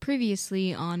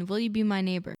Previously on Will You Be My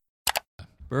Neighbor?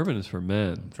 Bourbon is for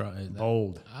men.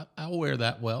 Bold. I'll wear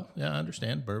that well. Yeah, I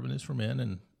understand. Bourbon is for men,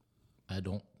 and I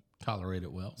don't tolerate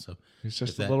it well. So He's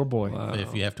just a little boy. Wow.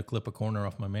 if you have to clip a corner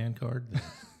off my man card, then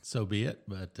so be it.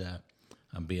 But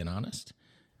I'm being honest.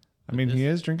 I mean, he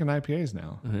is drinking IPAs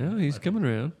now. Yeah, he's coming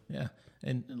around. Yeah.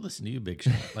 And listen to you, Big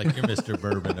Shot. Like you're Mr.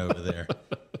 Bourbon over there.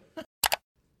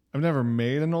 I've never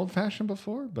made an old fashioned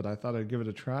before, but I thought I'd give it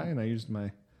a try, and I used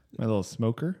my little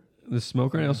smoker. The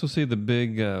smoker. I also see the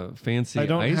big fancy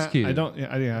ice cube. I don't.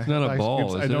 Yeah, It's not a ice ball,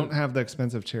 cubes. is I it? don't have the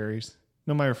expensive cherries.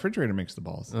 No, my refrigerator makes the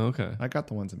balls. Oh, okay. I got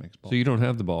the ones that makes balls. So you don't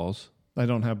have the balls. I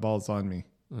don't have balls on me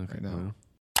Okay. right now.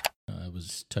 I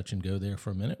was touch and go there for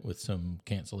a minute with some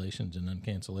cancellations and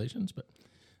uncancellations, but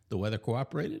the weather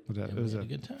cooperated. Was that, and it we was had a a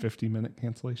good time. 50-minute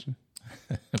cancellation.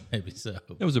 Maybe so.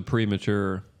 That was a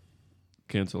premature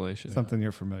cancellation. Something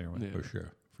you're familiar with. Yeah.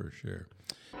 For sure.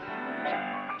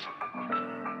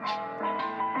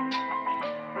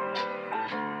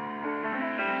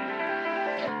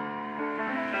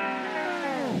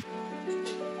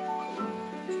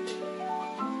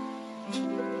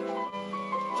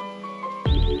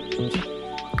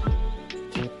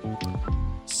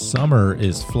 Summer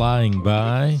is flying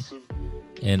by,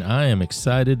 and I am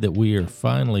excited that we are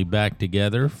finally back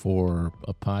together for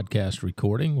a podcast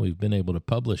recording. We've been able to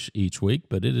publish each week,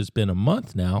 but it has been a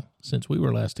month now since we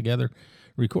were last together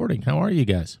recording. How are you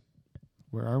guys?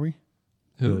 Where are we?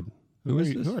 Who? Who is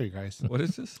are you, this? Who are you guys? What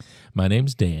is this? My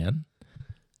name's Dan.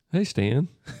 Hey, Stan.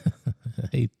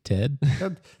 Hey, Ted.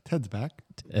 Ted's back.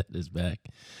 Ted is back.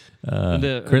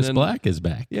 And Chris then- Black is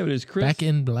back. Yeah, but is Chris Back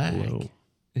in black. Whoa.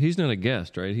 He's not a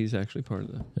guest, right? He's actually part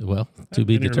of the. Well, to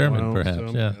be been here a determined, while, perhaps.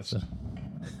 so, Yeah.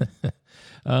 yes.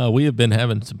 So. We have been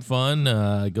having some fun,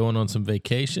 going on some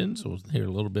vacations. We'll hear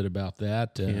a little bit about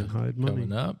that Can't hide money.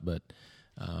 coming up, but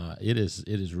it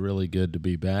is really good to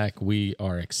be back. We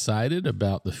are excited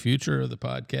about the future of the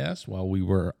podcast. While we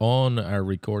were on our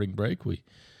recording break, we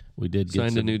did get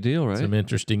Signed a new deal, right? some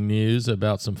interesting news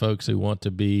about some folks who want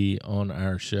to be on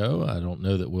our show. I don't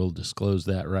know that we'll disclose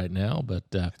that right now, but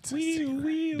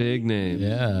Big name.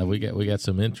 yeah, we got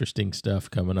some interesting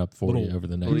stuff coming up for you over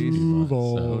the next few months.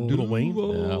 So, Doodle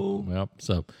Wayne. yeah,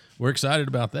 so we're excited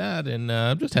about that, and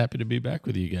I'm just happy to be back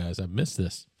with you guys. I've missed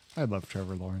this. I love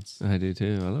Trevor Lawrence. I do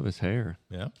too. I love his hair.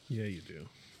 Yeah. Yeah, you do.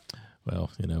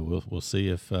 Well, we'll see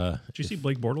if. Did you see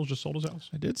Blake Bortles just sold his house?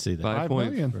 I did see that. 5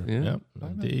 point. million. Yeah. Yep,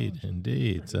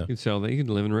 indeed. So, You can sell that. You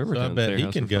can live in so I RiverTown. bet stay he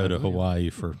house can for go $5 to million. Hawaii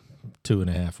for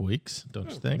 2.5 weeks. Don't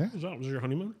you think? Yeah. Was that your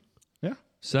honeymoon? Yeah.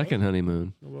 Second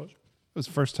honeymoon. It was. It was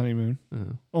first honeymoon.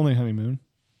 Oh. Only honeymoon.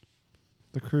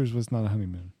 The cruise was not a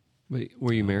honeymoon. Wait,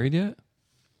 were you married yet?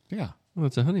 Yeah. Well,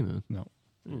 it's a honeymoon. No.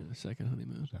 Yeah, second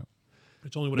honeymoon.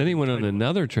 It's only what Then it he went on honeymoon.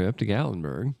 another trip to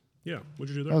Gatlinburg. Yeah. What'd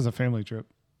you do there? That was a family trip.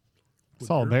 With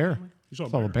Saw a bear. You saw a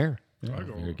Saw bear? a bear. I Yeah.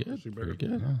 go Very good. see bears. Very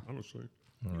good. Honestly.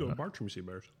 You go to Bartram, you see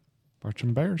bears.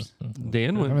 Bartram Bears.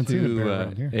 Dan haven't went seen a bear to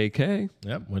around here. AK.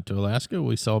 Yep, went to Alaska.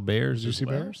 We saw bears. Did you as see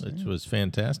well, bears? Which Yeah. was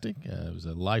fantastic. It was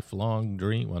a lifelong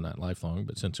dream. Well, not lifelong,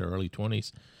 but since her early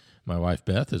 20s, my wife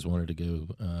Beth has wanted to go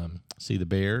see the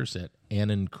bears at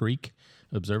Annan Creek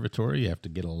Observatory. You have to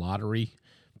get a lottery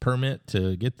permit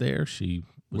to get there. She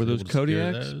was Were those able to secure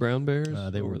Kodiaks, those. brown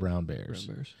bears? They Or were brown bears.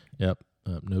 Brown bears. Yep.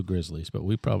 No grizzlies, but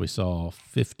we probably saw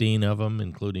 15 of them,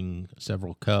 including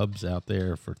several cubs out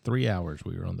there for 3 hours.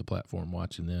 We were on the platform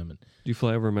watching them, and Did you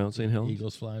fly over Mount St. Helens?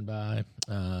 eagles flying by.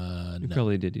 You No.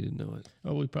 probably did. You didn't know it.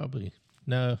 Oh, we probably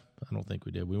no. I don't think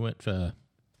we did. We went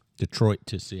Detroit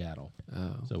to Seattle.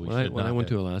 Oh. So we when should I not went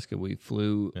to have- Alaska, we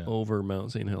flew Yeah. over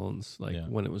Mount St. Helens Yeah.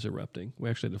 when it was erupting. We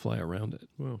actually had to fly around it.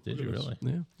 Wow. Did look you at this.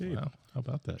 really? Yeah. Yeah. Wow. How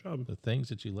about that? Job. The things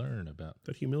that you learn about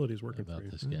That humility is working for you.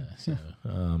 this guy. So,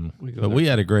 We go but there. we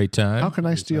had a great time. How can I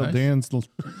It was steal nice. Dan's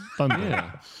thunder?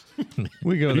 Yeah.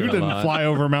 we go You there a didn't lot. fly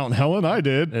over Mount Helen. I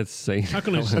did. That's St. How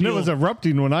can I And steal? it was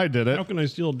erupting when I did How it. can I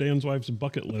steal Dan's wife's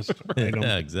bucket list item?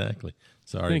 Yeah, exactly.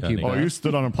 Sorry, Thank you, honey. Bob. Oh, you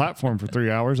stood on a platform for 3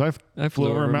 hours. I flew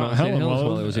over Mount St. Helens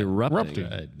while it was erupting.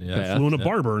 Right, yeah. Beth. Flew in a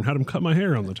barber and had him cut my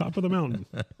hair on the top of the mountain.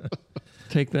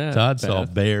 Take that. Todd saw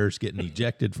Beth. bears getting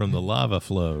ejected from the lava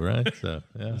flow, right? So,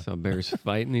 yeah. Saw bears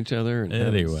fighting each other. And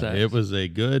having Anyway, sex. it was a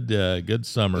good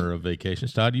summer of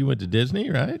vacations. Todd, you went to Disney,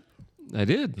 right? I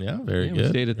did. Yeah, very We good.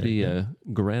 stayed at Very the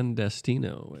Gran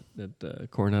Destino at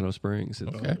Coronado Springs.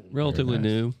 It's Okay. relatively Very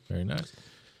nice. new. Very nice.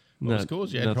 Well, what's cool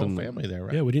is you had your whole nothing- family there,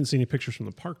 right? Yeah, we didn't see any pictures from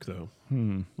the park, though.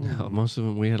 No, most of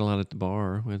them, we had a lot at the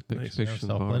bar. We had Nice. pictures Yeah, I in the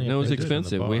saw bar. plenty And of it was pictures in the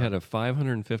expensive. We bar. had a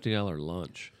 $550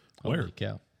 lunch Holy Where?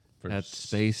 cow. For at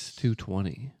Space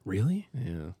 220. Really?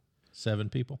 Yeah. 7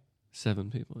 people? 7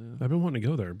 people. Yeah. I've been wanting to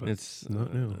go there, but It's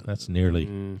not now. That's nearly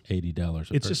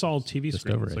 $80. It's just all TV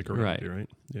Discovery. screens, like around Right. you, right?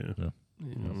 Yeah. Yeah.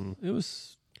 It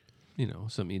was,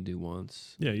 something you do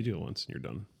once. Yeah, you do it once and you're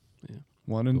done.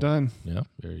 One and done. Yeah,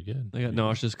 very good. I got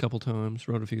nauseous a couple times.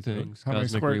 Wrote a few things. How many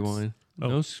Cosmic squirts? Rewind.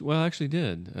 Oh. No, I actually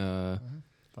did.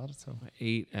 Thought so. I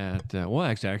ate at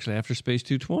actually after Space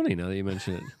 220. Now that you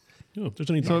mention it. Oh, if there's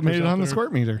any So it doctors made it out on the there-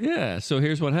 squirt meter. Yeah. So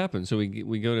here's what happened. So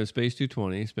we go to Space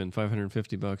 220, spend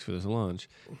 $550 for this lunch.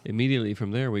 Immediately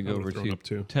from there, we go I over would've thrown to up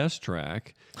too. test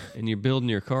track, and you're building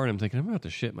your car, and I'm thinking I'm about to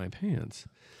shit my pants.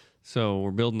 So we're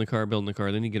building the car.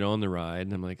 Then you get on the ride,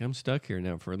 and I'm like, I'm stuck here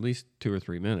now for at least 2 or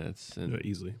 3 minutes. And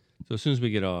Easily. so as soon as we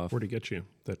get off, Where'd it get you?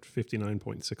 That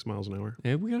 59.6 miles an hour?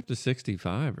 yeah, we got up to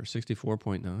 65 or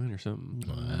 64.9 or something.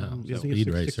 Wow. Yeah, I So think speed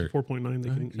it's racer. 64.9. They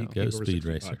can so. go Go over speed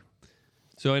 65. racer.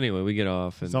 So anyway, we get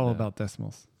off, and It's all about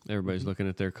decimals. everybody's looking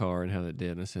at their car and how that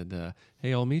did. And I said,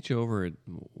 "Hey, I'll meet you over at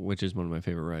which is one of my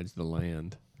favorite rides, the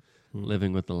Land,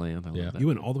 Living with the Land." I love Yeah. that. You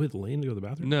went all the way to the lane to go to the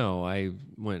bathroom? No, I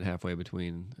went halfway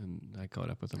between, and I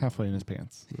caught up with them. Halfway in his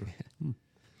pants.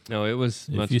 No, it was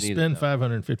If much you needed, spend though.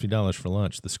 $550 for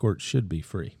lunch, the squirt should be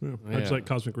free. Yeah. Yeah. I just like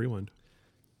Cosmic Rewind.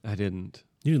 I didn't.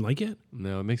 You didn't like it?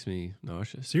 No, it makes me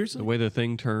nauseous. Seriously? The way the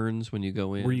thing turns when you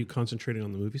go in. Were you concentrating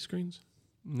on the movie screens?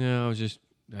 No,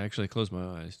 I actually closed my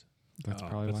eyes. That's Oh,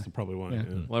 probably that's why. probably why. Yeah.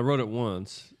 Yeah. Well, I wrote it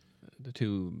once,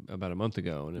 about a month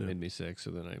ago, and it Yeah. made me sick.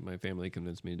 So then my family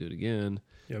convinced me to do it again.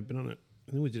 Yeah, I've been on it.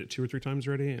 I think we did it 2 or 3 times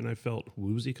already, and I felt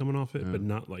woozy coming off it, but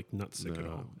not like nut sick at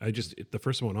No. all. The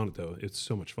first time I went on it though, it's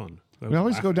so much fun. I We was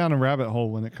always go laughing. down a rabbit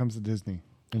hole when it comes to Disney.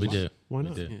 We do. Why We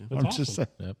not? do. Yeah. That's I'm awesome. just saying.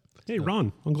 Yep. Hey,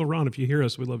 Ron, Uncle Ron, if you hear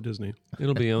us, we love Disney.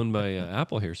 It'll be owned by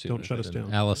Apple here soon. Don't shut us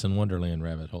down. Alice in Wonderland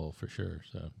rabbit hole for sure.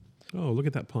 So, Oh, look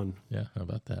at that pun. yeah, how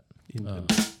about that? Even-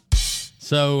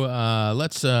 So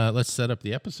let's set up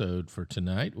the episode for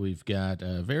tonight. We've got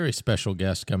a very special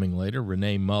guest coming later,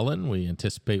 Rene Mullen. We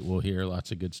anticipate we'll hear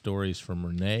lots of good stories from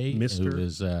Rene, Mr. who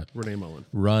is Rene Mullen.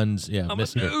 runs,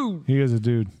 Mr. He is a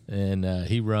dude. And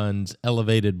he runs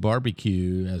Elevated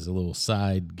BBQ as a little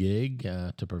side gig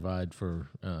to provide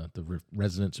for the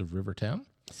residents of RiverTown.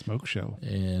 Smoke show.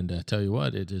 And I tell you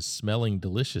what, it is smelling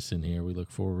delicious in here. We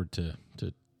look forward to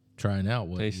trying out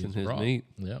what Tasting he's his brought. meat.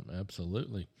 Yep,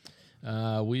 absolutely.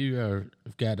 We've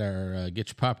got our get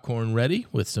your popcorn ready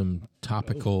with some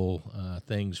topical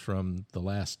things from the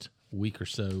last week or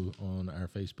so on our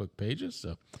Facebook pages.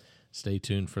 So stay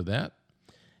tuned for that.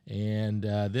 And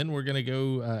then we're going to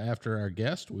go after our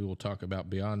guest. We will talk about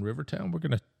Beyond Rivertown. We're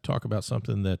going to talk about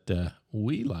something that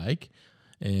we like,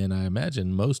 and I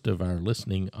imagine most of our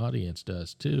listening audience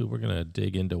does too. We're going to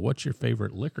dig into what's your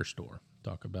favorite liquor store.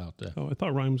 Talk about. Oh, I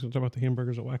thought Ryan was going to talk about the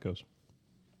hamburgers at Wacko's.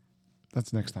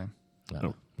 That's next time.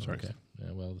 Oh, sorry. Okay.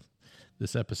 Yeah, well,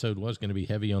 this episode was going to be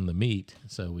heavy on the meat,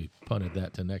 so we punted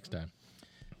that to next time.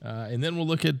 And then we'll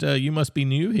look at You Must Be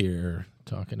New Here,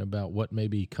 talking about what may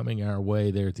be coming our way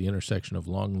there at the intersection of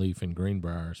Longleaf and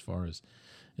Greenbriar as far as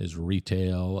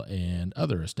retail and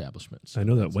other establishments. I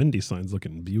know that Wendy's sign's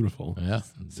looking beautiful. Yeah.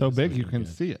 So it's big you looking can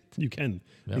good. see it. You can.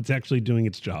 Yep. It's actually doing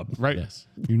its job. Right. Yes.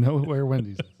 You know where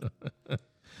Wendy's is.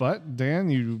 But, Dan,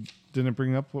 you didn't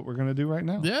bring up what we're going to do right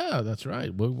now. Yeah, that's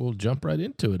right. We'll jump right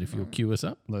into it if you'll cue us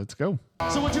up. Let's go.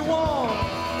 So what you want?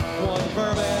 One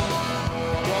bourbon,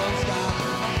 one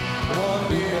scotch, one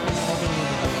beer.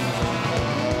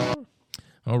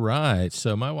 All right.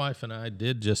 So my wife and I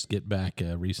did just get back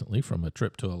recently from a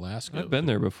trip to Alaska. I've been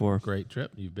there before. Great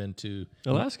trip. You've been to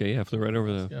Alaska, yeah, flew right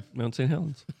over the Mount St.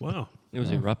 Helens. Wow. It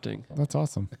was erupting. That's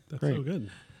awesome. That's Great. so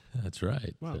good. That's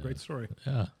right. Wow, great story.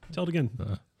 Yeah. Tell it again.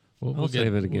 I'll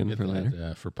save it again we'll for get later.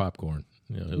 that, for popcorn.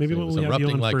 You know, Maybe it when was we have you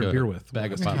erupting on for like a beer with.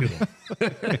 bag of We'll ask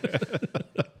popcorn.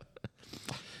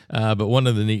 But one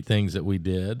of the neat things that we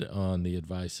did on the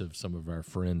advice of some of our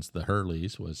friends, the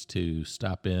Hurleys, was to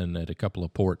stop in at a couple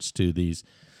of ports to these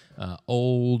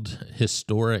old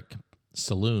historic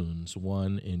saloons.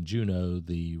 One in Juneau,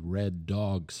 the Red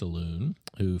Dog Saloon,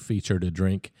 who featured a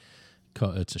drink.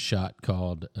 It's a shot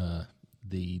called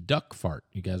the Duck Fart.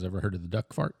 You guys ever heard of the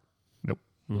Duck Fart? Nope.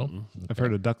 Well, I've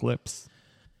heard of duck lips.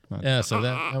 yeah, so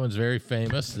that one's very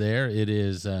famous there. It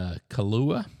is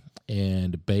Kahlua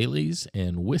and Bailey's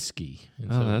and whiskey.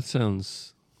 And Oh, that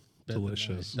sounds...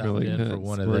 Delicious. Stopped Really in good. for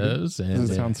one of Squirty. those. Does And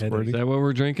it sound Is squirty? that what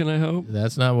we're drinking, I hope?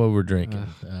 that's not what we're drinking.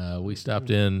 We stopped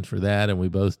in for that, and we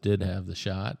both did have the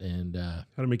shot, and How'd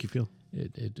it make you feel?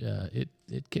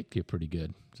 it kicked you pretty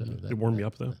good. So It warmed you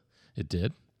up, though. It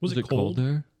did. Was it cold?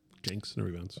 there? Jinx, no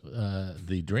rebounds.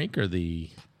 The drink or the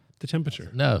The temperature.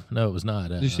 no, it was not.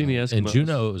 Did you see any In Eskimos?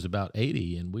 Juneau, it was about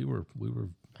 80, and we were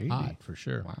hot for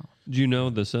sure. Wow. Do you know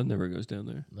the sun never goes down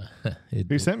there?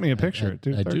 He sent me a picture at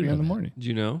I do 2:30 know in the that. morning. Do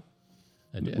you know?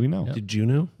 I did. We know. Yep. Did you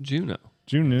know? Juno.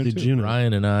 June knew Did too. you know?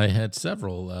 Ryan and I had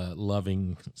several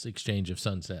loving exchange of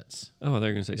sunsets Oh,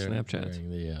 they're going to say during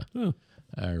Snapchat.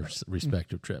 our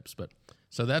respective trips. But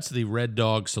so that's the Red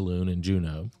Dog Saloon in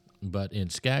Juneau. But in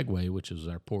Skagway, which was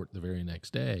our port the very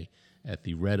next day, at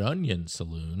the Red Onion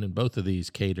Saloon, and both of these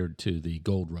catered to the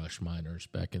gold rush miners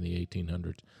back in the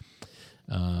 1800s.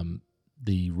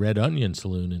 The Red Onion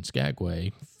Saloon in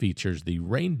Skagway features the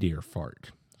Reindeer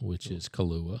Fart, which is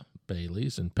Kahlua,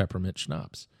 Bailey's, and peppermint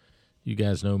schnapps. You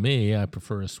guys know me. I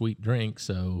prefer a sweet drink,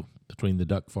 so between the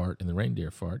duck fart and the reindeer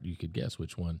fart, you could guess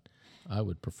which one I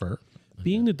would prefer.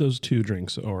 Being that those two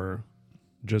drinks are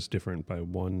just different by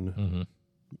one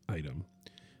item,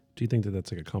 do you think that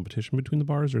that's like a competition between the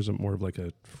bars, or is it more of like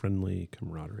a friendly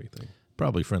camaraderie thing?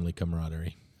 Probably friendly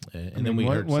camaraderie. And I mean, then we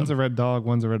heard one's some, a red dog,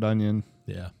 one's a red onion.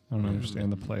 yeah, I don't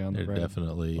understand the play on the they're red.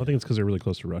 definitely Well, I think it's because they're really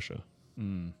close to Russia.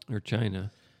 Or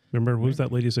China. Remember, what was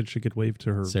that lady said she could wave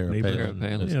to her Sarah neighbor? Palin.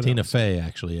 Palin. It's Yeah, that Tina was- Fey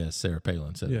actually, as Sarah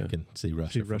Palin said, Yeah. I can see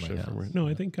Russia, See from Russia my house. from where? No,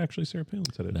 I think actually Sarah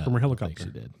Palin said it No, from her I don't think helicopter.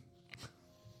 she did.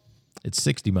 It's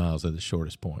 60 miles at the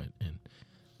shortest point, and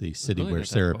the city really where not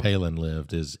that Sarah far. Palin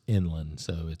lived is inland,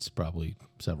 so it's probably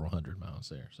several hundred miles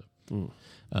there. So,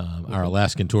 our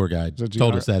Alaskan tour guide It's a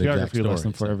told us that exact geography story.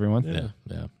 lesson for so- everyone.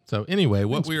 Yeah. So anyway,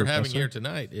 what Thanks, we are having Professor. here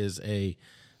tonight is a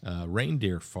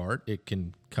reindeer fart. It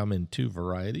can come in two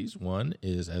varieties. One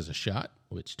is as a shot,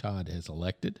 which Todd has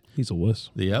elected. He's a wuss.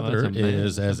 The Oh, other that's a man.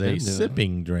 is as I've a been to it.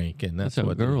 sipping drink, and that's That's how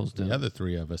what girls do the it. other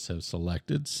three of us have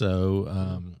selected. So,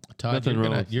 Todd, Nothing you're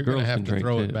wrong gonna with you're girls gonna have can to drink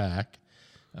throw too. it back.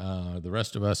 The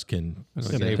rest of us can do I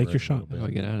savor get Yeah, it? take a your shot. little How do I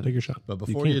bit. get out of Take it? your shot. But You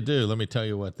before can't. you do, let me tell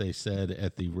you what they said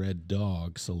at the Red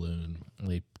Dog Saloon.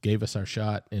 They gave us our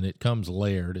shot, and it comes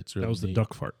layered. It's really That was the neat.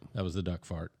 duck fart. That was the duck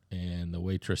fart. And the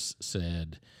waitress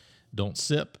said, "Don't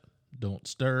sip, don't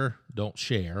stir, don't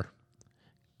share.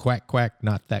 Quack, quack,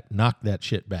 knock that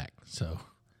shit back." So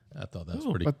I thought that was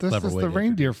pretty But this clever is way the to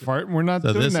reindeer introduce it. fart. And we're not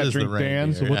So doing this that is the drink, Dan.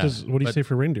 reindeer. So What Yeah, does what do you but- say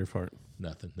for reindeer fart?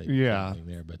 Nothing. They Yeah. nothing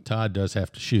there. But Todd does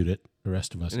have to shoot it. The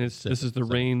rest of us. And can it's, sip this it. is the So,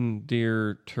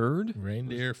 reindeer turd?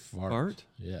 reindeer fart. Fart?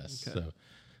 Yes. Okay.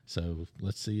 So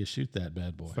let's see you shoot that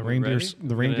bad boy. the we reindeer, ready?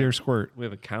 the reindeer squirt. We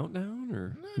have a countdown?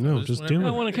 Or No, just do whenever I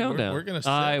it. want a countdown. We're gonna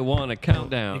I sip. want a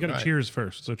countdown. You got to Right. cheers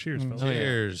first. So cheers, fellas.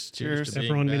 Cheers. Cheers. to being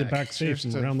Everyone made it back. back safe Cheers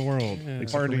from to- around the world.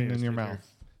 Except for Farting me. in your mouth.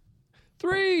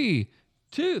 3,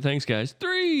 2. Thanks, guys.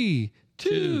 3,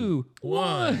 2,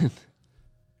 1.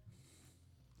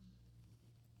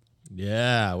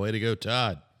 Yeah, way to go,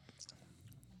 Todd.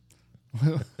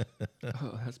 Oh,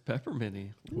 that's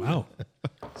pepperminty. Wow.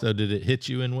 So did it hit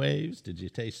you in waves? Did you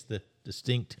taste the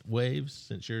distinct waves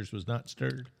since yours was not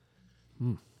stirred?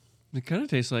 It kind of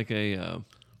tastes like a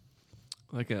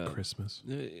Christmas.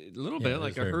 a little Yeah, bit it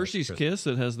like is a very much Hershey's Christmas. Kiss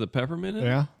that has the peppermint in it.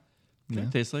 Yeah.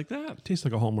 It tastes like that. Tastes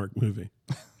like a Hallmark movie.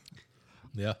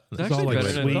 Yeah. It's It's actually all like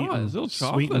better than sweet, I thought. It's a little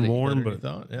sweet and chocolatey. warm, Better than but you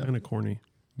thought, yeah. kind of corny.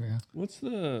 Yeah. What's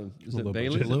the? Is little it bit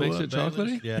Bailey's that makes it Kahlua, chocolatey?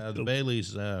 Bailey's? Yeah, the Bailey's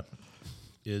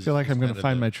is. I feel like I'm going kind to of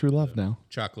find the my true love now.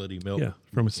 chocolatey milk. Yeah,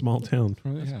 from a small town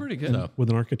That's pretty good. So, with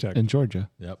an architect. In Georgia.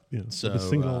 yep. Yeah, So, with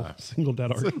a single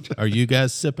dad architect. are you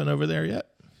guys sipping over there yet?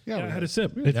 Yeah, I had a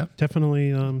sip. Yeah. It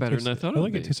definitely Better tastes, than I thought I it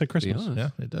like would it. be, Tastes like to be Christmas.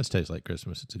 honest. Yeah, it does taste like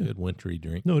Christmas. It's a good wintry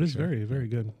drink. No, it is for sure. very, very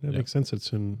good. That Yep. makes sense.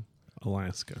 It's in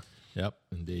Alaska. Yep,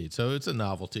 indeed. So it's a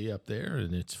novelty up there,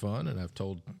 and it's fun. And I've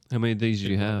told How many of these do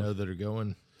you people I know have? that are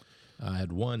going. I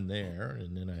had one there,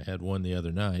 and then I had one the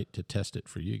other night to test it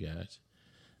for you guys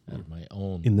out of my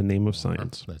own. In the name of farm.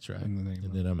 science. That's right. In the name And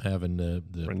of then I'm having the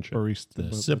Friendship. Barista. the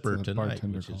what's sipper the tonight,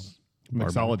 bartender which called? is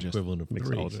Mixologist. equivalent of 3. So.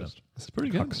 Mixologist. It's pretty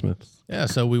good. Cocksmith. Yeah,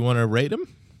 so we want to rate them.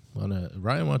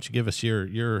 Ryan, why don't you give us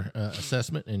your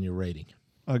assessment and your rating?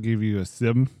 I'll give you a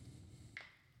 7.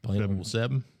 Plain old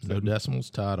 7, no decimals.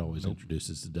 Todd always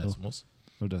introduces the decimals.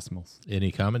 No decimals.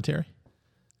 Any commentary?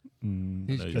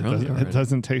 He's No, you drunk don't. It already.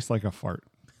 doesn't taste like a fart.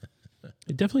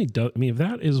 It definitely does. I mean, if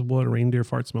that is what a reindeer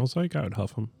fart smells like, I would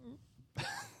huff them.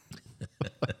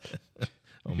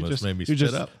 Almost made me you spit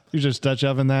just, up. You just Dutch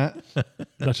oven that.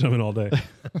 Dutch oven all day.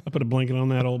 I put a blanket on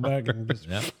that old bag and just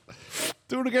Yep,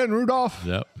 Do it again, Rudolph.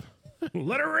 yep.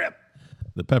 let her rip.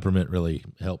 The peppermint really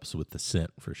helps with the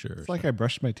scent for sure. It's like I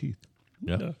brushed my teeth.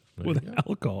 Yep. There With you go.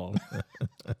 alcohol.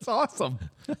 It's awesome.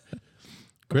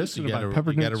 Chris, you Should've got, bought a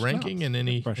peppermint ranking schnapps. and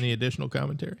any Brush. additional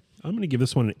commentary? I'm going to give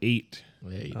this one an 8.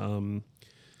 Hey,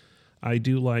 I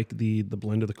do like the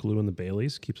blend of the Kahlua and the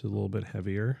Bailey's. Keeps it a little bit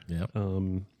heavier. yep.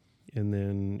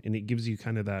 And it gives you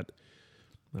kind of that,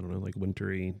 I don't know, like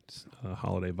wintry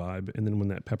holiday vibe. And then when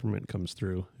that peppermint comes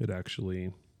through, it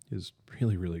actually is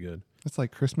really, really good. It's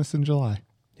like Christmas in July.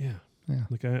 Yeah. Yeah.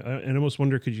 Like I almost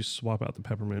wonder, could you swap out the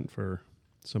peppermint for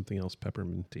something else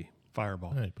pepperminty?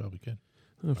 Fireball. Yeah, you probably could.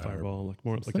 Fireball, like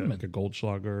more like Cinnamon. a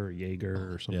Goldschlager or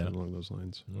Jaeger or something along those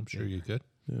lines. I'm sure you could.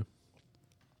 Yeah.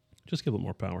 Just give it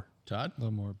more power. Todd, A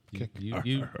little more kick.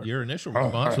 your initial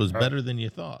response was better than you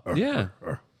thought. Yeah.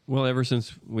 Well, ever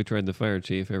since we tried the Fire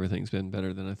Chief, everything's been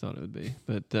better than I thought it would be.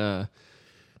 But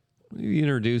you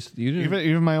didn't.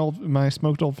 Even my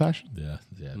smoked old fashioned. Yeah.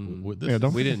 Yeah,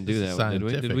 don't- We didn't do this is that one, did we?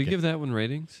 Did we scientific. give that one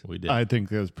ratings? We did. I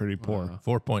think it was pretty poor.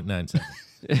 4.97.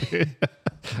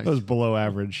 It was below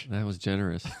average. That was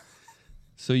generous.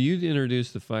 So you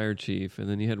introduced the Fire Chief, and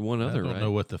then you had one other, I don't right?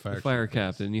 know what the The fire fire chief is.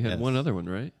 captain. You had Yes. one other one,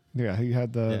 right? Yeah, he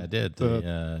had the Yeah, I did.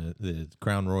 The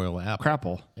Crown Royal apple.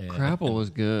 crapple. And, Crapple was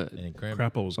good. And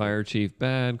Crapple was Fire Chief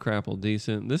bad. Crapple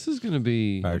decent. This is going to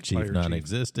be. Fire Chief Fire Chief.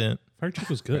 non-existent. Fire Chief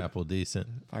was good. Crapple decent.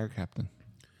 Fire captain.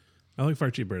 I like Fire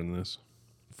Chief better than this.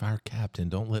 Fire Captain,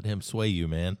 don't let him sway you,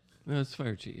 man. No, it's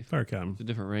Fire Chief. Fire Captain. It's a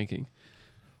different ranking.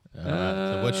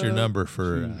 So what's your number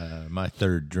for my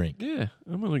third drink? Yeah,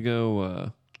 I'm going to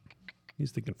go.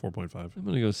 He's thinking 4.5. I'm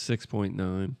going to go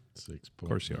 6.9. 6. Of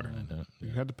course you are. You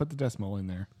had to put the decimal in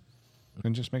there.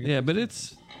 And just make it. Yeah, but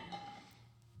it's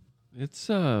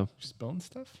spelling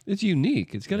stuff. it's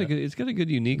unique. It's got a good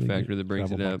unique factor that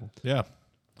brings it Travel up. bubble.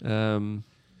 Yeah.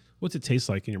 What's it taste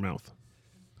like in your mouth?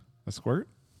 A squirt.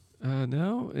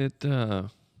 No,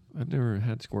 I've never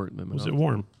had squirt in my mouth. Was it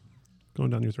warm? Going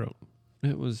down your throat.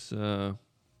 It was.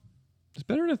 It's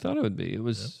better than I thought it would be. It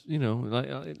was,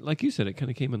 like you said, it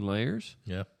kind of came in layers.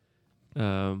 Yeah.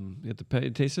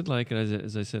 It tasted like,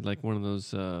 as I said, like one of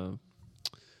those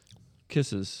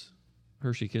kisses,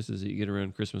 Hershey kisses that you get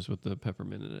around Christmas with the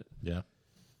peppermint in it. Yeah.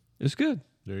 It's good.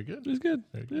 Very good. It was good.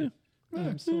 Very good.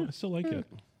 I still like it.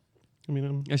 I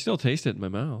mean, I still taste it in my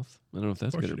mouth. I don't know if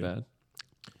that's course good or you do. bad.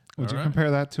 Would All you right.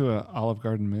 compare that to a Olive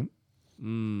Garden mint?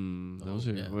 Those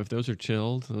are yeah. if those are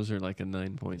chilled, those are like a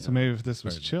 9.0. So maybe if this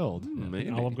was chilled, maybe.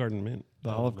 Olive Garden mint. the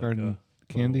Olive Garden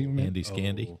candy mint. Andy's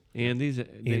Candy. Andy's, they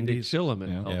Andy's. chill them.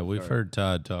 Yeah. Yeah, we've heard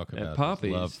Todd talk about At his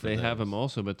Poppy's, love for they have those. them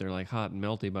also, but they're like hot and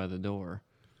melty by the door.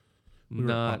 We were at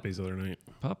Not Poppy's the other night.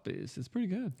 Poppy's. It's pretty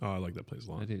good. Oh, I like that place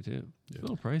a I lot. do too. It's a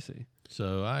little pricey.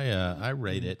 So I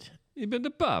rate it You been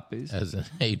to Poppy's? as an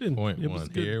It was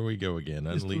 8.1. good. Here we go again.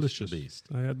 It's Unleash delicious. the beast.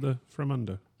 I had the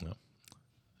Fremunda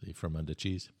The from under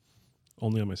cheese.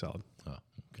 only on my salad. Oh,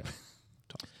 okay.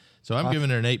 So I'm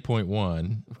giving it an 8.1.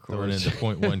 Throwing in course. the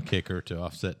 0.1 kicker to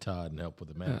offset Todd and help with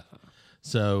the math.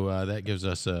 So that gives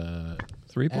us a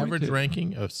 3.2. average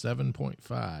ranking of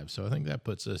 7.5. So I think that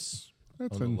puts us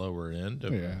That's on an- the lower end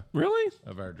of, Yeah. Really?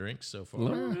 of our drinks so far.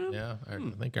 Lower end? Yeah, I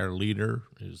think our leader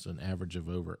is an average of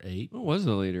over 8. What was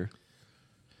the leader?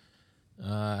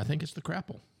 I think it's the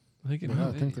crapple. I think it Yeah, might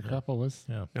I think be. the crapple was.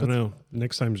 Yeah. I don't know.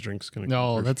 Next time's drink's going to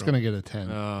No, that's going to get a 10.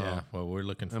 Oh, Yeah. Well, we're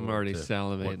looking I'm forward already to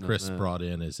salivating what on Chris that. brought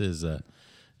in as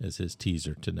his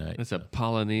teaser tonight. that's a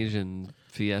Polynesian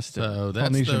fiesta. So that's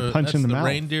Polynesian the, punch that's in the the mouth.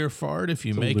 reindeer fart. If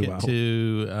you It's a make it luau.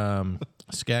 to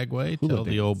Skagway, tell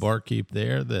the old barkeep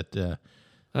there that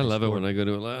I love it when I go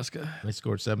to Alaska. they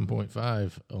scored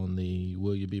 7.5 on the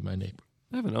Will You Be My Neighbor.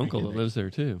 I have an uncle that lives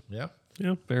there too, Yeah.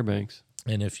 Yeah. Fairbanks.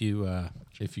 And if you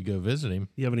go visit him,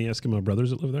 You have any Eskimo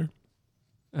brothers that live there?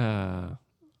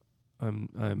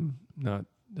 I'm not.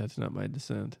 That's not my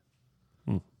descent.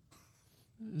 Hmm.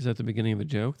 Is that the beginning of a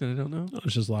joke that I don't know? No,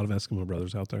 there's just a lot of Eskimo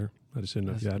brothers out there. I just didn't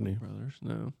know if you had any. Brothers,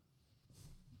 no.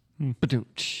 Hmm. I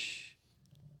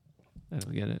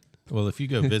don't get it. well, if you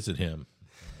go visit him,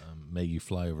 may you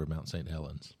fly over Mount St.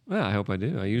 Helens. Well, I hope I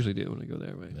do. I usually do when I go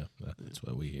that way. Yeah, that's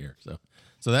what we hear.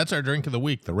 So that's our drink of the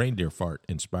week, the reindeer fart,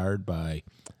 inspired by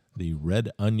the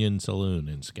Red Onion Saloon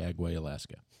in Skagway,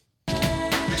 Alaska. He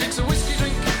drinks a whiskey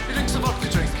drink, he drinks a vodka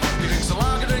drink, he drinks a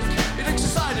lager drink, he drinks a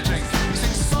cider drink. He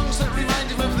sings the songs that remind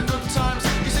him of the good times,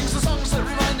 he sings the songs that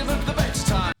remind him of the better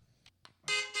times.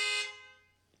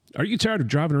 Are you tired of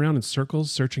driving around in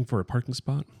circles searching for a parking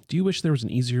spot? Do you wish there was an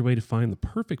easier way to find the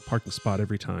perfect parking spot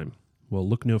every time? Well,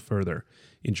 look no further.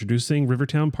 Introducing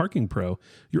RiverTown Parking Pro,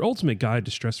 your ultimate guide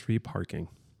to stress-free parking.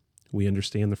 We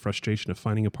understand the frustration of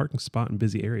finding a parking spot in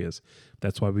busy areas.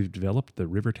 That's why we've developed the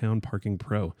RiverTown Parking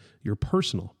Pro, your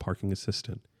personal parking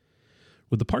assistant.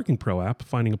 With the Parking Pro app,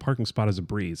 finding a parking spot is a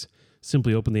breeze.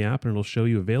 Simply open the app and it'll show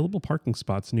you available parking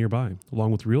spots nearby,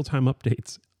 along with real-time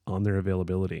updates on their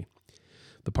availability.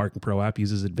 The Parking Pro app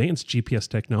uses advanced GPS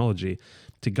technology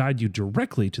to guide you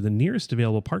directly to the nearest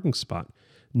available parking spot.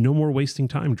 No more wasting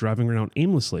time driving around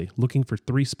aimlessly looking for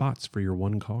 3 spots for your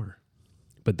one car.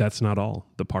 But that's not all.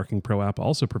 The Parking Pro app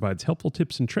also provides helpful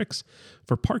tips and tricks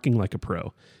for parking like a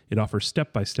pro. It offers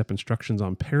step-by-step instructions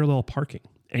on parallel parking,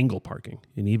 angle parking,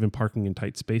 and even parking in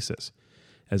tight spaces.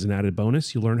 As an added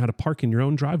bonus, you'll learn how to park in your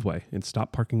own driveway and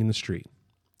stop parking in the street.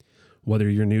 Whether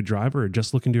you're a new driver or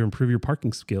just looking to improve your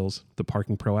parking skills, the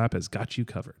Parking Pro app has got you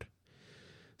covered.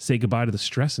 Say goodbye to the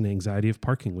stress and anxiety of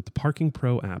parking with the Parking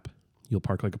Pro app. You'll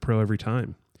park like a pro every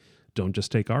time. Don't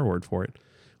just take our word for it.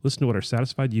 Listen to what our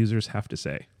satisfied users have to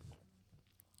say.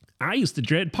 I used to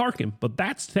dread parking, but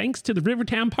that's thanks to the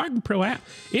RiverTown Parking Pro app.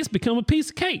 It's become a piece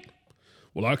of cake.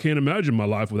 Well, I can't imagine my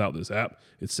life without this app.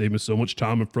 It's saved me so much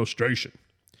time and frustration.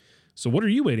 So what are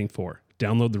you waiting for?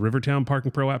 Download the RiverTown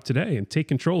Parking Pro app today and take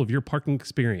control of your parking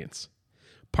experience.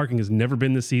 Parking has never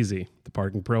been this easy. The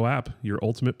Parking Pro app, your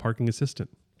ultimate parking assistant.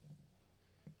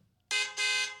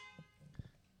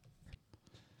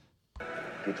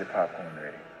 Get your popcorn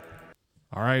ready.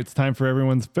 All right, it's time for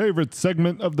everyone's favorite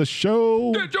segment of the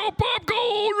show. Get your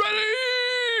popcorn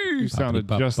ready! You sounded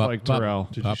just like Terrell.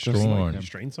 Did Just you like him.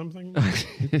 strain something?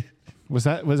 Was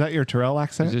that your Terrell It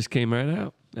accent? just came right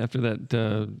out after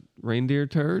that reindeer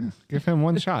turd. Give him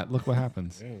one shot. Look what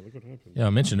happens. Yeah, look what happened. Yeah, I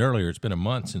mentioned earlier it's been a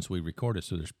month since we recorded,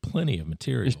 so there's plenty of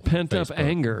material. There's pent up Facebook.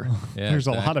 anger. Yeah, There's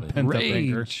a lot of exactly. pent-up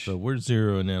anger. Rage. So we're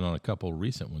zeroing in on a couple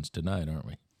recent ones tonight, aren't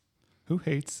we? Who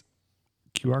hates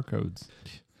QR codes?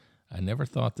 I never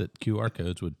thought that QR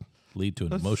codes would lead to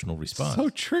an emotional response. So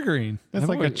triggering. That's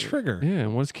like a trigger. Yeah,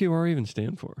 and what does QR even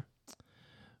stand for? I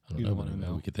don't You know. don't wanna Maybe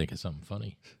know. we could think of something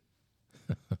funny.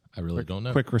 I really don't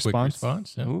know. quick response? Quick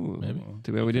response? Yeah, Ooh, maybe.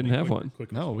 too bad we didn't have one.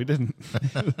 No, we didn't.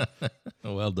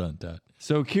 Oh, well done, Todd.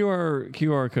 So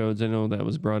QR codes, I know that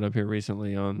was brought up here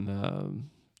recently on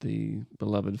the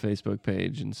beloved Facebook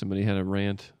page, and somebody had a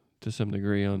rant to some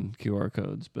degree on QR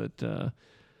codes. But I'll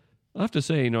have to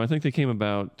say, I think they came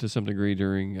about to some degree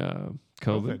during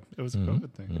COVID. It was a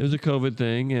COVID thing. It was a COVID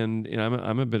thing, and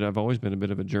I've always been a bit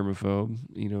of a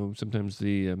germaphobe. Sometimes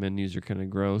the menus are kind of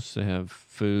gross. They have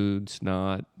food,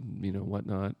 snot,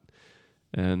 whatnot,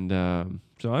 and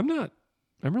so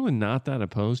I'm really not that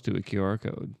opposed to a QR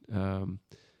code.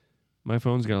 My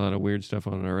phone's got a lot of weird stuff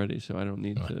on it already, so I don't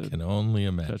need I to can only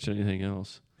imagine. touch anything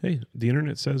else. Hey, the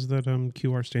internet says that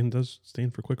QR does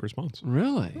stand for quick response.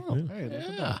 Really? Oh, hey, look at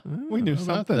that. Yeah. We knew How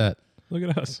about something. that? Look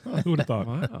at us. Who would have thought?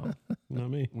 Wow. Not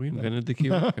me. We invented the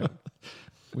QR code.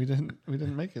 We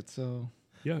didn't make it. So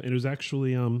Yeah, it was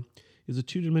actually is a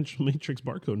two-dimensional matrix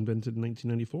barcode invented in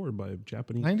 1994 by a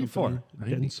Japanese 94.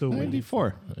 company, Denso Wave.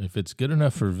 94. If it's good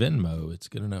enough for Venmo, it's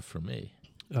good enough for me.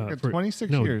 Took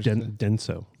 26 years.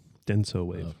 Denso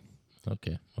Wave.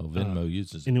 Okay. Well, Venmo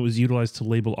uses it. And it was utilized to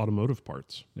label automotive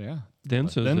parts. Yeah.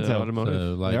 Denso's Denso. automotive.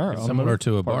 So, like, They are similar automotive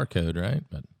to a part. barcode, right?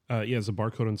 But Yeah, it's a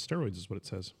barcode on steroids is what it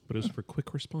says. But it was for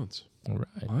quick response. all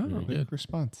right. Wow. Very Quick good.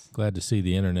 response. Glad to see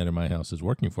the internet in my house is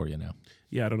working for you now.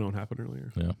 Yeah, I don't know what happened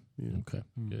earlier. Yeah. Yeah. Okay.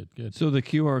 Good. So the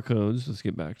QR codes. Let's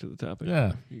get back to the topic.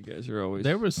 Yeah. You guys are always.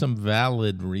 There were some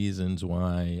valid reasons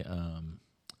why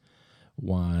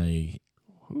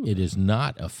it is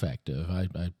not effective. I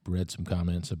read some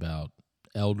comments about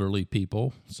elderly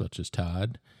people, such as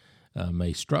Todd,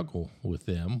 may struggle with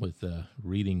them with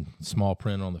reading small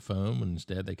print on the phone when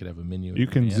instead they could have a menu. You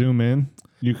can zoom in.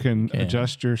 You can can.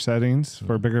 adjust your settings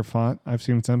for a bigger font. I've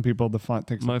seen some people, the font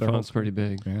takes My up their whole font's pretty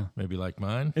big. screen. Yeah. Maybe like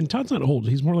mine. And Todd's not old.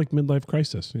 He's more like midlife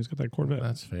crisis. He's got that Corvette.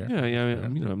 That's fair. Yeah.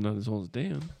 I'm not as old as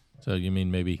Dan. So you mean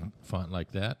maybe font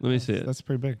like that? Let me see it. That's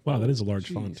pretty big. Wow, that is a large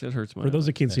Jeez, font. that hurts my. For those eyes.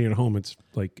 that can't see it at home, it's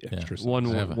like extra. size.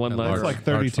 I have one a letter. large- It's like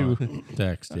large 32. font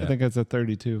text. Yeah. I think it's a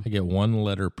 32. I get one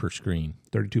letter per screen.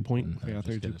 32 point. Yeah, I just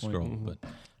 32 get a point. scroll.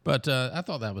 But I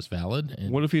thought that was valid.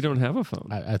 And What if you don't have a phone?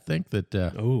 I think that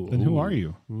Oh, Then who are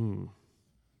you?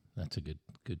 that's a good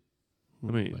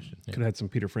I mean, question. Yeah. Could have had some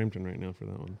Peter Frampton right now for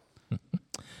that one.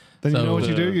 Then So, you know what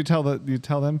you do? uh, You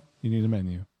tell them you need a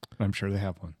menu. I'm sure they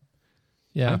have one.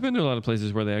 Yeah. I've been to a lot of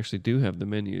places where they actually do have the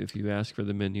menu. If you ask for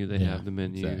the menu, they have the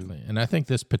menu. Exactly. And I think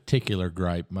this particular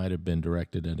gripe might have been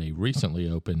directed at a recently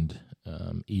opened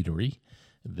eatery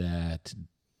that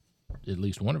at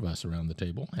least one of us around the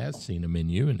table has seen a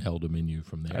menu and held a menu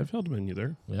from there. I've held a menu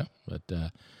there. Yeah, but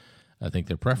I think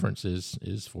their preference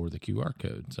is for the QR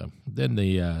code. So then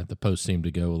the post seemed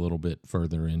to go a little bit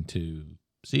further into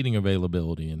seating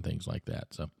availability and things like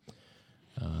that. So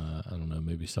I don't know,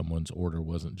 maybe someone's order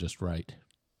wasn't just right.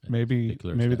 at a Maybe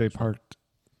particular they establishment. parked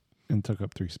and took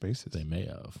up 3 spaces. They may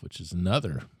have, which is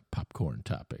another popcorn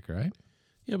topic, right?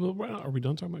 Yeah, but are we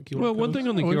done talking about QR Well, one codes? thing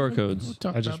on the QR codes. We'll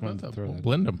talk I just about wanted to both throw of them. that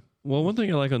We'll blend them. Well, one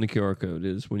thing I like on the QR code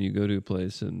is when you go to a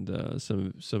place, and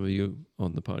some of you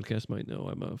on the podcast might know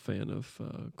I'm a fan of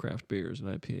craft beers and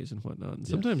IPAs and whatnot. And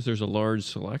sometimes there's a large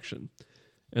selection,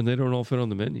 and they don't all fit on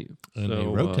the menu. And so, they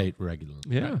rotate regularly.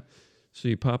 Yeah. right? So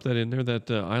you pop that in there,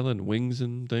 that Island Wings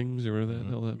and Things, or whatever the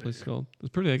hell that place is called. It's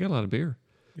pretty. They got a lot of beer.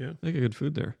 Yeah. They got good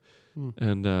food there.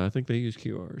 And I think they use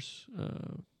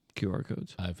QR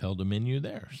codes. I've held a menu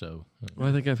there, so. Well,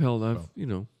 I think you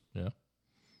know. Yeah.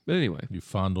 But anyway. You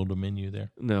fondled a menu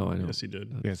there? No, I don't. Yes, he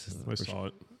did. Yes, I saw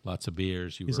it. Lots of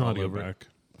beers. He's were not all to go over it. back.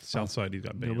 South side, he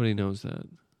got banned. Nobody knows that.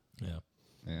 Yeah.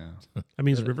 Yeah. I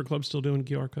mean, is River Club still doing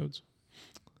QR codes?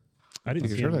 I didn't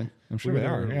I'm see sure it. I'm sure We they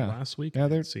were are. there Yeah. last week. Yeah, I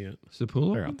they're didn't see it. Is the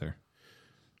pool they're open? out there.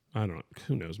 I don't know.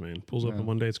 Who knows, man? Pool's open Yeah.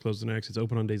 one day, it's closed the next. It's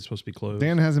open on days it's supposed to be closed.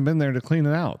 Dan hasn't been there to clean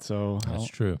it out, so That's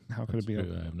true. How could That's it be true.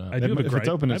 open? I have not. I do have a If it's gripe.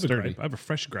 open, I it's have a dirty. gripe. I have a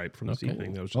fresh gripe from this Okay.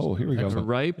 evening. That was just Oh, here we go. A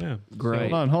ripe Yeah.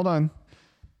 grape. Hold on.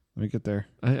 Let me get there.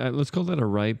 Let's call that a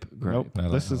ripe grape. Nope. I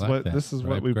like- This is I like what that. this is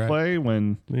what Ripe we grape. play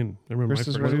when Man, I remember Chris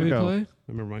my is first. ready to we go. play? I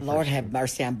remember my Lord first. have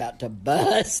mercy, I'm about to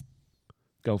bust.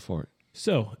 Go for it.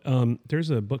 So, there's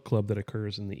a book club that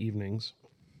occurs in the evenings.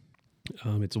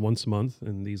 It's once a month,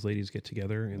 and these ladies get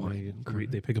together and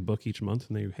they pick a book each month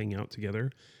and they hang out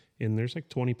together. And there's like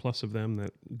 20 plus of them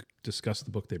that discuss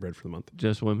the book they read for the month.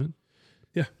 Just women?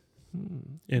 Yeah,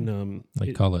 and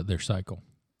They call it their cycle.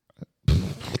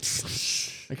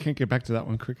 I can't get back to that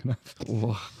one quick enough.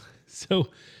 so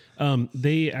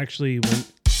they actually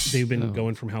went. They've been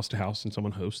going from house to house, and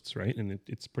someone hosts, right? And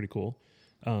it's pretty cool.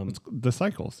 The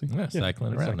cycle. See? Yeah,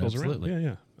 cycling it around. cycles Absolutely.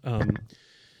 Yeah,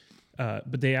 yeah.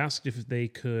 But they asked if they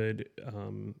could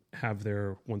have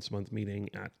their once a month meeting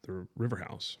at the River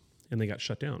House, and they got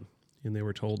shut down. And they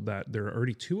were told that there are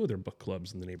already 2 other book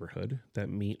clubs in the neighborhood that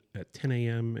meet at 10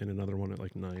 a.m. and another one at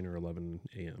like 9 or 11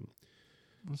 a.m.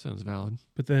 That sounds valid.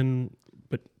 But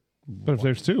But if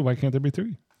there's 2, why can't there be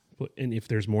 3? and if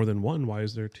there's more than one, why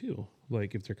is there 2?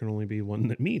 Like if there can only be one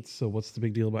that meets, so what's the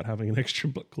big deal about having an extra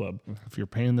book club? If you're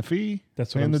paying the fee,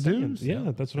 That's what paying I'm the saying. dues.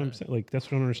 Yeah, that's what I'm saying. Like that's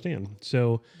what I don't understand.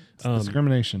 So,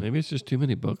 Discrimination. Maybe it's just too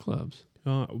many book clubs.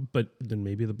 but then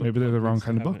maybe the book Maybe they're club the wrong needs to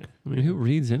kind of have book. it. I mean, who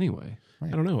reads anyway? I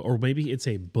don't know, or maybe it's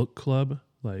a book club,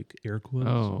 like air quotes,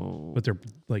 Oh. but they're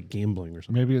like gambling or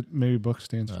something. Maybe book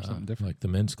stands for something different. Like the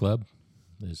men's club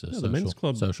is a the men's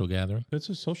club- social gathering. It's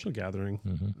a social gathering,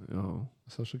 Oh.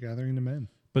 Social gathering of men.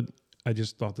 but I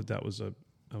just thought that was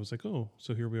I was like, oh,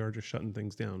 so here we are just shutting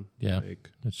things down. Yeah. Like,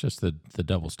 It's just the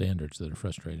double standards that are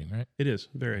frustrating, right? it is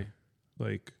very,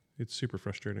 like, it's super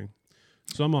frustrating.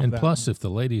 So I'm off And that. plus, if the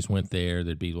ladies went there,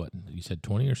 there'd be what you said,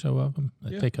 20 or so of them.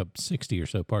 They'd Yeah. take up 60 or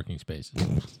so parking spaces.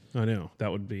 I know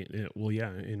that would be well,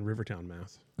 yeah, in RiverTown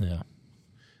math. Yeah,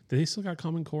 Do they still got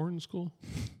Common Core in school,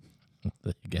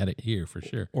 they got it here for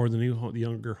sure. or the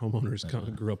younger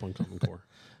homeowners grew up on Common Core?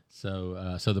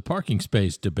 So, so the parking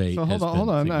space debate. So has hold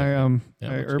on. been I Yeah, I what you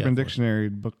got Urban for us? Dictionary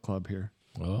book club here.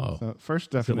 Oh, So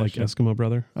first Is it like definition. Eskimo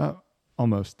Brother?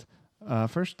 Almost.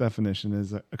 First definition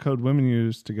is a code women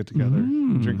use to get together,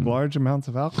 drink large amounts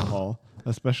of alcohol,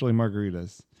 especially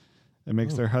margaritas. It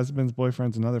makes their husbands,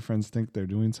 boyfriends, and other friends think they're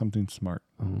doing something smart.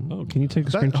 Oh, can you take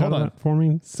a That- screenshot hold of on. that for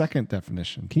me? Second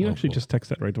definition. Can you Oh, actually boy. just text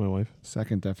that right to my wife?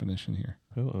 Second definition here.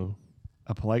 Oh,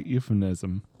 A polite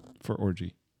euphemism for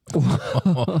orgy.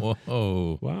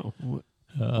 oh, wow.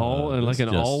 All like this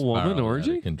an just all-woman spiraled out of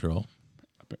orgy? control.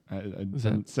 I that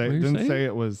didn't say what you're saying?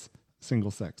 it was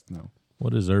single sex. No.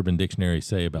 What does Urban Dictionary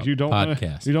say about You don't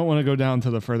podcasts? you don't want to go down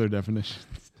to the further definitions.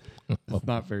 It's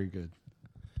not very good.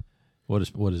 What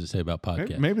does it say about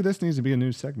podcasts? Maybe this needs to be a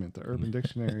new segment, the Urban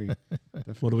Dictionary.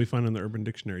 What do we find in the Urban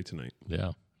Dictionary tonight?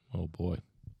 Yeah. Oh boy,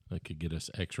 that could get us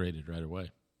X-rated right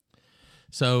away.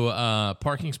 So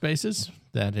parking spaces,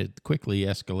 that had quickly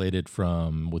escalated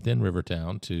from within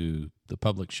RiverTown to the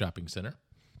public shopping center,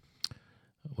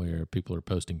 where people are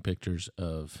posting pictures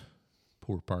of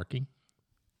poor parking.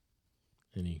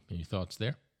 Any thoughts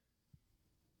there?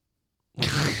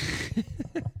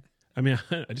 I mean,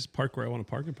 I just park where I want to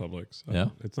park in Publix. Yeah.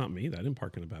 It's not me. I didn't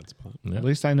park in a bad spot. Yeah, At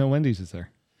least I know Wendy's is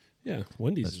there. Yeah,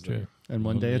 Wendy's that's is true. there. And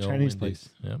one day a The old Chinese Wendy's. place.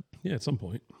 Yep. Yeah, at some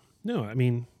point. No, I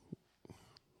mean, I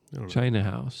don't know. China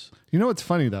House. You know what's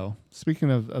funny though? Speaking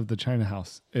of the China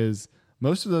House, is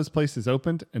most of those places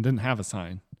opened and didn't have a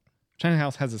sign. China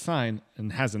House has a sign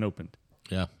and hasn't opened.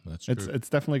 Yeah, that's true. It's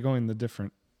definitely going the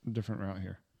different route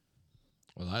here.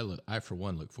 Well, I for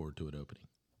one look forward to it opening.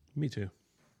 Me too.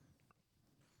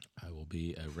 I will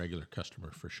be a regular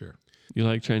customer for sure. You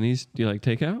like Chinese? Do you like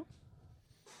takeout?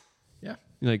 Yeah,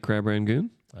 You like crab rangoon?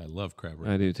 I love crab I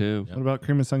rangoon. do too. What about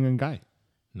cream of onion guy?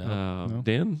 No,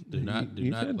 Dan, do not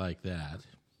you said? like that.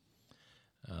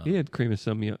 He had cream of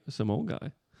some old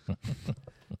guy.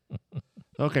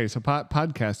 Okay, so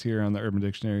podcast here on the Urban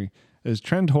Dictionary is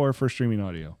trend whore for streaming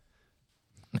audio.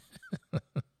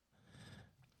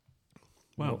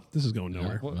 Wow, this is going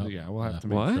nowhere. Well, yeah, we'll have to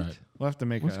make What? right. we'll have to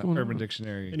make What's an going Urban on?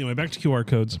 Dictionary. Anyway, back to QR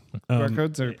codes. QR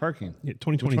codes are parking. Yeah, Which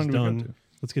 2020 one is do we go done. to?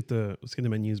 Let's get the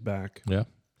menus back. Yeah.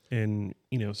 And,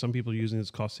 some people are using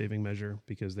this cost-saving measure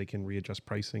because they can readjust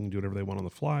pricing, do whatever they want on the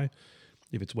fly.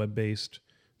 If it's web-based,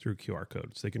 through QR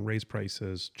codes. They can raise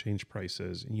prices, change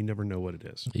prices, and you never know what it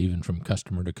is. Even from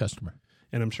customer to customer.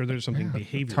 And I'm sure there's something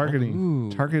behavioral.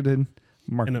 Targeted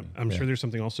marketing. And I'm sure there's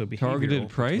something also behavioral. Targeted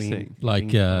pricing.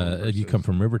 Like you come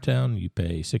from RiverTown, you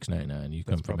pay $6.99. You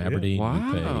come from Aberdeen,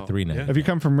 you pay $3.99. Yeah. If you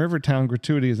come from RiverTown,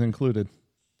 gratuity is included.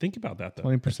 Think about that, though.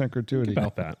 20% gratuity. Think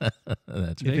about that.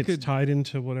 That's if it's tied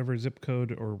into whatever zip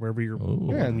code or wherever you're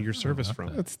getting your service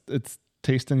from. It's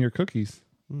tasting your cookies.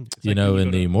 It's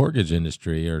in the mortgage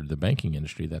industry or the banking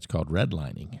industry, that's called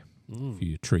redlining. If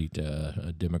you treat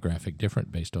a demographic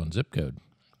different based on zip code,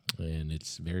 and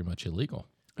it's very much illegal.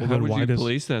 Well, how would you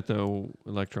police that, though,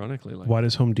 electronically? Why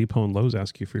does Home Depot and Lowe's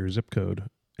ask you for your zip code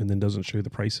and then doesn't show you the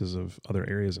prices of other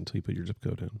areas until you put your zip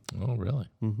code in? Oh, really?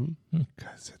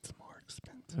 Because it's more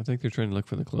expensive. I think they're trying to look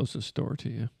for the closest store to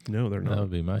you. No, they're not. That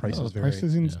would be my prices.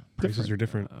 Prices are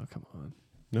different. Oh, come on.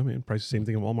 No, man. Prices, same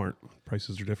thing at Walmart.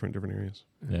 Prices are different areas.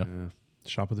 Yeah.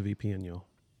 Shop with a VPN, y'all.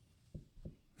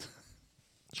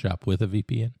 Shop with a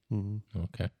VPN? Mm-hmm.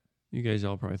 Okay. You guys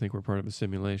all probably think we're part of a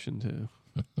simulation, too.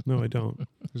 No, I don't.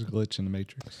 There's a glitch in the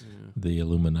Matrix. Yeah. The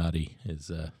Illuminati is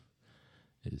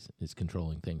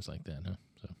controlling things like that, huh?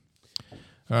 So,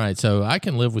 all right. So I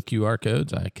can live with QR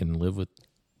codes. I can live with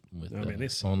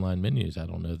online menus. I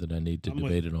don't know that I need to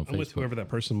debate it on Facebook. I'm with whoever that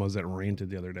person was that ranted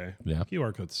the other day. Yeah.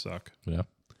 QR codes suck. Yeah.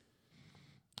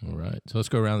 All right. So let's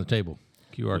go around the table.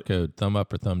 QR code, thumb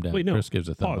up or thumb down. Wait, no. Chris gives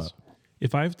a thumb up.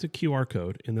 If I have to QR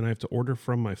code and then I have to order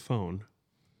from my phone,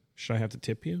 should I have to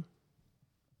tip you?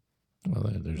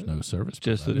 Well, there's no service.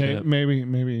 Just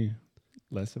maybe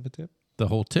less of a tip. The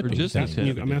whole tipping just thing. a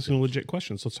tip. I'm asking a legit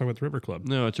question. So let's talk about the River Club.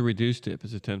 No, it's a reduced tip.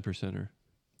 It's a 10%er.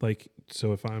 Like,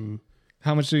 so if I'm...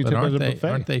 How much do you tip at a buffet?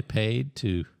 Aren't they paid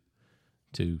to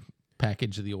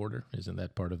package the order? Isn't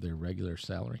that part of their regular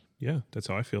salary? Yeah, that's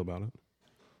how I feel about it.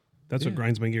 That's what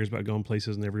grinds my gears about going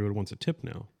places and everyone wants a tip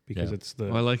now because it's the...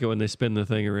 Well, I like it when they spin the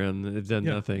thing around. It does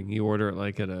nothing. You order it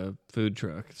like at a food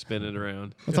truck, spin it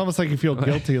around. It's almost like you feel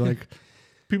guilty. Like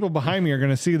people behind me are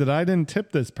going to see that I didn't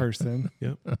tip this person.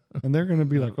 Yep. And they're going to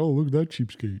be like, oh, look at that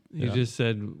cheapskate. You just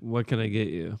said, what can I get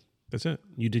you? That's it.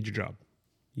 You did your job.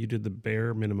 You did the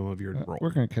bare minimum of your role.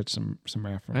 We're going to catch some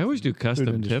reference. I always do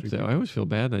custom tip, though. I always feel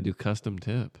bad that I do custom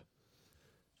tip.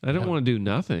 I don't want to do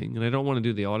nothing, and I don't want to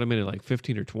do the automated like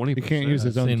 15 or 20%. You can't use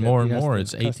his own tip. More and more,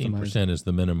 it's 18% is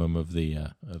the minimum of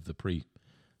the pre.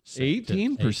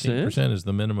 18%? 18% is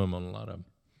the minimum on a lot of them.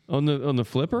 On the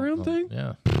flip around thing?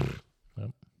 Yeah.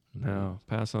 No,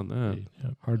 pass on that.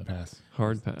 Yep. Hard pass.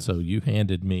 Hard pass. So you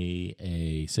handed me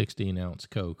a 16-ounce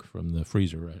Coke from the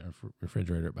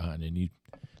refrigerator behind, and you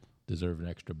deserve an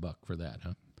extra $1 for that,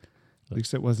 huh? At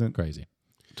least it wasn't crazy.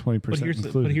 20%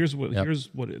 included. But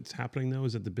here's what it's happening though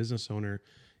is that the business owner,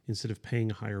 instead of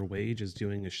paying a higher wage, is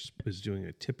doing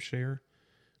a tip share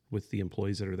with the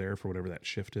employees that are there for whatever that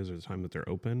shift is or the time that they're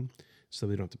open, so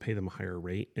they don't have to pay them a higher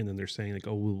rate. And then they're saying like,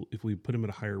 oh, well, if we put them at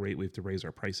a higher rate, we have to raise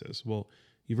our prices. Well,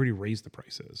 you've already raised the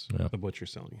prices of what you're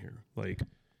selling here, like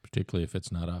particularly if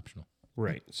it's not optional.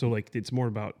 Right. So like it's more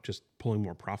about just pulling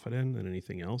more profit in than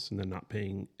anything else, and then not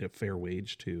paying a fair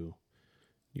wage to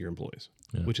your employees,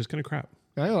 which is kind of crap.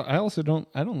 I also don't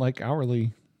like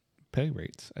hourly pay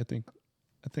rates. I think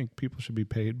people should be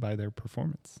paid by their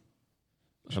performance.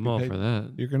 I'm all for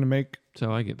that. You're going to make so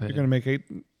I get paid. You're going to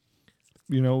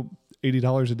make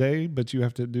 $80 a day, but you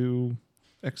have to do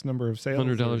X number of sales.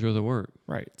 $100 worth of work.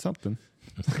 Right, something.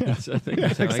 I think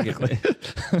that's how I get paid.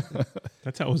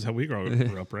 That's how we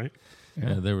grew up, right?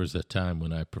 Yeah, there was a time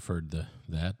when I preferred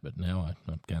that, but now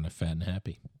I'm kind of fat and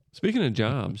happy. Speaking of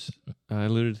jobs, I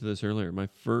alluded to this earlier.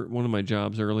 One of my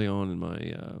jobs early on in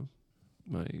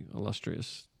my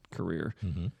illustrious career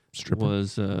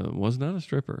was not a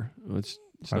stripper. It's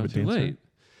not too late.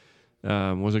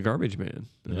 Was a garbage man.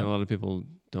 I know a lot of people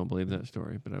don't believe that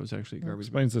story, but I was actually a garbage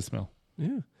man. Explains the smell.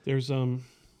 Yeah. There's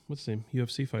what's his name?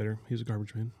 UFC fighter. He was a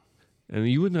garbage man. And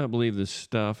you would not believe the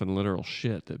stuff and literal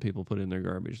shit that people put in their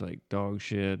garbage, like dog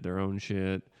shit, their own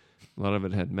shit. A lot of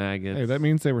it had maggots. Hey, that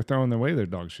means they were throwing away their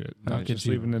dog shit. How could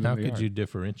you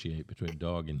differentiate between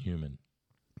dog and human?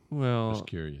 Well, just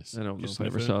curious. I don't know if I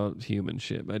ever saw human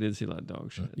shit, but I did see a lot of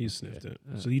dog shit. You sniffed it.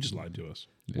 So you just lied to us.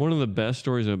 One of the best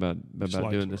stories about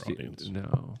doing this.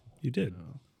 No. You did.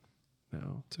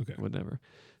 No. It's okay. Whatever.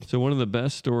 So one of the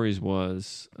best stories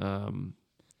was, and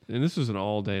this was an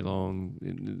all day long.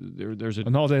 There's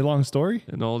an all day long story.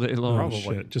 An all day long.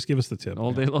 Probably. Just give us the tip.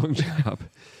 All day long job.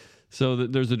 So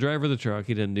there's the driver of the truck.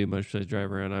 He didn't do much besides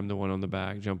drive around. I'm the one on the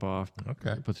back, jump off,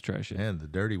 Okay. put the trash in. And the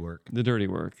dirty work. The dirty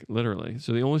work, literally.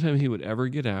 So the only time he would ever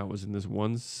get out was in this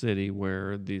one city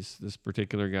where this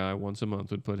particular guy once a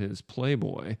month would put his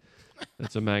Playboy.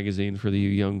 That's a magazine for the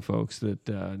young folks that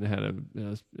had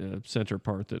a center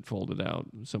part that folded out.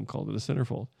 Some called it a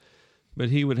centerfold. But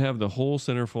he would have the whole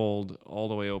centerfold all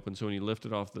the way open. So when you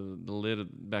lifted off the lid,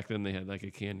 back then they had like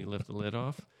a can, you lift the lid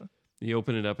off. You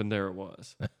open it up and there it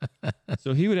was.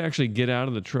 So he would actually get out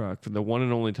of the truck for the one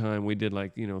and only time we did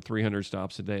 300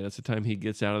 stops a day. That's the time he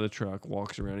gets out of the truck,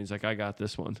 walks around. He's like, I got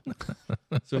this one.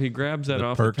 So he grabs that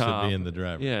off the perks top. of being the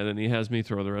driver. Yeah, and then he has me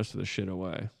throw the rest of the shit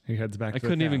away. He heads back. I to the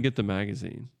couldn't even cab. get the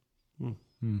magazine.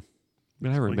 Hmm.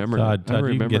 But I remembered Todd, it. Todd, I you can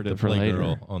remembered get the it for later.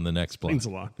 Playgirl on the next block. Means a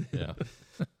lot. Yeah.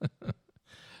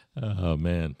 Oh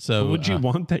man. So Would you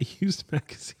want that used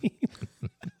magazine?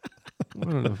 I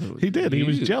don't know if it was He did. He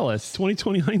was used. jealous.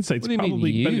 2020 hindsight's What do you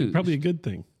mean used? probably a good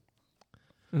thing.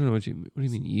 I don't know what do you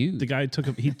mean used? The guy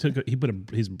he put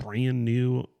his brand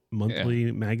new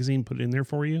monthly magazine, put it in there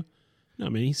for you. No,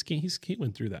 man, he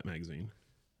went through that magazine.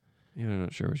 Yeah, I'm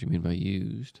not sure what you mean by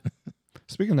used.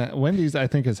 Speaking of that, Wendy's, I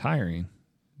think, is hiring.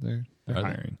 They're Are they?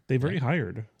 hiring. They've already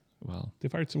hired. Well,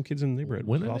 They've hired some kids in the neighborhood.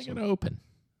 when which are is they awesome. going to open?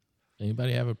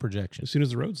 Anybody have a projection? As soon as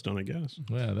the road's done, I guess.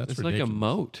 Well, that's It's ridiculous. like a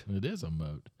moat. It is a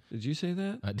moat. Did you say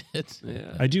that? I did.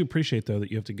 Yeah. I do appreciate though that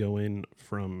you have to go in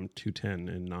from 210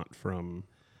 and not from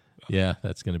Yeah,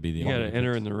 that's going to be the You got to only enter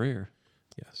difference. in the rear.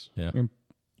 yes. Yeah.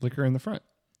 liquor in the front.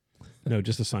 No,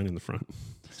 just a sign in the front.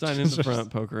 Sign in the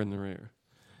front, poker in the rear.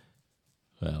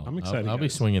 Well, I'm excited, I'll be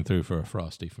guys. swinging through for a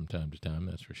Frosty from time to time.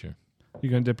 That's for sure. You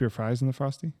gonna dip your fries in the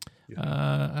Frosty?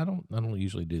 I don't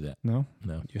usually do that. No.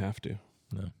 No, You have to.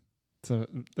 no. So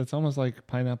that's almost like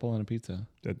pineapple on a pizza.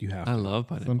 That you have I to. love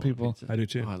pineapple. Some people- on pizza. I do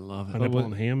too. Oh, I love it. Pineapple what-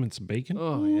 and ham and some bacon.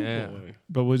 Oh, yeah. boy.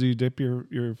 But would you dip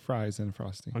your fries in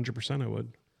Frosty? 100% I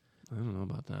would. I don't know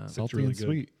about that. Salty really and good.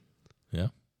 sweet. Yeah.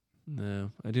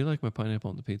 No, I do like my pineapple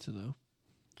on the pizza though.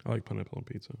 I like pineapple on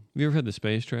pizza. Have you ever had the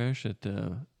space trash at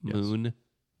Yes. Moon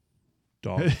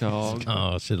Dog. Dog?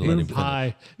 Oh, should have He let him was finish.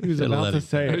 high. He was Should've about let to him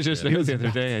say I it. was just thinking the other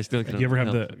day. I still Do can. you ever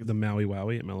have the Maui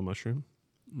Wowie at Mellow Mushroom?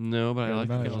 No, but I Yeah, like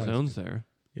the Mellow Mushroom. calzones there.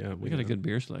 Yeah, We got a good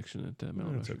beer selection at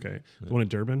Mellow That's Mushroom. okay. The one in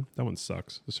Durban, that one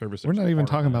sucks. The service. We're there's not even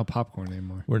horrible. talking about popcorn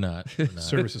anymore. We're not. We're not.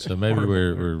 Service is So maybe horrible.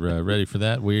 we're ready for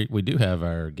that. We do have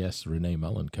our guest Rene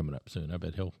Mullen coming up soon. I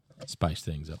bet he'll spice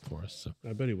things up for us. So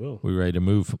I bet he will. we ready to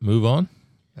move on?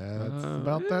 That's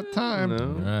about that time. No.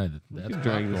 All right. That's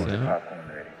Drag this popcorn. out. Popcorn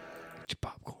ready. Get your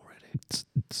popcorn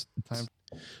ready.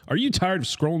 Are you tired of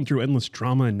scrolling through endless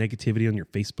drama and negativity on your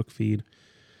Facebook feed?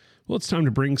 Well, it's time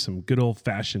to bring some good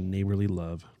old-fashioned neighborly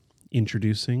love.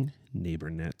 Introducing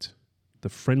NeighborNet, the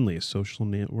friendliest social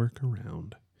network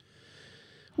around.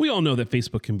 We all know that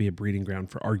Facebook can be a breeding ground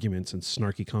for arguments and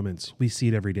snarky comments. We see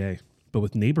it every day. But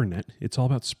with NeighborNet, it's all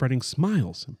about spreading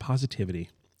smiles and positivity.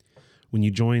 When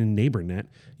you join NeighborNet,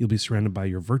 you'll be surrounded by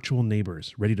your virtual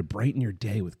neighbors, ready to brighten your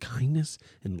day with kindness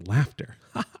and laughter.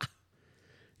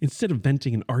 Instead of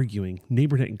venting and arguing,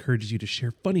 NeighborNet encourages you to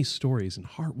share funny stories and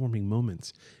heartwarming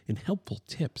moments and helpful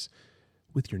tips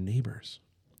with your neighbors.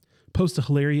 Post a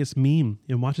hilarious meme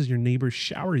and watch as your neighbors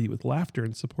shower you with laughter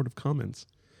and supportive comments.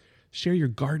 Share your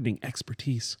gardening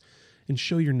expertise and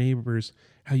show your neighbors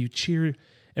how you cheer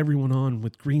everyone on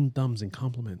with green thumbs and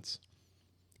compliments.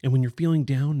 And when you're feeling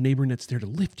down, NeighborNet's there to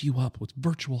lift you up with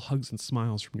virtual hugs and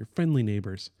smiles from your friendly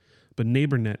neighbors. But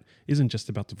NeighborNet isn't just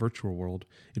about the virtual world.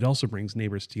 It also brings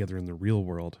neighbors together in the real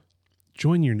world.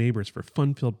 Join your neighbors for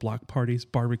fun-filled block parties,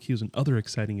 barbecues, and other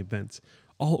exciting events,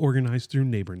 all organized through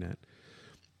NeighborNet.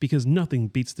 Because nothing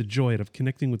beats the joy of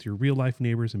connecting with your real-life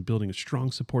neighbors and building a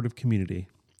strong, supportive community.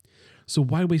 So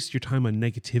why waste your time on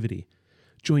negativity?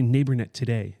 Join NeighborNet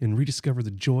today and rediscover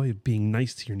the joy of being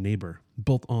nice to your neighbor,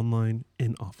 both online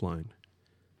and offline.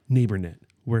 NeighborNet,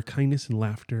 where kindness and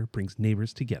laughter brings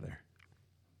neighbors together.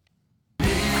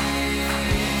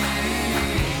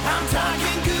 I'm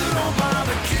talking good old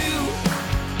barbecue.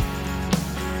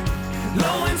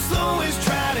 Low and slow is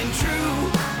tried and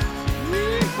true.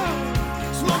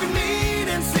 Smoking meat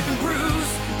and sipping brews.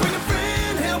 Bring a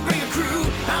friend, he'll bring a crew.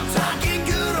 I'm talking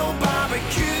good old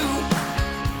barbecue.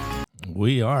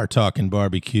 We are talking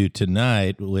barbecue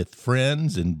tonight with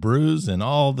friends and brews and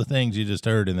all the things you just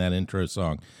heard in that intro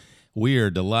song. We are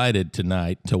delighted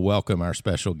tonight to welcome our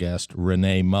special guest,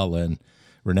 Rene Mullen.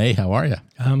 Rene, how are you?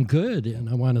 I'm good, and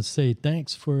I want to say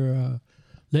thanks for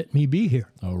letting me be here.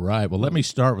 All right. Well, let me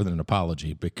start with an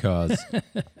apology because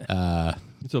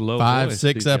It's a low 5, voice,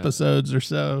 6 speak up. episodes or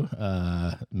so,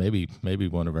 maybe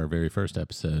one of our very first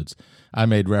episodes, I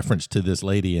made reference to this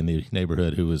lady in the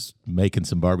neighborhood who was making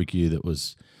some barbecue that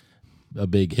was a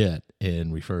big hit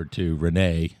and referred to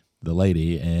Rene, the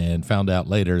lady, and found out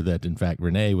later that, in fact,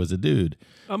 Rene was a dude.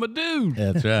 I'm a dude.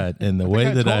 That's right. And the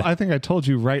way that I think I told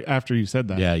you right after you said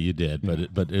that. Yeah, you did.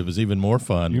 But it was even more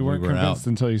fun. You weren't we were convinced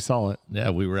until you saw it.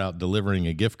 Yeah, we were out delivering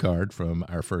a gift card from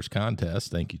our first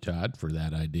contest. Thank you, Todd, for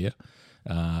that idea.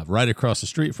 Right across the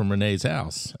street from Renee's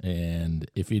house. And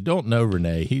if you don't know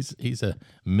Rene, he's a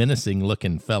menacing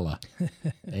looking fella.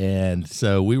 And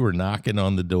so we were knocking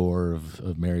on the door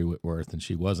of Mary Whitworth, and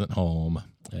she wasn't home.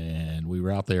 And we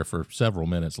were out there for several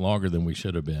minutes, longer than we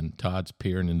should have been. Todd's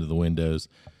peering into the windows,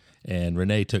 and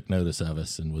Rene took notice of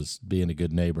us and was being a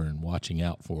good neighbor and watching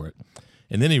out for it.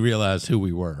 And then he realized who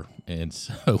we were, and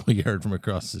so we heard from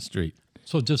across the street.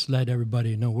 So just let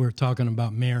everybody know we're talking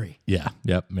about Mary. Yeah,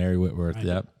 yep, Mary Whitworth, right.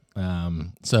 Yep.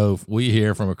 So we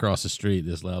hear from across the street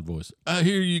this loud voice, I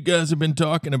hear you guys have been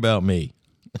talking about me.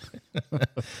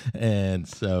 And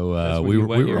so we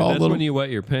were all that's when you wet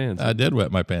your pants. I did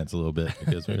wet my pants a little bit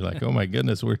because we were like, oh my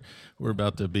goodness, we're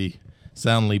about to be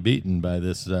soundly beaten by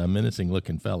this menacing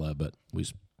looking fella. But we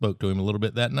spoke to him a little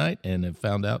bit that night and have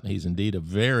found out he's indeed a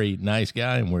very nice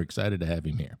guy, and we're excited to have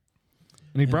him here.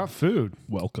 And he brought food.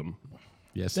 Welcome.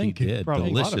 Yes, Thank he you. did. Brought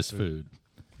Delicious food.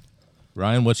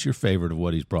 Ryan, what's your favorite of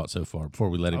what he's brought so far? Before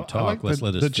we let him talk, let's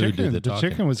let his food chicken. do the talking. The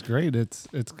chicken was great. It's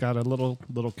got a little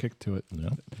kick to it. Yeah.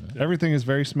 Everything is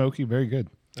very smoky, very good.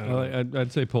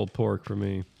 I'd say pulled pork for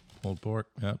me. Pulled pork.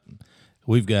 Yep.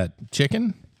 We've got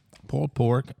chicken, pulled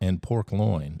pork, and pork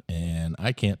loin, and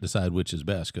I can't decide which is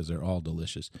best because they're all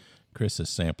delicious. Chris is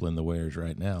sampling the wares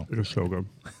right now. It is so good.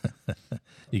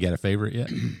 You got a favorite yet?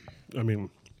 I mean,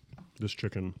 this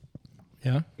chicken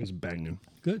is banging.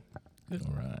 Good.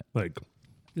 All right. Like,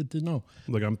 good to know.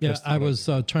 Like I'm Yeah, pissed. I was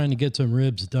trying to get some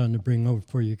ribs done to bring over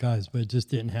for you guys, but it just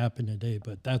didn't happen today.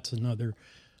 But that's another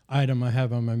item I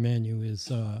have on my menu. Is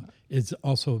it's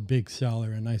also a big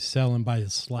seller, and I sell them by the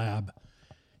slab.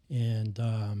 And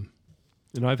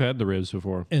I've had the ribs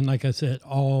before. And like I said,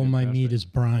 all my meat is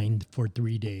brined for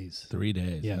 3 days. 3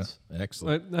 days. Yes. Huh?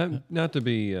 Excellent. Not to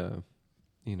be, I'm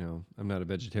not a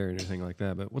vegetarian or anything like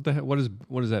that. But what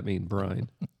does that mean, brine?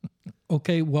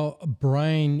 Okay, well,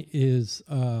 brine is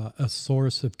a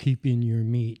source of keeping your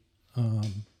meat,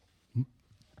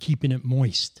 keeping it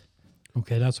moist.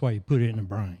 Okay, that's why you put it in a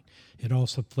brine. It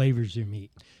also flavors your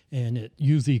meat, and it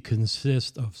usually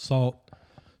consists of salt,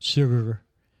 sugar,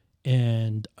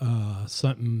 and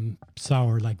something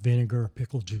sour like vinegar or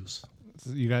pickle juice.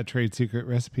 So you got a trade secret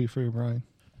recipe for your brine?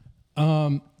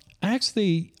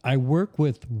 Actually, I work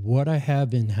with what I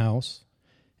have in house,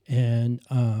 and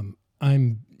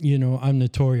I'm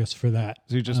notorious for that.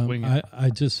 So you just wing it? I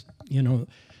just,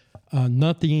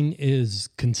 nothing is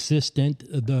consistent.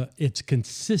 It's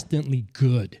consistently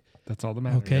good. That's all that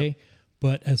matters. Okay. Yep.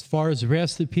 But as far as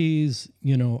recipes,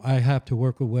 I have to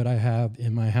work with what I have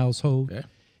in my household. Okay.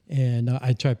 And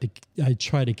I try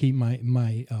to keep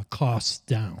my costs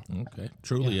down. Okay,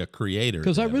 truly a creator.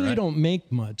 Because I really don't make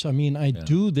much. I mean, I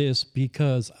do this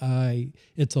because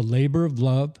it's a labor of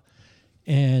love,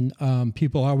 and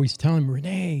people always telling me,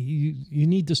 Rene, you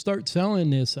need to start selling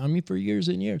this. I mean, for years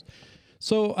and years.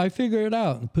 So I figured it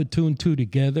out and put two and two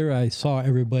together. I saw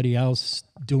everybody else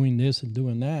doing this and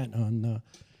doing that on,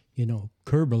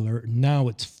 Curb Alert. Now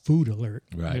it's Food Alert.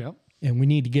 Right. Yep. And we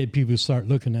need to get people to start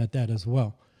looking at that as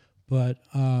well. But,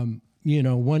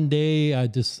 one day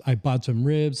I bought some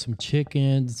ribs, some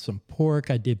chicken, some pork.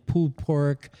 I did pulled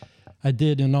pork. I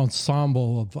did an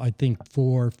ensemble of, I think,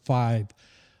 4 or 5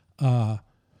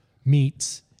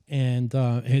 meats, and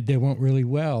they went really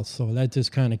well. So that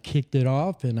just kind of kicked it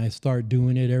off, and I started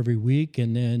doing it every week.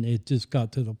 And then it just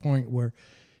got to the point where,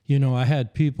 I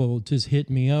had people just hit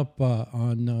me up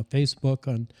on Facebook,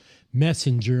 on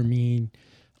Messenger,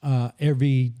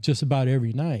 just about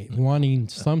every night, wanting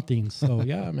something. So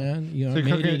yeah, man, So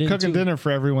you're cooking dinner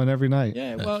for everyone every night.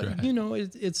 Yeah, well,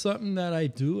 it's something that I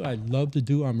do. I love to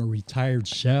do. I'm a retired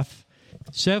chef.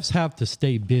 Chefs have to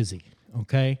stay busy.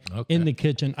 Okay. In the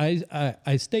kitchen.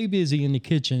 I stay busy in the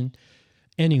kitchen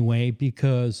anyway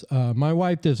because my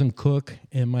wife doesn't cook,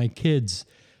 and my kids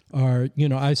are,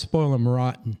 I spoil them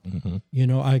rotten.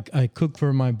 Mm-hmm. I cook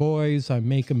for my boys. I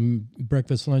make them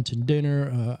breakfast, lunch, and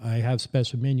dinner. I have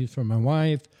special menus for my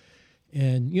wife.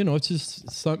 And, it's just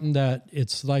something that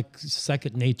it's like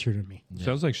second nature to me. Yeah.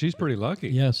 Sounds like she's pretty lucky.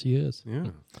 Yes, she is.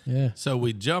 Yeah. So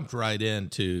we jumped right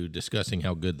into discussing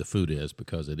how good the food is,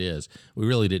 because it is. We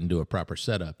really didn't do a proper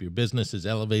setup. Your business is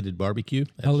Elevated BBQ.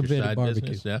 That's Elevated your side BBQ.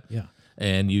 business, Yeah.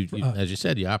 And you, as you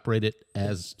said, you operate it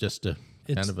as just a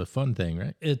kind of a fun thing,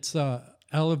 right? It's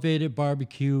Elevated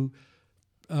BBQ,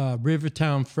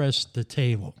 RiverTown Fresh to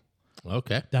Table.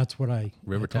 Okay. That's what I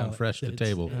call RiverTown it. Fresh to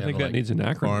Table. I think that needs an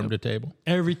acronym. Farm to Table.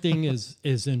 Everything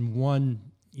is in one,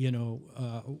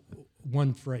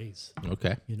 one phrase.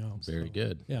 Okay. Very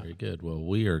good. Yeah. Very good. Well,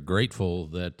 we are grateful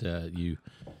that you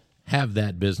have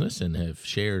that business and have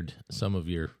shared some of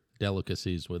your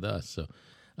delicacies with us. So,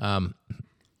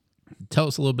 tell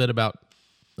us a little bit about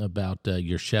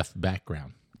your chef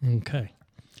background. Okay.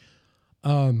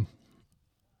 I've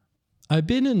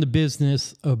been in the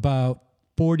business about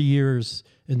 40 years,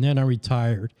 and then I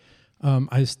retired.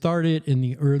 I started in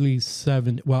the early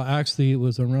 70s. Well, actually, it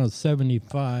was around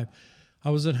 75. I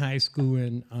was in high school,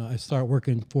 and I started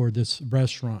working for this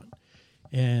restaurant.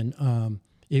 And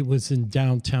it was in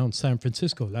downtown San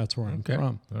Francisco. That's where I'm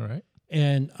from. All right.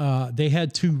 And they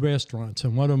had 2 restaurants,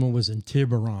 and one of them was in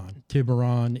Tiburon.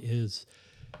 Tiburon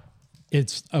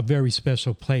it's a very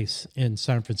special place in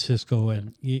San Francisco,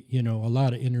 and a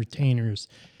lot of entertainers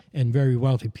and very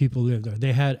wealthy people live there.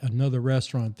 They had another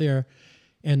restaurant there,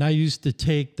 and I used to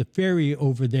take the ferry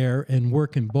over there and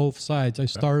work in both sides. I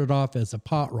started off as a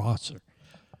pot washer,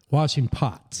 washing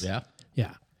pots. Yeah.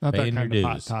 Yeah. Not Paying that kind your of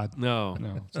pot, dues. Todd. No.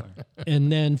 No, sorry. And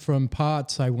then from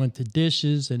pots, I went to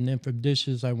dishes, and then from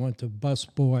dishes, I went to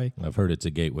busboy. I've heard it's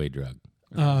a gateway drug.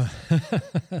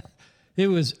 It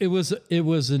was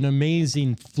an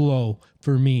amazing flow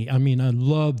for me. I mean, I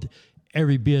loved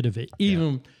every bit of it.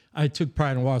 Even I took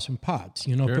pride in washing pots.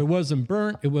 If it wasn't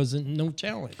burnt, it wasn't no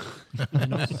challenge.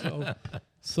 And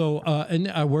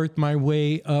I worked my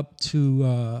way up to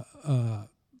a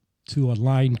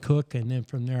line cook, and then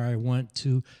from there I went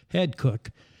to head cook.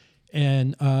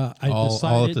 And I decided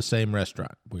all at the same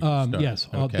restaurant. Yes,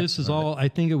 Okay. this is all. I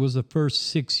think it was the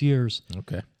first 6 years.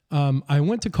 Okay. I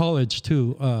went to college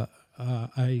too.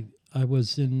 I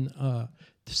was in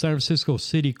San Francisco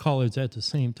City College at the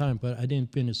same time, but I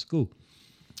didn't finish school.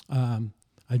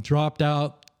 I dropped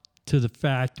out to the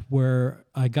fact where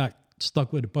I got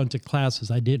stuck with a bunch of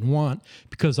classes I didn't want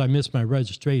because I missed my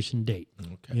registration date.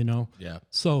 Okay. Yeah.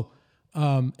 So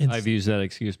I've used that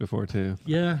excuse before too.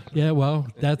 yeah. Well,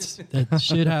 that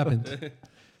shit happened.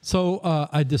 So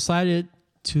I decided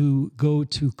to go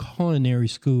to culinary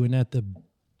school, and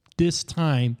this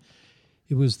time,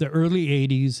 it was the early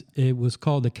 80s. It was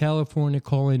called the California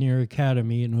Culinary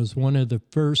Academy, and it was one of the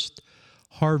first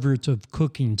Harvards of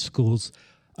cooking schools.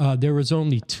 There was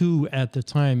only 2 at the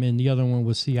time, and the other one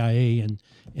was CIA in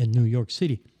New York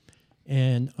City.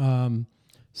 And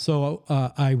so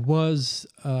I was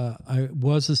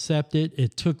accepted.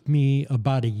 It took me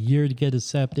about a year to get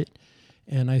accepted,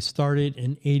 and I started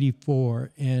in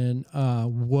 84. And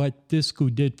what this school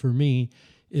did for me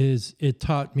is it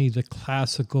taught me the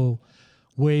classical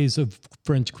ways of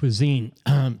French cuisine,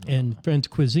 and French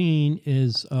cuisine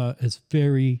is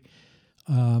very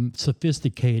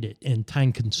sophisticated and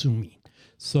time-consuming.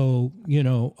 So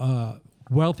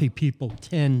wealthy people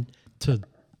tend to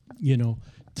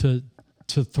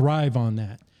thrive on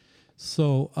that.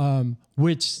 So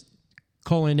which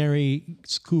culinary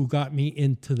school got me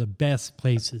into the best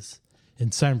places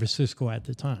in San Francisco at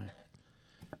the time.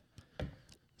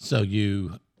 So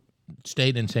you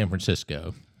stayed in San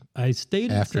Francisco. I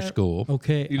stayed after school.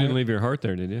 Okay. You didn't leave your heart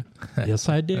there, did you? Yes,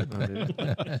 I did.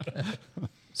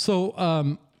 So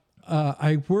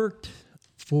I worked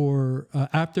for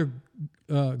after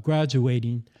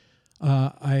graduating.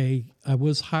 I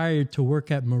was hired to work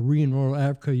at Marine Royal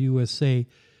Africa USA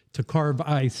to carve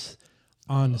ice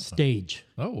on stage.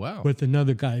 Oh wow! With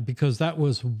another guy, because that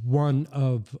was one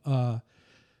of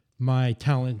my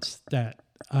talents that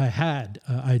I had.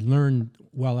 I learned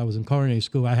while I was in culinary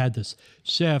school. I had this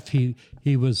chef. He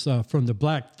was from the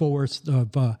Black Forest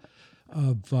of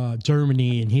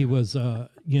Germany, and he was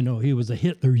he was a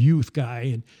Hitler Youth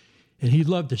guy, and he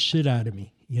loved the shit out of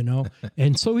me,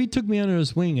 and so he took me under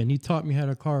his wing and he taught me how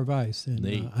to carve ice,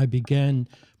 and I began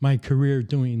my career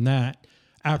doing that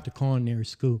after culinary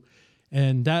school,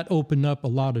 and that opened up a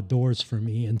lot of doors for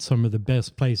me in some of the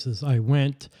best places. I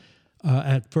went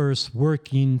at first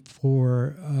working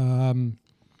for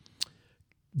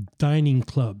dining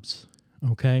clubs,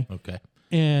 okay,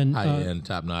 and high end,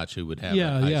 top notch. Who would have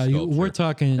we're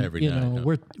talking every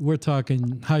night, we're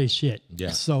talking high shit.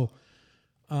 Yeah. So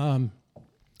I've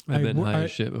been high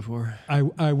as shit before.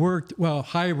 I worked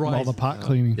high rises, all the pot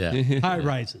cleaning. Yeah. high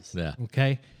rises. Yeah.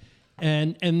 Okay.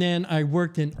 And then I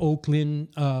worked in Oakland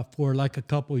for like a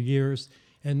couple of years,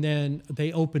 and then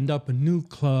they opened up a new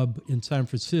club in San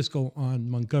Francisco on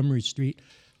Montgomery Street,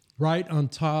 right on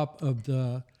top of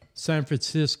the San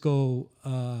Francisco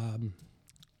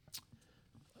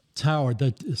Tower,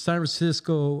 the San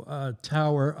Francisco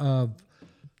Tower of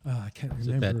I can't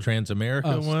remember. That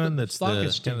Transamerica one. That's Stock kind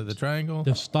Exchange. of the triangle.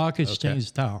 The Stock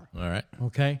Exchange Tower. All right.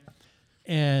 Okay.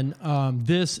 And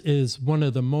this is one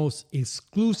of the most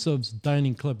exclusive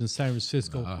dining clubs in San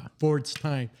Francisco for its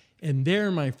time. And there,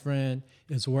 my friend,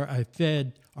 is where I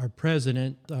fed our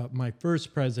president, my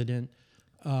first president,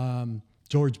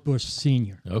 George Bush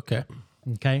Sr. Okay.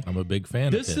 Okay. I'm a big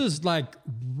fan This of it. is like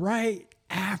right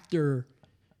after,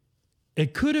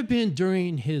 it could have been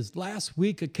during his last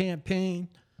week of campaign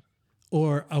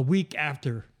or a week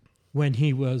after when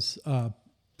he was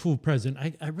full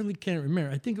president. I really can't remember.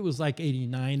 I think it was like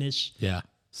 89-ish. Yeah.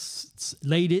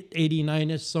 Late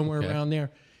 89-ish, somewhere around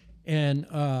there. And,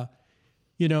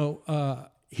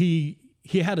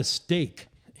 he had a steak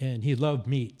and he loved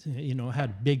meat,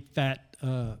 had big fat,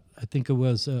 I think it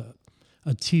was a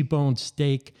T-bone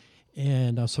steak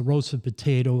and some roasted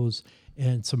potatoes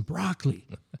and some broccoli.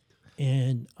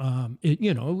 And,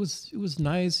 it was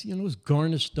nice, it was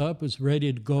garnished up, it was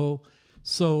ready to go.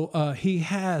 So he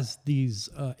has these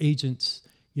agents,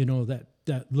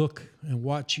 that look and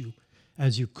watch you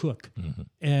as you cook. Mm-hmm.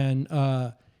 And,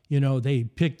 they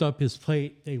picked up his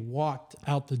plate, they walked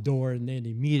out the door, and then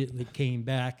immediately came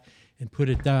back and put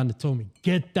it down and told me,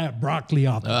 get that broccoli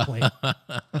off the plate.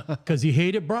 Because he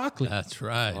hated broccoli. That's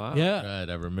right. Wow. Yeah. Right.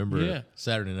 I remember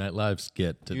Saturday Night Live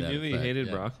skit to You that knew he effect. hated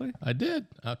broccoli? I did.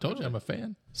 I told you I'm a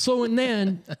fan. So, and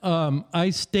then I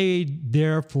stayed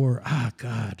there for,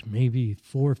 maybe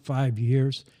 4 or 5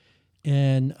 years.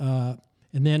 And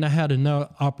then I had another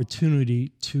opportunity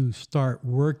to start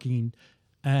working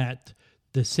at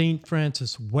the St.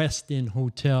 Francis West End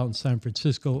Hotel in San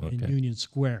Francisco in Union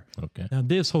Square. Okay. Now,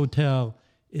 this hotel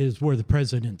is where the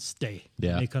presidents stay when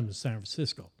Yeah. they come to San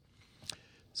Francisco.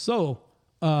 So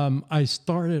I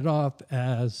started off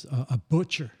as a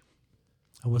butcher.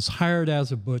 I was hired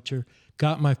as a butcher,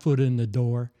 got my foot in the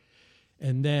door,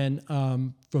 and then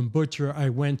from butcher, I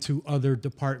went to other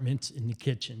departments in the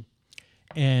kitchen.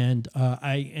 And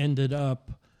I ended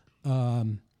up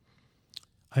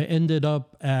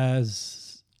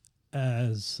as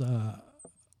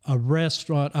a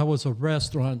restaurant. I was a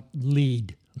restaurant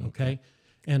lead, okay?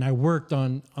 And I worked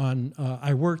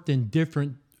I worked in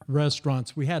different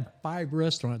restaurants. We had 5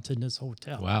 restaurants in this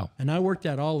hotel. Wow. And I worked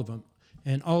at all of them.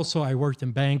 And also I worked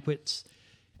in banquets.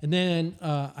 And then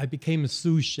I became a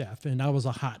sous chef, and I was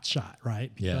a hot shot,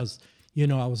 right? Because,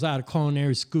 I was out of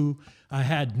culinary school. I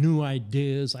had new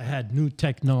ideas. I had new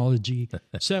technology.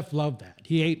 Chef loved that.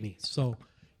 He ate me. So,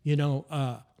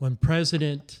 when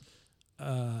President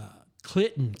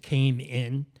Clinton came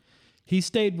in, he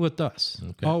stayed with us.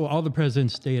 Okay. All the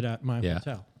presidents stayed at my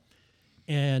hotel.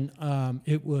 And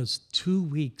it was 2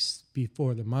 weeks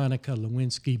before the Monica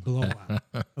Lewinsky blowout.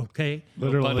 Okay?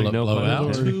 Literally no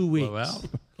blowout. 2 weeks. Blowout.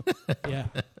 Yeah.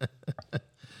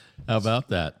 How about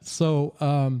that? So,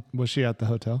 Was she at the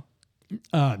hotel?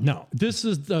 no, this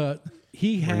is the,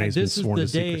 he had, Renee's been this is sworn the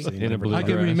to day, secrecy. In a blue I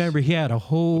can dress. remember he had a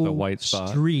whole With a white spot.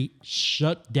 street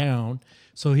shut down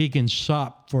so he can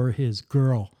shop for his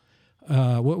girl.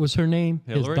 What was her name?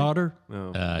 Hillary? His daughter?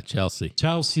 No. Chelsea.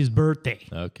 Chelsea's birthday.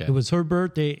 Okay. It was her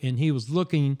birthday, and he was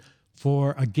looking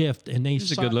for a gift, and they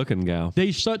She's a good-looking gal.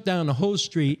 They shut down the whole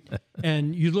street,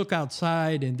 and you look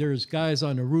outside, and there's guys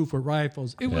on the roof with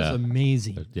rifles. It was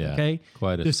amazing. Yeah, Okay,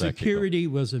 quite a the spectacle. security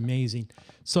was amazing.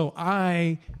 So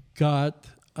I got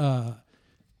the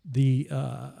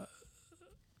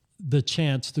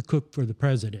chance to cook for the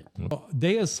president.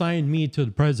 They assigned me to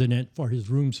the president for his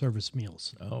room service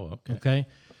meals. Oh, okay. Okay,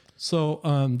 so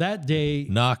that day.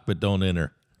 Knock, but don't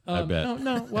enter. I bet.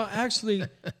 No. Well, actually,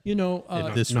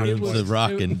 If this not room's twice.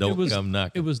 rocking, don't was- come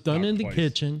knocking. It was done Not in the twice.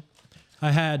 kitchen.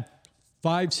 I had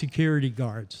 5 security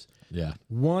guards, Yeah.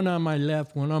 one on my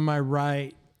left, one on my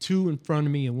right, 2 in front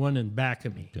of me, and 1 in back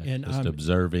of me. Okay. And Just I'm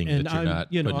observing that you're I'm, not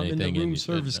putting I'm in anything the room in your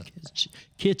service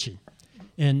kitchen,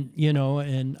 and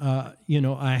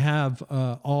I have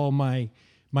all my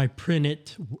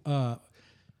printed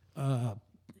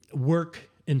work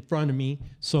in front of me,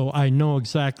 so I know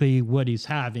exactly what he's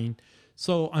having.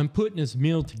 So I'm putting this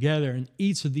meal together, and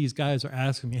each of these guys are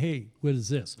asking me, "Hey, what is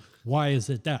this? Why is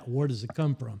it that? Where does it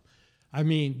come from?" I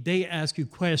mean, they ask you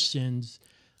questions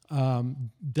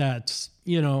that's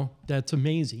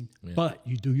amazing. But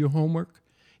you do your homework,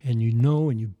 and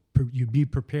and you be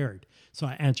prepared. So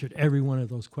I answered every one of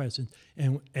those questions,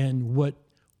 and what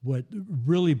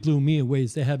really blew me away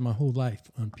is they had my whole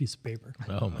life on a piece of paper.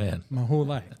 Oh, man. My whole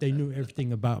life, they knew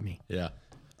everything about me. Yeah.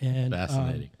 And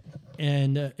Fascinating.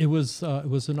 It was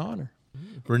an honor.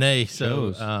 Renee,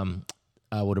 so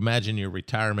I would imagine your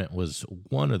retirement was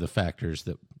one of the factors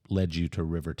that led you to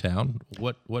RiverTown.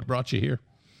 What brought you here?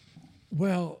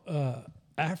 Well,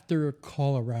 after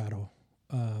Colorado,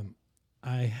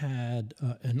 I had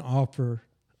an offer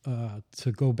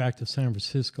to go back to San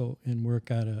Francisco and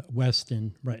work at a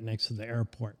Westin right next to the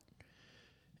airport.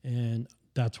 And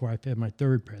that's where I met my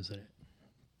third president,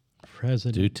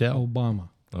 Do tell. Obama.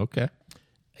 Okay.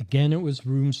 Again, it was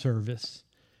room service.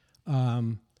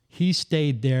 He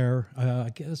stayed there, I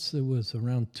guess it was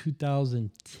around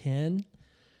 2010.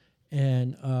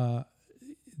 And,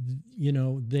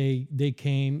 they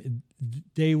came,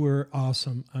 they were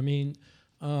awesome. I mean,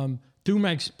 through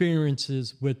my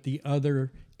experiences with the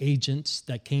other agents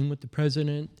that came with the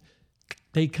president,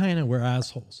 they kind of were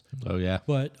assholes. Oh, yeah.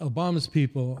 But Obama's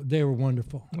people, they were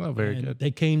wonderful. Well, very And good. They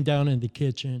came down in the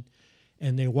kitchen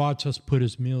and they watched us put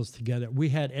his meals together. We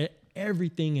had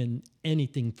everything and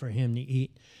anything for him to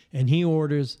eat. And he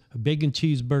orders a bacon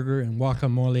cheeseburger and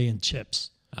guacamole and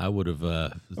chips. I would have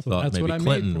thought that's maybe what I made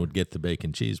Clinton for would get the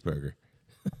bacon cheeseburger.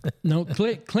 No,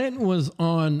 Clinton was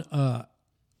on,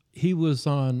 he was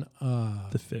on,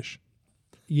 The fish.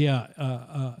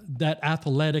 that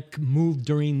athletic move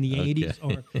during the 80s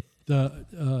or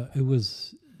it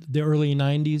was the early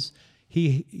 90s.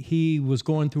 He was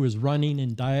going through his running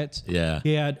and diets. Yeah.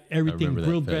 He had everything, remember that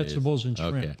grilled phase. vegetables and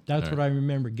shrimp. Okay. That's All what I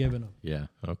remember giving him. Yeah.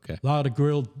 Okay. A lot of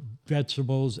grilled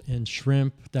vegetables and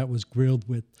shrimp that was grilled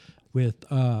with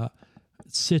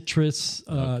citrus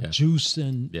juice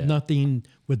and nothing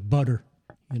with butter,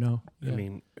 I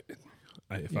mean,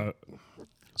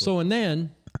 So, and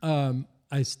then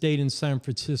I stayed in San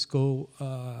Francisco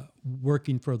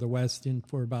working for the Westin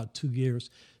for about 2 years.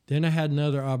 Then I had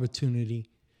another opportunity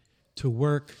to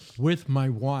work with my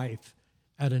wife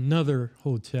at another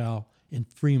hotel in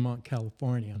Fremont,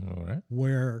 California, All right.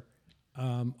 where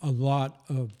a lot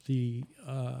of the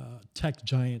tech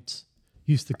giants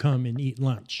used to come and eat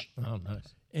lunch. Oh,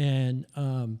 nice. And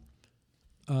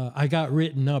I got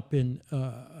written up in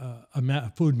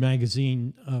a food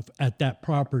magazine at that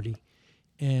property.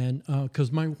 And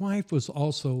because my wife was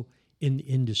also in the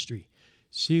industry.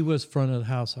 She was front of the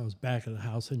house, I was back of the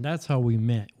house, and that's how we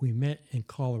met. We met in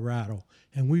Colorado,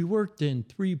 and we worked in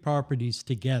 3 properties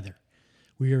together.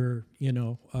 We were,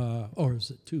 or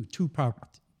was it 2? 2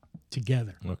 properties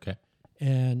together. Okay.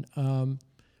 And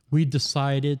we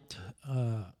decided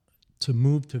to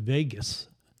move to Vegas,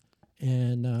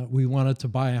 and we wanted to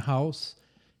buy a house,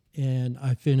 and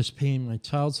I finished paying my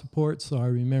child support, so I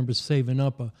remember saving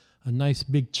up a nice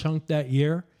big chunk that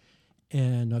year,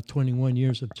 and 21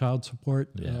 years of child support.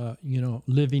 Yeah.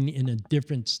 Living in a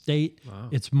different state,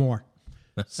 it's more.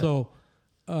 So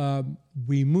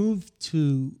we moved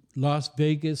to Las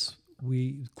Vegas.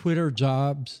 We quit our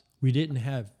jobs. We didn't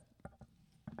have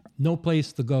no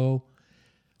place to go.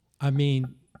 I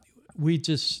mean, we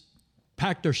just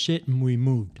packed our shit and we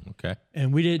moved. Okay.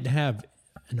 And we didn't have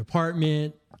an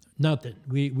apartment, nothing.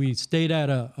 We stayed at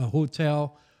a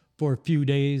hotel for a few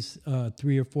days,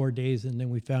 3 or 4 days, and then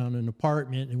we found an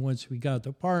apartment. And once we got the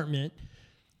apartment,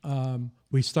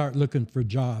 we start looking for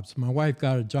jobs. My wife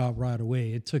got a job right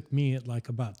away. It took me like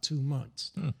about 2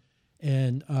 months.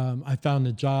 And I found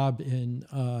a job in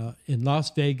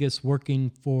Las Vegas working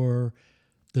for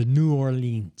the New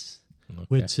Orleans,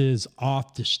 which is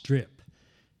off the strip.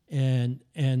 And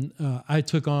I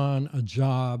took on a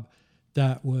job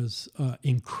that was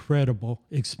incredible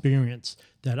experience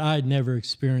that I'd never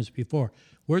experienced before.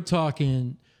 We're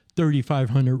talking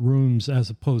 3,500 rooms as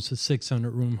opposed to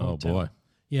 600 room hotel. Oh boy.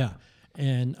 Yeah.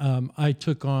 And I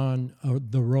took on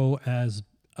the role as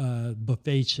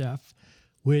buffet chef,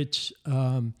 which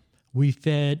we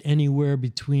fed anywhere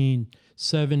between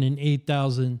 7,000 and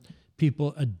 8,000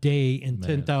 people a day and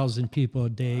 10,000 people a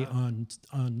day on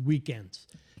weekends.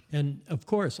 And of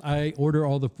course, I order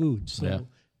all the food. So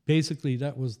basically,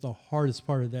 that was the hardest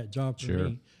part of that job for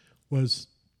me, was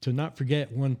to not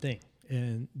forget one thing.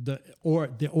 And the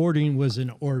ordering was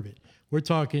in orbit. We're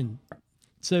talking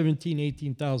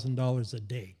 $17,000, $18,000 a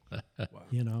day.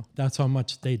 Wow. That's how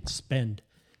much they'd spend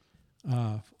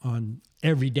on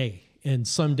every day. And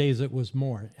some days it was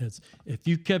more. If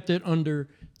you kept it under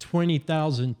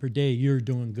 $20,000 per day, you're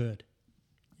doing good.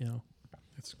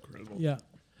 That's incredible. Yeah.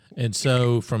 And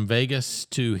so from Vegas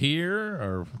to here,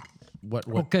 or what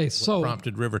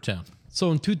prompted RiverTown?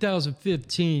 So in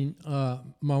 2015,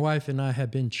 my wife and I had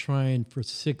been trying for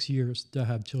 6 years to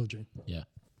have children. Yeah.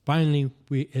 Finally,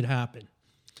 it happened.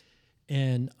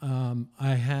 And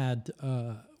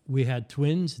we had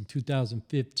twins in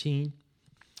 2015.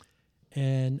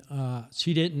 And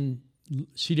she didn't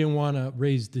want to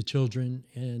raise the children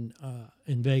in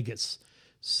Vegas.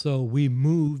 So we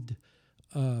moved,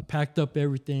 packed up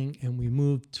everything, and we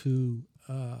moved to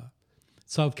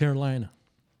South Carolina,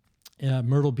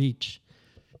 Myrtle Beach.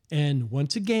 And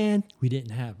once again, she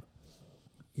didn't have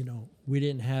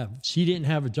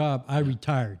a job. I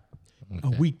retired a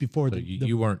week before So the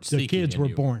you weren't the seeking kids were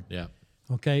any- born. Yeah.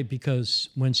 Okay, because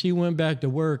when she went back to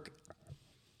work,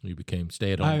 You became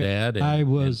stay-at-home dad and, I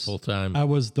was and full-time. I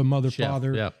was the mother, chef,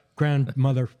 father, yeah.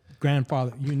 grandmother,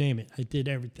 grandfather, you name it. I did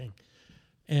everything.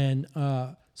 And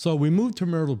so we moved to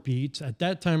Myrtle Beach. At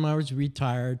that time, I was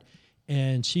retired,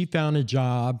 and she found a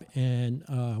job, and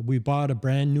we bought a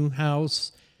brand new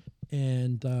house,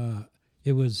 and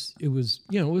it was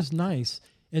nice.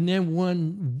 And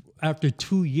then after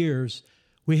 2 years,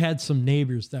 we had some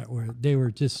neighbors they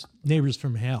were just neighbors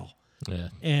from hell. Yeah.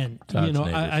 And Todd's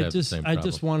neighbors I have the same I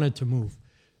just problem. wanted to move.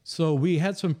 So we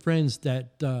had some friends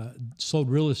that sold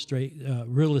real estate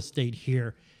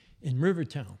here in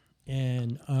RiverTown,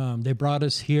 and they brought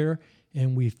us here,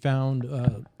 and we found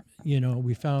our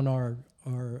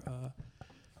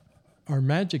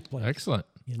magic place. Excellent.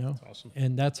 awesome.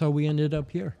 And that's how we ended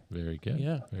up here. Very good.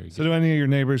 Yeah. Very good. So do any of your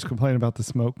neighbors complain about the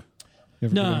smoke? You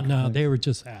ever get any No, complaints? they were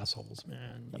just assholes,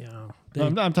 man. Yeah. No,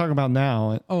 I'm talking about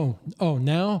now.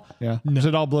 Now? Yeah. No. So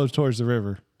it all blows towards the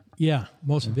river. Yeah,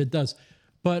 most of it does.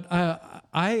 But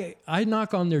I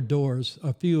knock on their doors.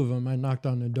 A few of them, I knocked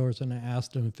on their doors and I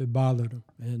asked them if it bothered them,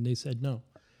 and they said no.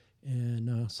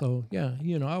 And so yeah,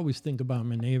 I always think about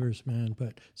my neighbors, man.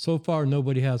 But so far,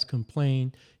 nobody has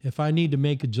complained. If I need to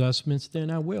make adjustments, then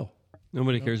I will.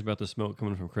 Nobody cares about the smoke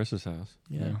coming from Chris's house.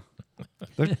 Yeah.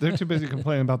 They're too busy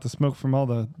complaining about the smoke from all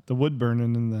the wood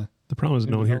burning and the. The problem is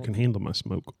no one here can handle my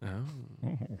smoke. Oh.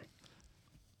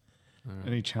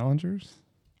 Any challengers?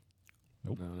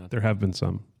 No, not There have been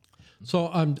some. So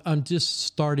I'm just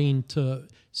starting to,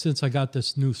 since I got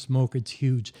this new smoker, it's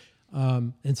huge.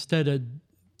 Instead of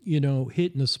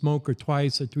hitting the smoker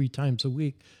twice or 3 times a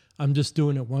week, I'm just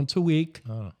doing it once a week.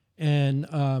 Oh. And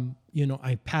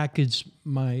I package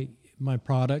my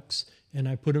products and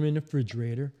I put them in the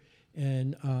refrigerator.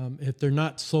 And if they're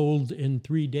not sold in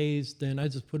 3 days, then I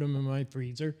just put them in my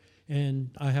freezer and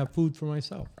I have food for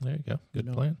myself. There you go.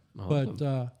 Good plan. But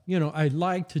I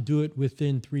like to do it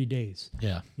within 3 days.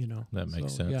 Yeah. That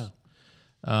makes sense. Yeah.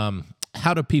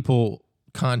 How do people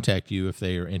contact you if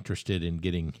they are interested in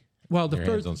getting Well, their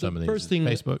hands on some of these? first thing,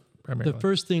 Facebook primarily? the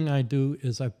first thing I do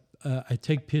is I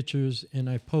take pictures and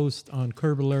I post on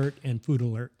Curb Alert and Food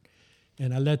Alert,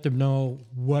 and I let them know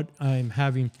what I'm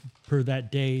having per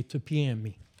that day to PM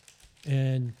me,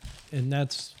 and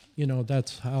that's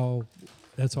how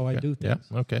I do Yeah.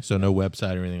 things. Okay. So no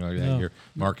website or anything like that. No. You're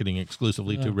marketing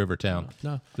exclusively to RiverTown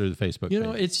No. through the Facebook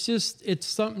page. It's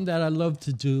something that I love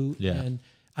to do, Yeah. and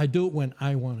I do it when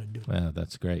I want to do it. Yeah,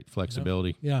 that's great.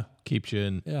 Flexibility Yeah, keeps you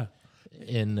in. yeah.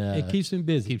 It It keeps me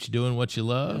busy. keeps you doing what you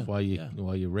love Yeah,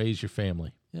 while you raise your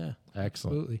family. Yeah, Excellent.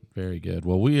 absolutely. Very good.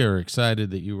 Well, we are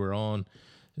excited that you were on.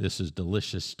 This is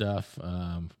delicious stuff.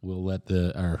 We'll let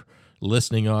our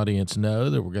listening audience know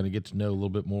that we're going to get to know a little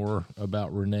bit more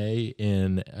about Rene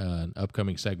in an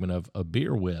upcoming segment of A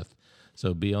Beer With.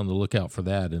 So be on the lookout for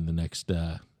that in the next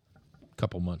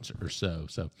couple months or so.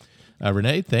 So,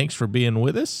 Rene, thanks for being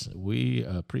with us. We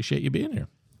appreciate you being here.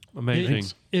 Amazing.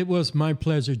 It was my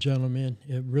pleasure, gentlemen.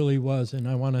 It really was, and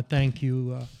I want to thank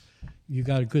you. You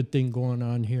got a good thing going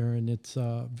on here, and it's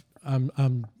I'm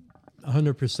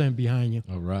 100% behind you.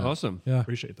 All right. Awesome. Yeah,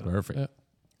 Appreciate that. Perfect.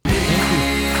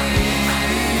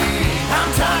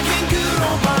 I'm talking good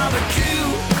old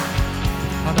barbecue.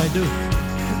 how'd I do?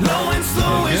 Low and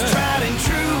slow is tried and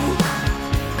true.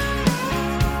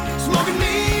 Smoking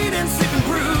meat and sipping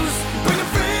brews. Bring a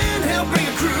friend, help bring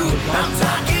a crew. I'm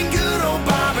talking good old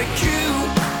barbecue.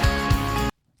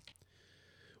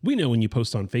 We know when you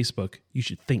post on Facebook, you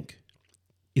should think.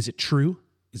 Is it true?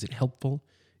 Is it helpful?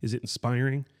 Is it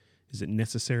inspiring? Is it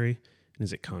necessary? And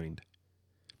is it kind?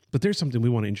 But there's something we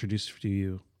want to introduce to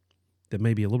you that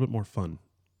may be a little bit more fun.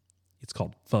 It's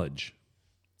called fudge.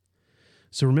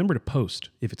 So remember to post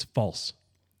if it's false,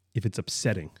 if it's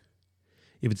upsetting,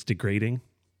 if it's degrading,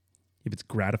 if it's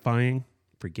gratifying,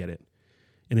 forget it.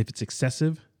 And if it's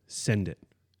excessive, send it.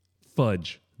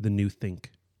 Fudge, the new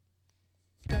think.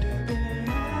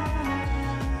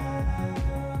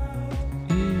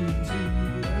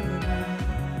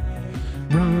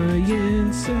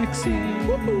 Ryan Sexy.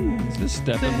 Is this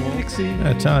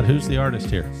Steppenwolf? Todd, who's the artist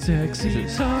here? Sexy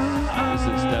Is it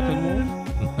Steppenwolf?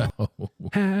 No,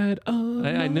 had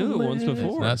I knew it once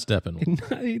before. it's not Steppenwolf.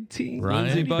 19. Ryan,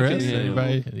 Lindsey Chris, Buckingham.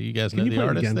 anybody? You guys know Can you the play it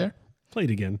artist again? there? Play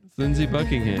it again. Lindsey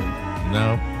Buckingham.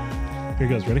 No. Here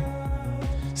goes. Ready?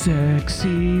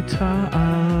 Sexy Todd.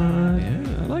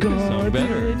 Yeah, I like this song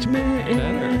better.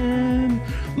 Man.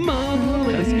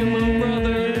 Eskimo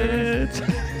Brothers.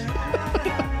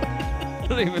 I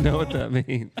don't even know what that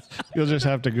means. You'll just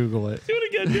have to Google it. Do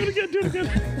it again.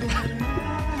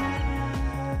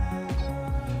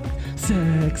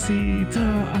 Sexy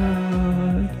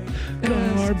Todd,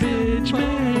 garbage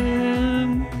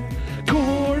man,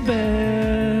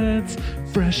 Corvettes,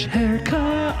 fresh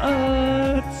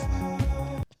haircuts.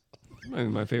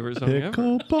 My favorite song ever.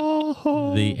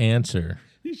 Pickleball. The answer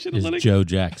is Joe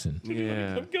Jackson.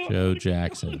 Yeah. Joe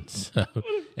Jackson. So,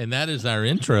 and that is our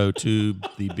intro to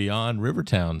the Beyond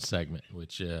Rivertown segment,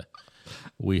 which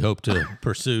we hope to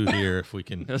pursue here if we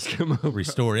can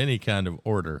restore any kind of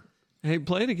order. Hey,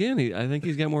 play it again. I think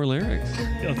he's got more lyrics.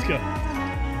 Yeah, let's go.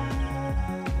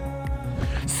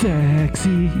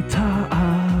 Sexy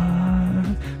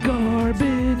Todd,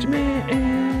 garbage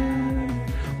man,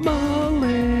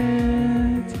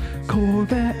 mullets,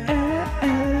 Corvettes.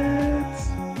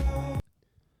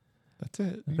 That's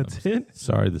it. That's it.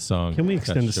 Sorry, the song. Can we cut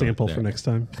extend the short sample there. for next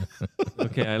time?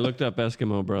 Okay, I looked up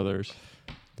Eskimo Brothers.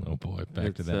 Oh boy,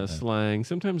 back to It's that. slang,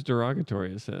 sometimes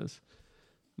derogatory, it says.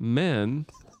 Men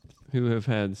who have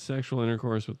had sexual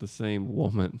intercourse with the same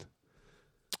woman.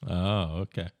 Oh,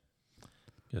 okay.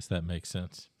 Guess that makes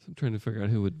sense. So I'm trying to figure out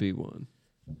who would be one.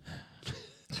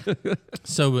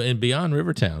 So in Beyond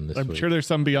Rivertown this I'm week. sure there's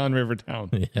some beyond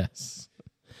Rivertown. Yes.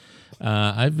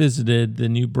 I visited the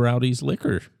new Browdy's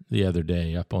Liquor the other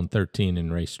day up on 13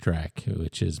 and Racetrack,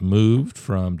 which has moved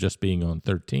from just being on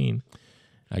 13.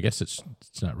 I guess it's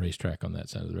not Racetrack on that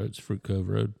side of the road. It's Fruit Cove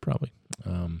Road, probably.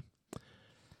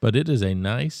 But it is a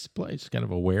nice place, kind of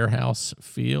a warehouse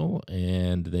feel,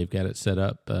 and they've got it set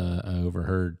up, I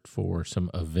overheard, for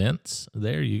some events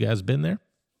there. You guys been there?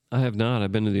 I have not.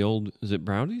 I've been to the old, is it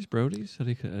Browdy's? Brody's? How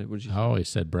do you, what'd you I always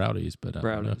said Browdy's, but I don't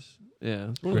know. Browdy's. Yeah.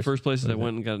 It's one of the first places I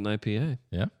went and got an IPA.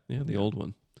 Yeah? Yeah, the old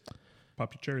one.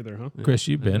 Pop your cherry there, huh? Chris,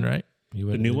 you've been, right? You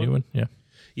went The to new the one? Yeah.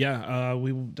 Yeah,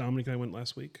 Dominic and I went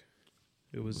last week.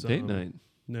 It was Date night.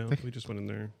 No, we just went in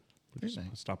there. We just nice.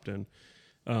 stopped in.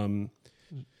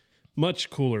 Much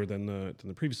cooler than the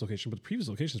previous location, but the previous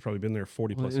location has probably been there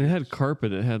 40 Well, plus and it years. had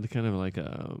carpet. It had kind of like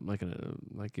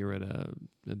you're at a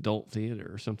adult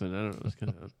theater or something. I don't know. It's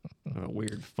kind of a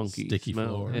weird, funky Sticky smell.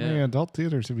 floor. How Yeah. many adult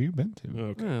theaters have you been to?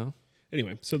 Okay. Well,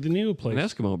 Anyway, so the new an place,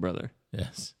 Eskimo brother.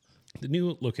 Yes. the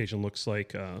new location looks like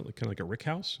kind of like a Rick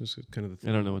House. Is kind of the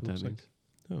I don't know what it that looks means.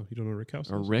 Like. Oh, you don't know what Rick House?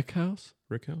 A is? Rick House?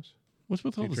 Rick House. What's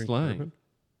with Do all you the drink slang? bourbon?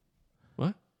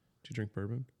 What? Do you drink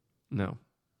bourbon? No.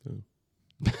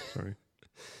 Sorry.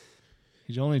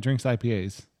 He only drinks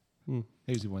IPAs. Hmm.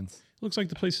 Hazy ones. Looks like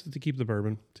the place to keep the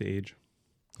bourbon to age.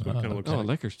 That's what it kind of looks Oh, a like.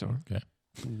 liquor store. Okay.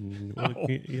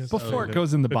 Yes, Before it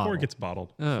goes in the before bottle. it gets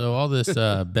bottled. Oh. So all this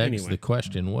begs Anyway. the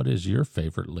question, what is your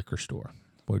favorite liquor store?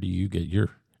 Where do you get your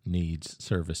needs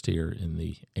serviced here in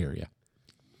the area?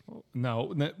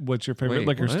 No, what's your favorite Wait,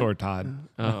 liquor what? store, Todd?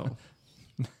 Oh.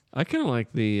 I kind of like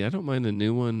I don't mind the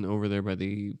new one over there by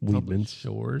the Weedman's.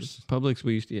 Shores? Publix.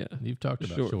 We used to, You've talked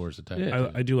about Shores. Shores a time. Yeah.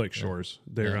 I do like Shores.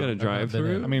 They're got a drive been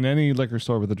through. in. I mean, any liquor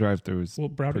store with a drive-through is well,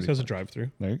 Browdy's pretty has a fun.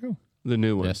 drive-through. There you go. The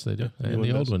new one. Yes, they do. The And new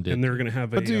the old does. one did. And they're going to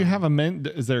have a. But do you have a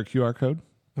is there a QR code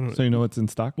I don't know. so you know what's in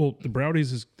stock? Well, the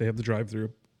Browdy's they have the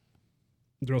drive-through.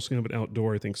 They're also going to have an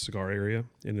outdoor, I think, cigar area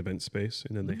and event space,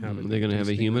 and then they have. Are they going to have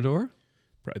a tasting room. humidor?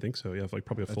 I think so. Yeah, like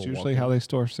probably a That's full. usually walk-in. how they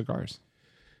store cigars.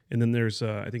 And then there's,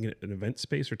 I think, an event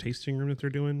space or tasting room that they're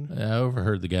doing. I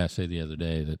overheard the guy say the other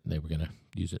day that they were going to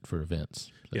use it for events.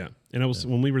 Yeah, and I was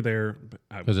when we were there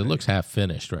Because it looks half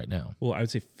finished right now. Well, I would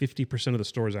say 50% of the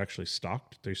store is actually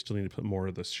stocked. They still need to put more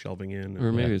of the shelving in.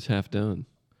 Or maybe it's half done.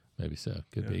 Maybe so.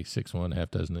 Could Yeah. be 6 one,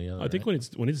 half dozen the other. I think right?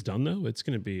 when it's done though, it's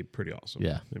going to be pretty awesome.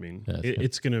 Yeah. I mean, Yeah,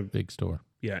 it's going to big store.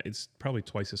 yeah, it's probably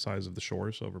twice the size of the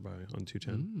Shores over on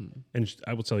 210. Mm. And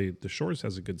I will tell you, the Shores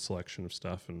has a good selection of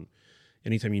stuff. And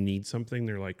anytime you need something,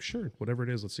 they're like, sure, whatever it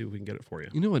is, let's see if we can get it for you.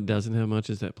 You know what doesn't have much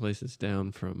is that place that's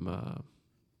down from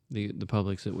the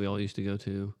Publix that we all used to go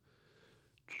to.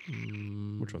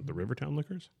 Which one? The Rivertown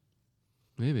Liquors?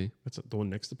 Maybe That's the one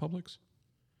next to Publix.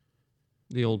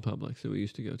 the old Publix that we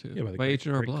used to go to. Yeah, by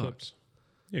H&R Great Block. Clips.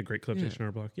 Yeah, Great Clips, Yeah.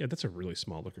 H&R Block. Yeah, that's a really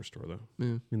small liquor store though. Yeah. I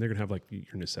mean, they're gonna have like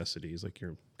your necessities, like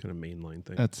your kind of mainline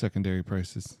thing. At secondary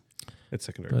prices. That's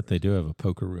secondary. But they do have a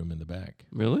poker room in the back.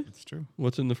 Really? It's true.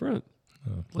 What's in the front?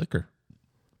 Liquor.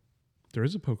 There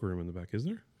is a poker room in the back, is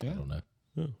there? I don't know.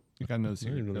 Oh, You got no I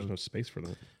didn't know there's secret. no space for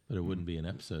that. But it wouldn't be an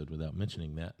episode without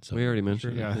mentioning that. So We already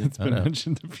mentioned Yeah, it. it's been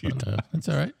mentioned a few times. That's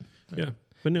all right. Yeah,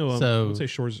 but no, I So- would say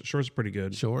Shores is pretty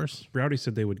good. Shores. Browdy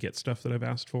said they would get stuff that I've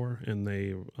asked for, and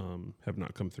they have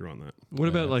not come through on that. What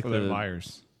about like Well, they're the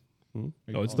liars. Oh,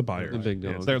 it's the buyer. The big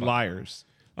Yeah, dog. it's They're the buyer. liars.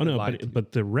 Oh no, lied to you.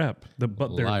 but the rep, the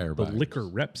Liar buyers. liquor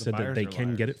rep said that buyers they are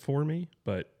can get liars. it for me,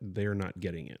 but they're not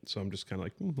getting it. So I'm just kind of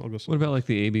like, I'll go. What about like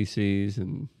the ABCs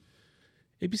and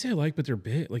ABC? I like, but they're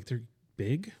big. Like they're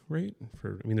big, right?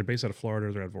 I mean, they're based out of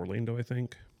Florida. They're out of Orlando, I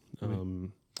think.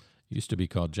 Used to be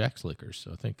called Jack's Liquors.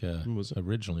 So I think Was it?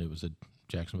 originally it was a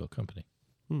Jacksonville company.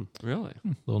 Really?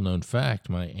 Little known fact,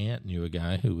 my aunt knew a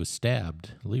guy who was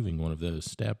stabbed, leaving one of those,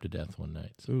 stabbed to death one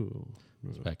night. So Ooh. it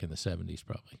was back in the 70s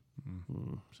probably.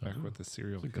 So, Back with the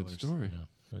serial It's a good killers. story.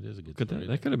 yeah, it is a good Could story.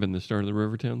 that could have been the start of the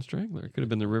Rivertown Strangler. It could have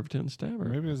been the Rivertown Stabber.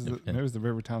 Maybe it was the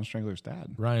Rivertown Strangler's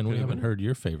dad. Ryan, we Could have haven't been. heard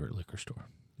your favorite liquor store.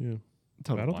 Yeah.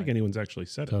 Total I don't Wine. think anyone's actually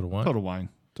said it. Total Wine? Total Wine.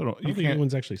 Total. I You don't think can't.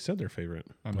 anyone's actually said their favorite.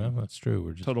 I Well, mean, that's true.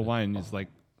 We're just Total Wine is like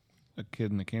a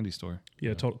kid in a candy store.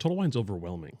 Yeah, Total Wine's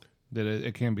overwhelming. That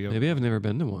it can be. Maybe I've never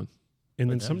been to one. And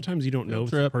then sometimes you don't know if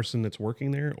it's the trip. person that's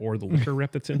working there or the liquor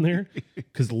rep that's in there,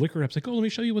 because the liquor rep's like, "Oh, let me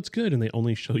show you what's good," and they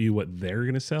only show you what they're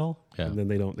going to sell, Yeah. and then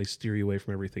they steer you away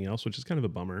from everything else, which is kind of a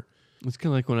bummer. It's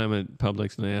kind of like when I'm at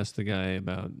Publix and I ask the guy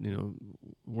about,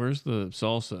 where's the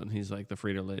salsa? And he's like, the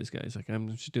Frito-Lay's guy. He's like, I'm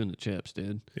just doing the chips,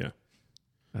 dude. Yeah.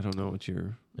 I don't know what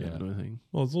you're doing anything.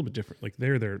 Well, it's a little bit different. Like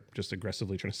they're just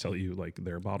aggressively trying to sell you like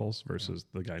their bottles versus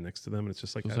the guy next to them, and it's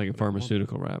just like It's like a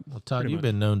pharmaceutical wrap. Well, Todd, Pretty you've much.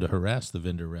 been known to harass the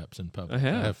vendor reps in public. I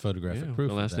have. photographic Yeah, proof.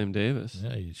 the of last that. name Davis.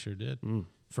 Yeah, you sure did. Mm.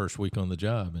 First week on the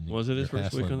job. And Was it his you're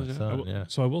first week hassling on the my job? son, Yeah.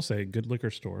 So I will say, good liquor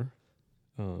store,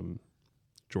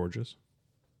 George's.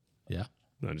 Yeah.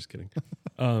 No, just kidding.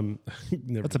 Never That's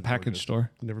a been to package George's.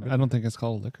 store. Never been. I don't think it's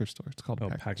called a liquor store. It's called Oh,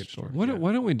 a package store. Why don't, Yeah.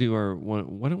 why don't we do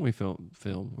why don't we film?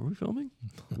 Are we filming?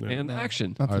 No. And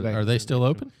action. Not today. Are they still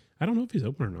open? I don't know if he's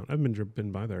open or not. I've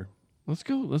been by there. Let's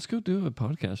go do a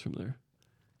podcast from there.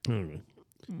 I don't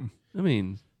know. I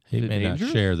mean, He is it may dangerous?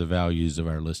 not share the values of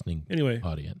our listening Anyway,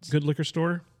 audience. good liquor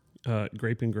store,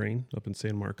 Grape and Grain up in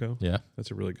San Marco. Yeah. That's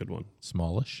a really good one.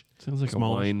 Smallish. Sounds like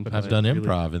Smallish, a wine. but I've it's done really-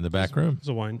 improv in the back room. It's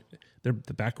a wine. The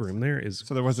back room there is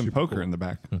So there wasn't super poker cool. in the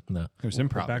back. No. There's The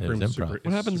improv. back It was room is improv. super.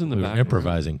 What happens in the We were back?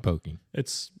 improvising poking.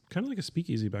 It's kind of like a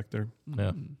speakeasy back there,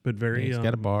 Yeah. but very. He's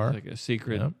got a bar. Like a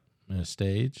secret Yep. And a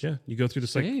stage. Yeah, you go through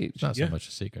this like stage. It's not Yeah. so much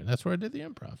a secret. That's where I did the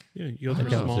improv. yeah, you go I through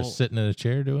think a I was small. just sitting in a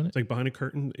chair doing it. It's like behind a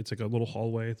curtain. It's like a little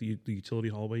hallway, the utility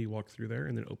hallway. You walk through there,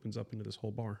 and then it opens up into this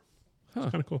whole bar. Huh.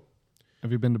 It's kind of cool.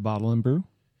 Have you been to Bottle and Brew?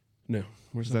 No,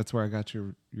 where's 'Cause that? that's where I got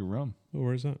your rum. Oh,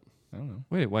 where's that? I don't know.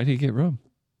 Wait, why did he get rum?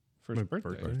 For My his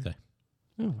birthday. Birthday.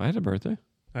 Oh, I had a birthday.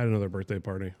 I had another birthday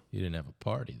party. You didn't have a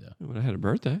party, though. When I had a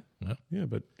birthday, Yeah,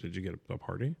 but did you get a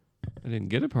party? I didn't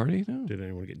get a party. No.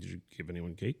 Did you give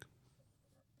anyone cake?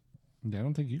 Yeah, I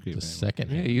don't think you gave The it.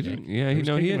 second. Yeah, you didn't. Yeah, There was he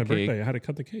cake on my had cake. birthday. I had to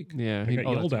cut the cake. Yeah, I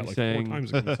got yelled at like saying, 4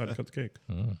 times because I had to cut the cake.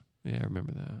 Mm. Yeah, I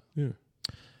remember that.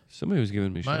 Yeah. Somebody was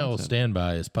giving me My shots old at it.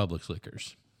 standby is Publix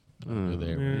Liquors. Oh,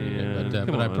 There. yeah. But, Come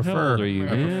but I on, how prefer old are you,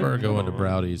 I man? prefer Come going to on.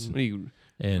 Browdy's What are you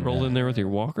and roll in there with your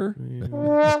walker? You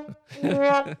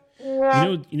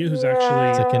know who's actually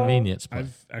It's a convenience place.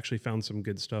 I've actually found some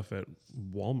good stuff at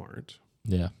Walmart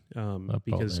Yeah.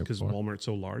 because there before. Walmart's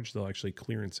so large, they'll actually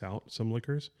clearance out some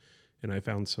liquors, and I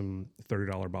found some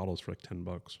 $30 bottles for like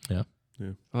 $10. Yeah.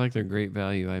 I like their Great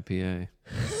Value IPA.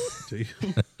 Do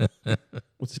you?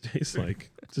 What's it taste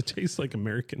like? Does it taste like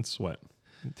American Sweat?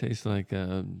 It tastes like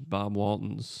Bob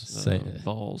Walton's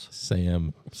balls.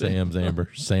 Sam's Amber.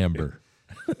 Samber.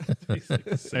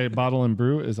 Hey, Bottle and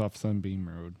Brew is off Sunbeam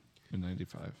Road in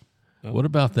 95. Oh, What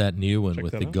about that new one Check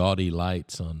with that the out. gaudy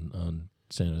lights on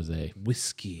San Jose?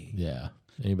 whiskey? Yeah.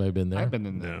 Anybody been there? I've been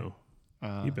in there. No,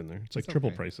 Uh, you've been there. It's like it's triple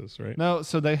okay. prices, right? No,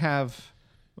 so they have.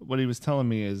 What he was telling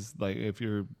me is like if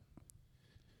you're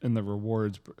in the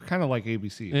rewards, kind of like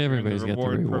ABC. If you're in Everybody's got the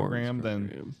reward rewards program, then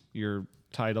program. you're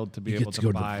titled to be You able get to to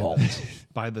go to the buy vault.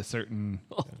 buy the certain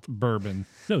bourbon.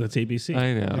 No, that's ABC.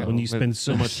 I know. When you but- spend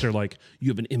so much, they're like, you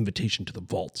have an invitation to the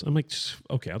vault. I'm like,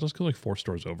 okay, I'll just go like 4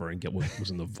 stores over and get what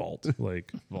was in the vault.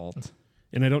 Like, Vault.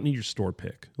 and I don't need your store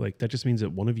pick. Like, that just means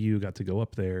that one of you got to go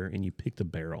up there and you picked a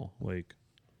barrel. Like,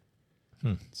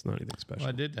 it's not anything special. Well,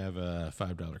 I did have a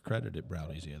 $5 credit at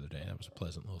Browdy's the other day. That was a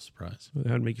pleasant little surprise.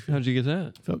 How'd it make you feel? How'd you get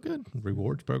that? Felt good.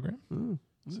 Rewards program.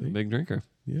 See? Big drinker.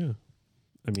 Yeah.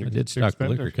 I mean, I did stock the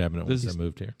spender. liquor cabinet once This I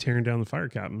moved here. tearing down the fire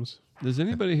captains. Does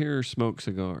anybody here smoke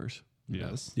cigars?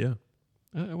 Yes. Yeah.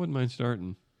 I wouldn't mind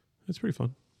starting. That's pretty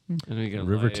fun. I know you got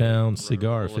RiverTown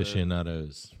Cigar roll it.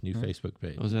 Aficionados. New Facebook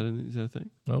page. Oh, is that a thing?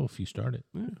 Oh, if you start it.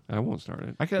 Yeah, I won't start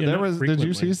it. I can, Yeah, there not was. Did you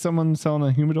frequently. see someone selling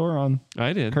a humidor on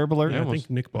I did. Curb Alert? Yeah, I almost. think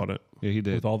Nick bought it Yeah, he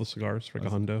did. with all the cigars for like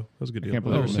a hundo. That was a good deal. can't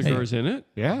There believe were it. cigars in it?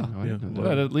 Yeah. Oh, I didn't know Well,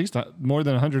 that. at least more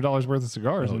than $100 worth of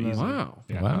cigars. Oh, in there. easy. Wow.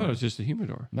 Yeah. I thought it was just a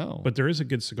humidor. No. But there is a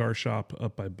good cigar shop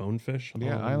up by Bonefish.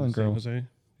 Yeah, on Island San Girl. Jose.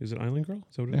 Is it Island Girl?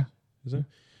 Is that what it is? Yeah. Is it?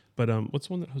 But what's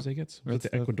the one that Jose gets? Is It's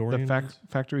it the Ecuadorian ones?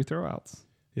 factory throwouts.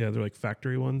 Yeah, they're like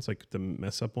factory ones, like the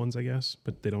mess up ones, I guess.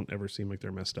 But they don't ever seem like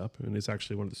they're messed up. And it's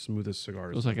actually one of the smoothest It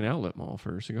cigars. was like an outlet mall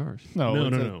for cigars. No, No,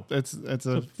 it's no, a, no. It's a It's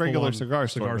a regular full-on cigar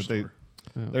store. cigar But they, store.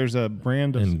 There's a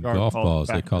brand of In cigar golf called balls,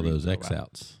 they call Factory those Grow X Out.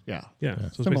 outs. Yeah. Yeah, so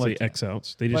it's Similar basically to- X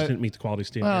outs. They just But- didn't meet the quality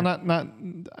standard. Well, not.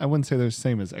 I wouldn't say they're the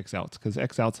same as X outs because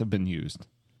X outs have been used.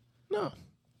 No,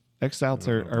 X outs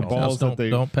are X-outs balls that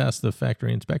don't pass the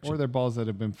factory inspection. or they're balls that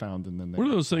have been found and then they. What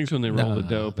are those things when they roll the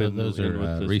dope in, those in are,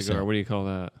 with the resale. cigar? What do you call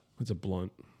that? It's a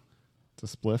blunt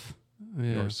It's a spliff.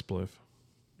 Yeah, or a spliff.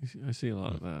 I see a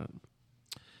lot of that.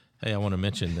 Hey, I want to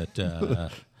mention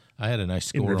that I had a nice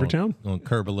score RiverTown? on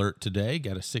Curb Alert today.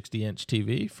 Got a 60-inch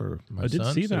TV for my I did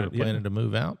sons see that that, are planning yeah. to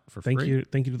move out for Thank free. you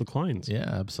to the Kleins. Yeah,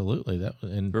 absolutely.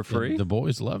 And For free? and the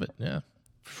boys love it. Yeah,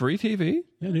 Free TV?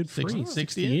 Yeah, dude, 60 free.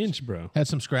 60 inch, bro. had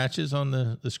some scratches on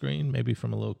the screen, maybe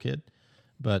from a little kid,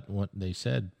 but what they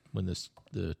said when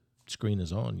the screen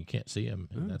is on, you can't see them,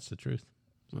 and that's the truth.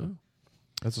 So,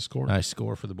 That's a score. nice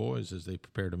score for the boys as they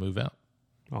prepare to move out.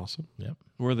 Awesome. Yep.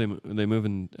 Were they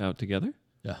moving out together?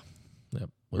 Yeah. Yep.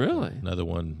 With Really? Another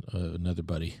one, another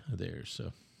buddy of theirs.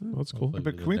 So Well, that's cool. hopefully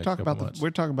But the can we next talk couple about months. we're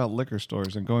talking about liquor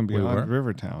stores and going beyond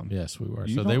Rivertown. Yes, we were.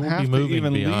 You So don't they will have be to moving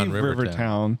even beyond leave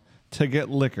Rivertown to get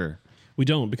liquor. We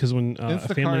don't because when a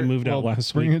family Instacart moved out will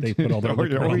last bring week, it they to- put all their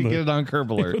liquor or on you the get it on Curb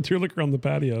they Alert. put their liquor on the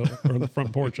patio or on the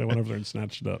front porch. I went over there and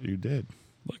snatched it up. You did.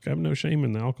 Look, I have no shame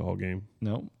in the alcohol game.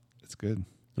 No, it's good.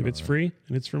 If it's free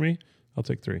and it's for me, I'll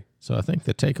take 3. So I think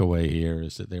the takeaway here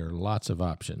is that there are lots of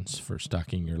options for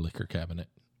stocking your liquor cabinet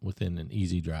within an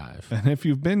easy drive. And if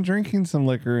you've been drinking some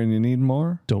liquor and you need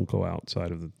more, Don't go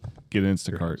outside of the get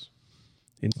Instacart.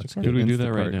 Instacart. Could we do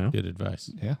that right Instacart. now? Good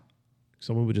advice. Yeah,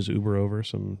 Someone would just Uber over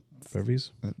some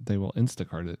bevies. they will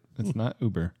Instacart it. It's not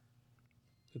Uber.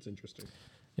 That's interesting.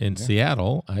 In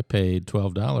Seattle, I paid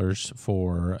 $12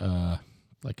 for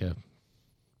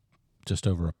just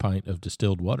over a pint of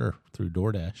distilled water through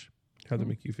DoorDash. How'd that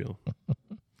make you feel?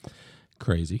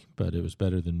 Crazy, but it was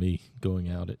better than me going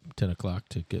out at 10 o'clock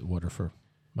to get water for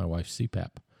my wife's CPAP.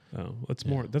 Oh, that's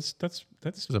more. That's This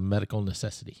was a medical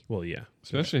necessity. well, yeah.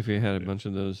 Especially if you had a bunch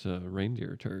of those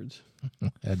reindeer turds.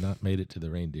 Had not made it to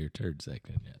the reindeer turd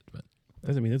section yet, but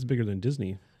That's bigger than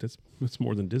Disney. That's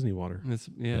more than Disney water. It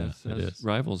it is.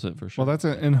 rivals it for sure.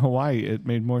 Well, in Hawaii. It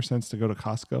made more sense to go to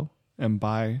Costco and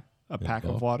buy a pack go.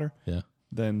 of water yeah,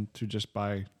 than to just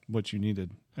buy what you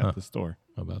needed at the store.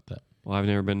 how about that? Well, I've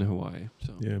never been to Hawaii,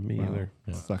 so Yeah, me either.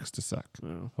 Yeah. Sucks to suck.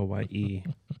 no. Hawaii.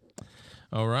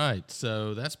 All right,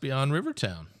 so that's Beyond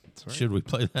Rivertown. Should we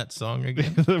play that song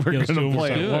again? We're Yeah, going let's do to it one more play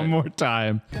time. it one more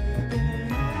time.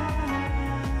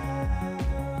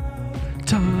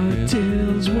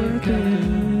 Todd's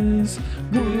workers,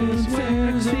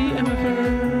 where's the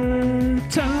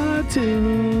effort? Todd's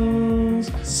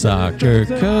Soccer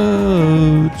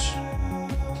coach.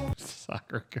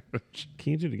 Soccer coach.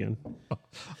 Can you do it again?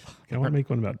 I want to make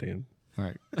one about Dan. All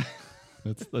right.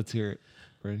 Let's hear it.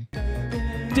 Ready?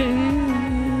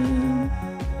 Dan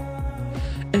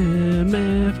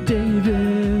MF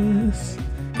Davis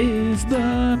is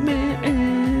the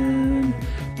man.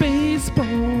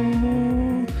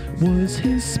 Baseball was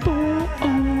his sport.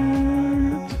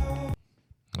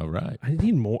 All right. I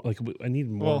need more. I need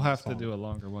more. We'll of the have to song. do a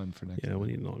longer one for next Yeah, time. we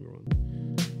need a longer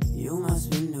one. You must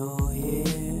be new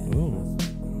here. Oh,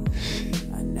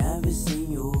 I never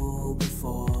seen you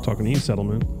before. talking to you,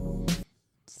 settlement.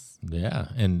 Yeah,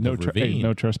 and No, the ravine.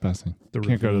 no trespassing. The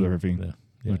Can't go to the ravine. ravine.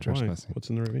 Yeah, No yeah. trespassing. Why? What's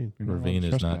in the ravine? You're not allowed Ravine to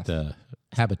is not trespass.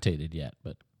 habitated yet,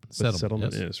 but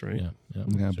Settlement yes. is, right? Yeah, Yeah,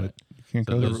 that's but right. you can't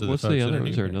So go those there. are What's folks the that other? are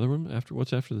Is there here. another one after?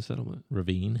 What's after the settlement?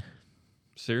 Ravine.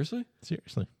 Seriously?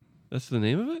 Seriously. That's the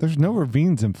name of it? There's no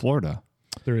ravines in Florida.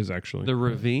 There is actually. The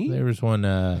ravine? There was one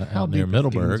out near deep is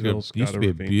Middleburg. Gainesville's It used got to a be a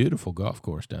ravine. beautiful golf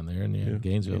course down there, and Yeah,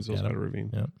 Gainesville's Gainesville's got a it. ravine.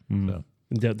 Yeah. Mm. So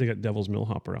And they got Devil's Mill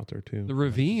Hopper out there too. The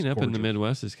ravine It's up in the gorgeous.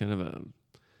 Midwest is kind of a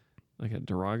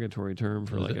derogatory term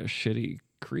for Is like it? a shitty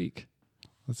creek.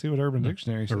 Let's see what Urban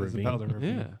Dictionary says ravine. about a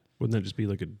ravine. Yeah. Wouldn't that just be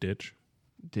like a ditch?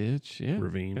 Ditch, yeah.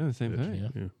 Ravine. Yeah, the same ditch,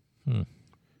 thing. Yeah.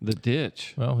 The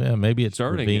ditch. well, yeah, maybe it's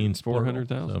Starting ravines at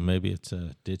 400,000. So maybe it's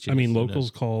a ditch. I mean,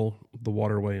 locals call the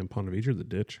waterway in Ponte Vedra the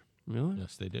ditch. Really?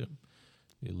 Yes, they do.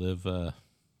 You live on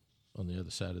the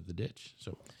other side of the ditch.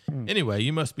 So anyway,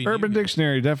 you must be Urban new.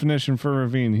 Dictionary definition for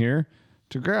ravine here: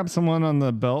 to grab someone on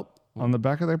the belt on the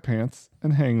back of their pants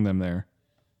and hang them there.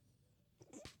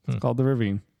 It's called the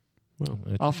ravine. Well,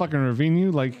 I'll fucking ravine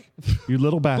you like you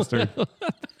little bastard.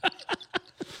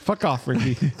 Fuck off,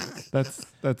 Ricky.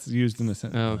 That's used in a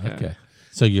sentence. Okay. Okay.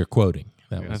 So you're quoting.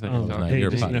 That I was, think that I'm was talking. not hey,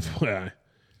 your just an podcast. FYI.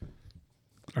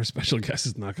 Our special guest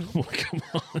is not going to want to come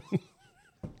on.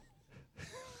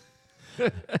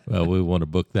 Well, we want to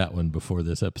book that one before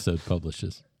this episode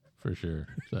publishes, for sure.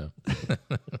 So,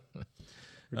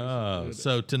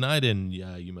 so tonight in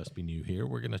You Must Be New Here,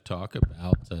 we're going to talk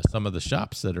about some of the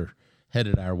shops that are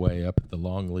headed our way up at the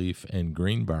Longleaf and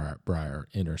Greenbriar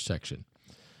intersection.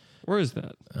 Where is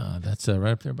that? That's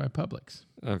right up there by Publix.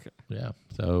 Okay. Yeah.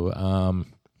 So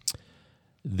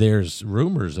there's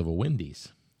rumors of a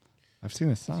Wendy's. I've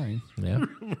seen a sign. Yeah.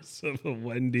 Some of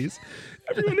Wendy's.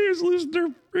 Everyone here's losing their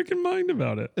freaking mind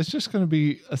about it. It's just going to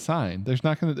be a sign. There's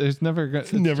not going to. There's never.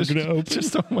 It's never just- gonna open. It's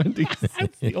just a Wendy's.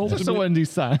 That's the Just a ultimate. Wendy's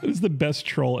sign. It's the best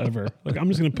troll ever. Like, I'm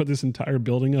just going to put this entire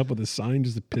building up with a sign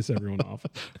just to piss everyone off.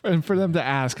 And for them to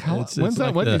ask, It's when's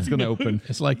that like Wendy's going to open?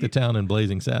 It's like the town in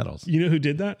Blazing Saddles. You know who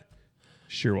did that?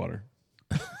 Shearwater.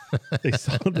 They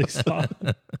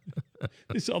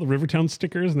saw the RiverTown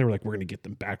stickers and they were like, we're going to get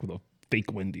them back with a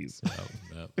fake Wendy's.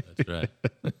 No, that's right.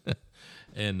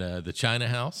 And the China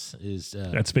House is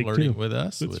That's fake flirting too. with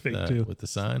us That's fake too. with the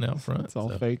sign out front. It's all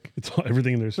So- fake. It's all,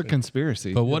 everything in there's It's a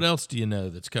conspiracy. But what else do you know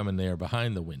that's coming there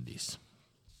behind the Wendy's?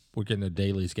 We're getting a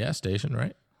Daly's gas station,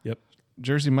 right? Yep.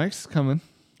 Jersey Mike's coming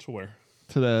To where?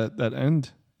 to that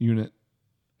end unit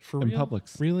For in real?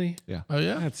 Publix. Really? Oh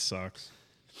yeah, That sucks.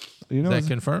 You know, is it was,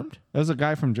 that confirmed? that was a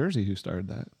guy from Jersey who started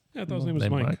that. Yeah, I thought his name was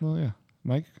Named Mike. Mike? Well, yeah,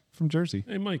 Mike from Jersey.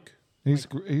 Hey, Mike. He's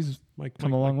Mike.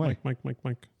 come Mike, a long Mike, way.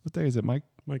 Mike. What day is it, Mike?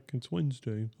 Mike, it's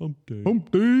Wednesday. Hump day. Hump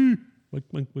day. Mike.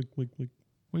 What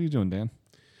are you doing, Dan?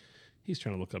 He's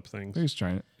trying to look up things. He's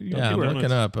trying to. Yeah, I'm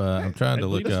looking up. I'm trying to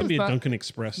look This up. could be a not- Dunkin'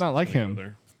 Express. it's not like thing him. over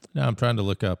there. No, I'm trying to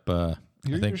look up. I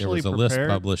You're think there usually was a list prepared.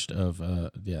 published of.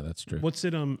 Yeah, that's true. What's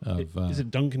it? Is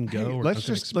it Dunkin' Go? Hey, or let's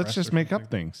Dunkin' just Express or make up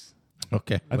something? things.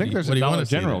 Okay. I think there's a Dollar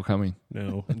General coming.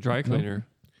 No, Dry cleaner.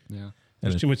 Yeah.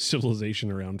 there's too much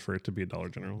civilization around for it to be a Dollar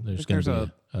General. There's think going there's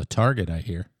to be a Target, I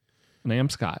hear. An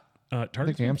Amscott. Target's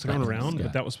think been going Amscott- around, Amscott.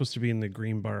 but that was supposed to be in the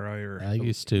Greenbriar. I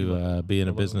used to be in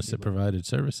a business that provided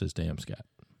services to Amscott.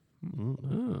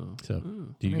 Oh. So,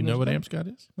 do you know what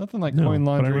Amscott is? Nothing like No, coin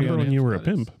but I laundry. remember on when you were a Amscott is.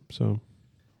 pimp. So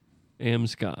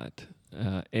Amscott.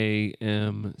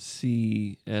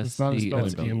 AMCSC. It's not a spelling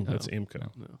that's bee. that's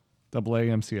AMCO. Double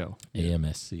AMCO.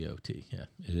 AMSCOT. Yeah,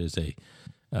 it is a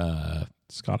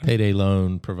Scottish. payday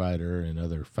loan provider and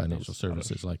other financial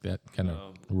services like that. Kind of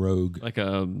rogue. Like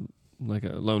a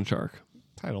loan shark.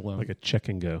 Title loan. Like a check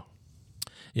and go.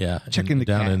 Yeah, Check and in the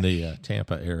down in cash. the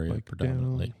Tampa area Like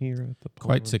predominantly. down here at the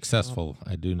Quite pawn successful.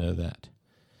 I do know that.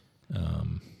 shop.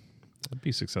 It'd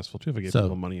be successful too if I gave So-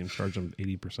 people money and charge them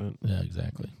 80%. Yeah,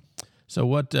 exactly. So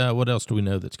what else do we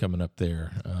know that's coming up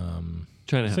there?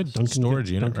 China I House. said Dunkin' Storage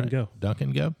Go. unit, Dunkin' right? Go.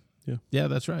 Dunkin' Go? Yeah. Yeah,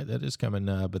 that's right. That is coming,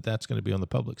 but that's going to be on the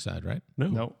public side, right? No,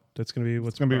 Nope. that's going to be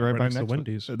what's It's going to be right by next to next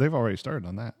Wendy's. They've already started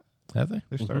on that. Have they?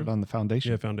 They've started on the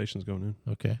foundation. Yeah, foundation's going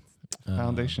in. Okay.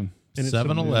 Foundation. And it's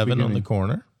 7-Eleven on the beginning.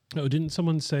 corner. Oh, didn't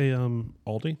someone say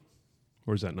Aldi?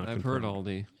 Or is that not I've heard confirmed?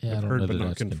 Aldi. Yeah, I I've don't heard know but that not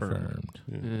that's confirmed.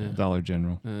 confirmed. Yeah. Dollar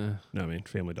General. No, I mean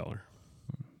Family Dollar.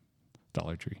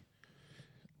 Dollar Tree.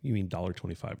 You mean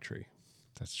 $1.25 tree?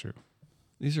 That's true.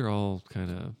 These are all kind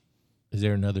of. Is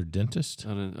there another dentist?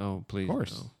 Oh, please. Of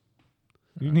course.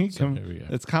 no. You need So here we go.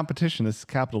 it's competition. This is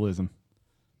capitalism.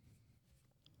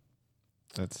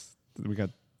 We got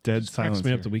dead Just cracks silence.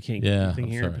 me up here. that we can't Yeah, get anything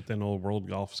I'm here, sorry. but then old World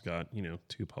Golf's got,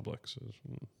 2 Publix.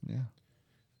 Yeah.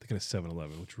 They got a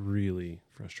 7-Eleven, which really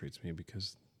frustrates me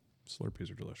because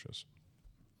Slurpees are delicious.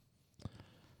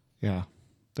 Yeah.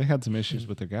 They had some issues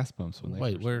with their gas pumps when they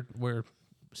Wait, where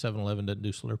 7-Eleven doesn't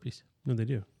do Slurpees? No, they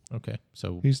do. Okay,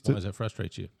 so He's why the- does that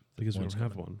frustrate you? Because we One's don't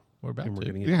have coming. one. We're about And we're to.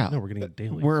 getting it. Yeah. No, we're getting it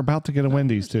daily. We're about to get a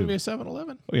Wendy's There's going to too. be a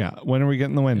 7-Eleven Yeah. When are we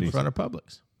getting the in Wendy's? front of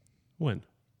Publix. When?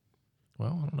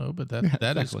 Well, I don't know, but that Yeah,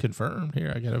 that is exactly. confirmed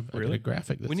here. I got a Really?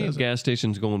 graphic that We says need it. gas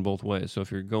stations going both ways. So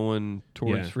if you're going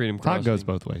towards Yeah. Freedom Todd Crossing, goes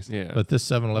both ways. Yeah, But this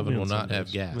 7-Eleven Only will on not have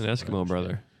Sundays. gas. I'm an Eskimo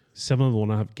brother. 7-Eleven will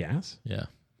not have gas? Yeah,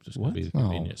 just What? going to be the Oh.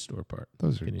 convenience store part.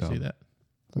 Those are Can you dumb. see that?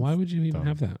 Why would you even dumb.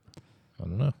 have that? I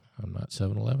don't know. I'm not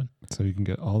 7-Eleven. So you can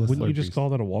get all the Wouldn't you just Slurpees. call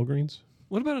that a Walgreens?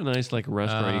 What about a nice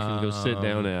restaurant you can go sit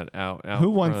down at out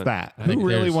Who in wants front- that? I think Who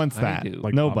really there's- wants I that? do.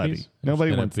 Like Nobody. Poppies?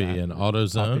 Nobody It's wants going to be that. an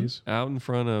AutoZone. Poppies? out in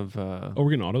front of? Oh,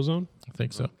 we're getting AutoZone? I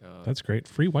think so. God. That's great.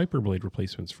 Free wiper blade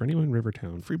replacements for anyone in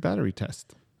Rivertown. Free battery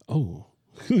test. Oh.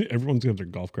 Everyone's got their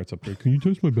golf carts up there. Can you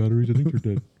test my batteries? I think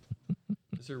they're dead.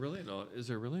 Is there really an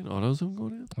AutoZone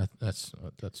going in? That's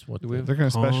what Do we have- They're going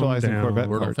to Calm specialize in down. Corvette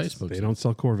Word on parts. Facebook. They don't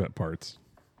sell Corvette parts.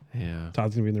 Yeah.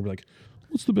 Todd's going to be in there and be like,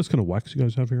 what's the best kind of wax you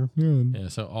guys have here? Yeah. Yeah,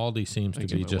 so Aldi seems I to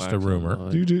get be my just a wax rumor.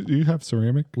 online. Do you have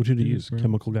ceramic? What did you Do use? ceramic?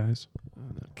 Chemical guys?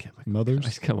 Mothers?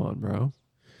 Guys, come on, bro.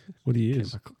 What do you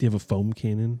use? Chemical. Do you have a foam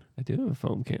cannon? I do have a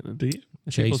foam cannon. Do you? People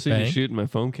Chase see me Bank. shooting my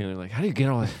foam cannon. Like, how do you get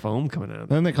all that foam coming out of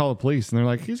there? Then they call the police and they're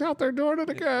like, he's out there doing it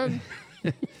again.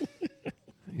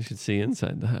 You should see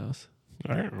inside the house.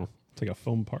 I don't know. It's like a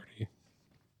foam party.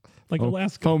 Like Foam-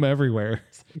 Alaska. Foam everywhere.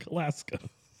 It's like Alaska.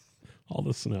 All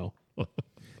the snow.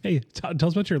 Hey, tell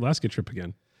us about your Alaska trip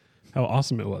again. How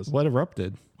awesome it was. What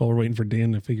erupted? While we're waiting for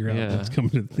Dan to figure out Yeah. what's coming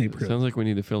to the neighborhood. Sounds like we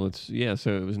need to fill it. Yeah,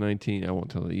 so it was 19. I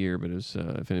won't tell the year, but it was,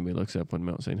 if anybody looks up when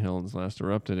Mount St. Helens last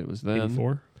erupted, it was then.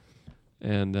 84?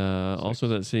 And also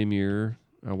that same year,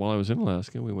 while I was in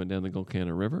Alaska, we went down the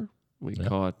Golcana River. We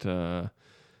caught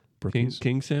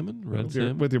king salmon, red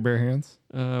salmon. With your bare hands?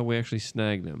 We actually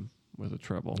snagged them with a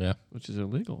treble, which is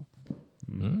illegal.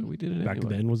 Mm. We did it Back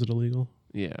anyway. then, was it illegal?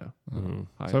 Yeah.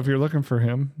 So if you're looking for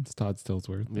him, it's Todd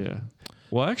Stillsworth. Yeah.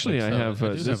 Well, actually, I have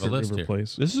I do have a list here.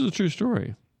 Place. This is a true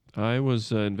story. I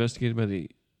was investigated by the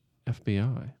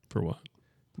FBI For what?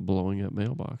 blowing up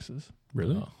mailboxes.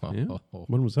 Really? Yeah.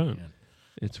 When was that? Man.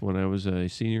 It's when I was a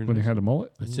senior. in When he high had a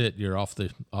mullet? That's it. You're off the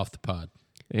pod.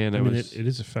 And I I mean, was, it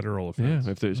is a federal yeah. offense.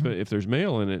 If there's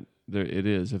mail in it, it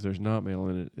is. If there's not mail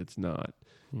in it, it's not.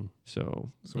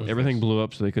 So everything blew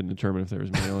up, so they couldn't determine if there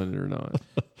was mail in it or not.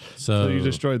 So you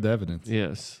destroyed the evidence.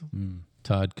 Yes.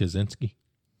 Todd Kaczynski.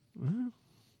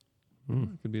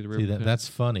 Could be the See, river. that's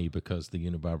funny because the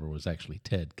Unibarber was actually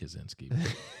Ted Kaczynski. I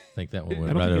think that one went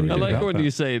I don't right think over. anything I like about it when that.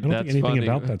 you say I don't that's think anything funny.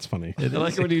 about that's funny. I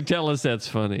like it when you tell us that's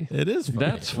funny. It is funny.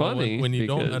 That's Well, funny when you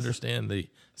don't because- understand the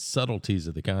subtleties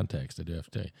of the context. I do have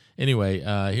to tell you. Anyway,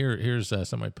 here's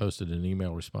somebody posted an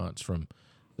email response from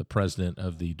the president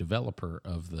of the developer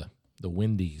of the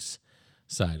Wendy's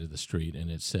side of the street,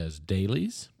 and it says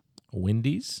Dailies,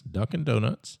 Wendy's, Dunkin'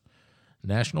 Donuts,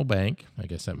 National Bank. I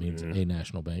guess that means a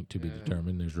national bank to be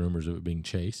determined. There's rumors of it being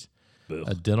Chase.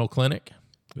 A dental clinic,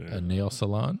 a nail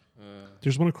salon.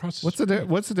 There's one across the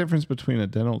What's the difference between a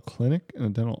dental clinic and a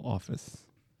dental office?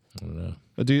 I don't know.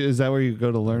 Is that where you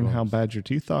go to learn how bad your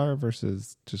teeth are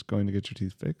versus just going to get your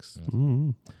teeth fixed?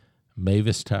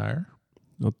 Mavis Tire,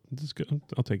 That's good.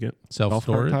 I'll take it. Golf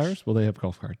cart self-storage. tires? Well, they have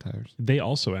golf cart tires. They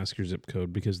also ask your zip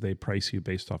code because they price you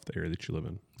based off the area that you live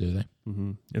in. Do they?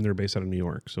 Mm-hmm. And they're based out of New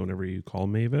York. So whenever you call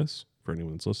Mavis, for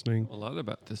anyone that's listening, A lot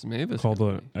about this Mavis. call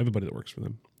company. everybody that works for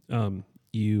them.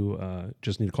 You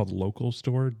just need to call the local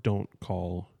store. Don't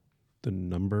call the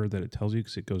number that it tells you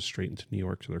because it goes straight into New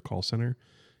York to their call center,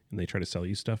 and they try to sell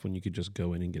you stuff when you could just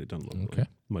go in and get it done locally. Okay.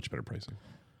 Much better pricing.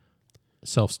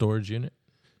 Self-storage unit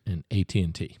and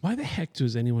AT&T. Why the heck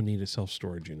does anyone need a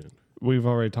self-storage unit? We've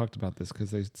already talked about this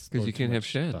because you can't have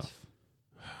sheds.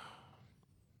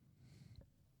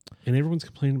 And everyone's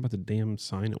complaining about the damn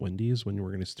sign at Wendy's when we're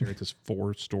going to stare at this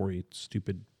 4-story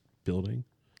stupid building.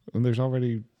 And there's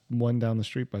already one down the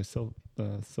street by Silverleaf.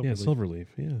 Silverleaf.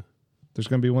 Yeah. There's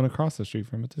going to be one across the street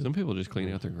from it too. Some people just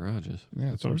clean out their garages.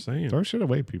 Yeah, That's what I'm saying. Throw shit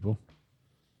away, people.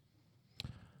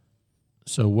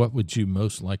 So what would you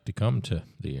most like to come to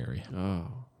the area?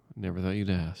 Oh, never thought you'd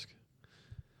ask.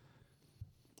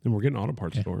 And we're getting an auto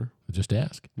parts store. Just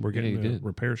ask. We're getting you a did.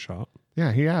 repair shop.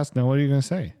 Yeah, he asked. Now, what are you going to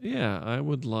say? Yeah, I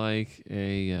would like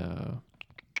a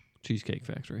cheesecake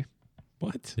factory.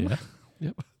 What? Yeah.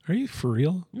 Yep. Are you for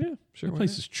real? Yeah, sure. That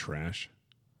place is trash.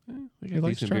 They He got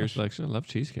likes decent beer trash. selection. I love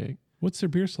cheesecake. What's their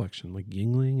beer selection? Like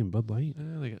Yingling and Bud Light?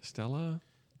 They got Stella.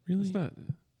 Really? It's not.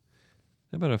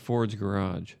 How about a Ford's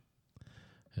Garage?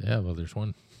 Yeah, well, there's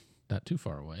one not too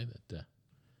far away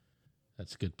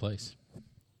that's a good place.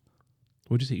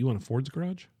 What'd you say? You want a Ford's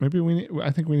garage? Maybe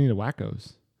I think we need a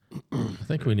Wacko's. I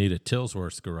think we need a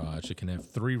Tillsworth garage that can have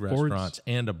 3 restaurants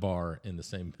and a bar in the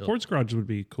same building. Ford's garage would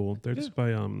be cool. They're just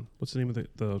by what's the name of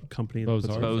the company? that puts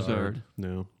it- Bozard.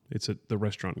 No, it's the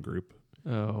restaurant group.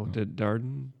 Oh, did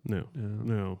Darden?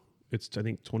 No. It's I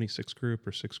think 26 Group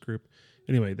or 6 Group.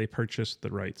 Anyway, they purchased the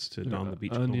rights to Don the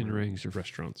Beachcomber onion rings are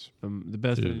restaurants. The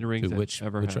best onion rings to I've which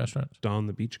ever which had. restaurant? Don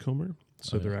the Beachcomber.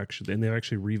 So they've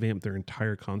actually revamped their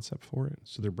entire concept for it.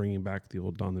 So they're bringing back the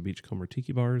old Don the Beachcomber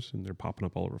tiki bars, and they're popping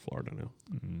up all over Florida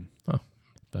now.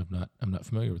 I'm not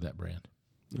familiar with that brand.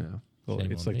 Yeah. Well,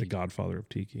 Shame it's on like the me. godfather of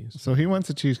tikis. So he wants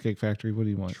a cheesecake factory. What do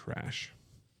you want? Trash.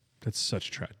 That's such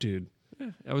trash, dude.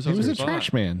 I was He on was the a spot.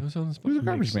 trash man. I was on the He spot. was a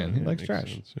garbage man. He Yeah, likes makes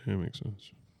trash. sense. Yeah, makes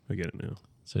sense. I get it now.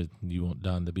 So you want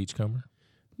Don the Beachcomber?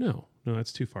 No,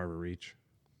 that's too far of a reach.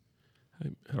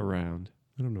 Around.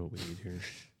 I don't know what we need here.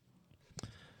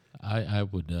 I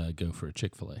would go for a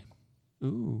Chick-fil-A.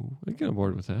 Ooh, I get on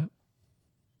board with that.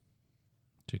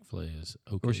 Chick-fil-A is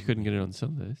okay. Of course, you couldn't get it on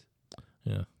Sundays.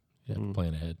 Yeah,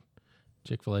 plan ahead.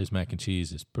 Chick-fil-A's mac and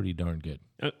cheese is pretty darn good.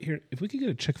 Here, if we could get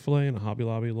a Chick-fil-A and a Hobby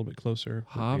Lobby a little bit closer,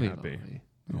 I'd be Hobby happy.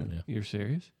 Lobby. Yeah. You're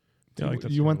serious? Yeah, I like that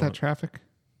You store want a lot. that traffic?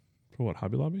 For what,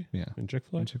 Hobby Lobby? Yeah. And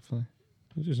Chick-fil-A? Chick-fil-A.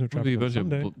 There's no Would be traffic a on bunch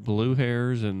Sunday. of blue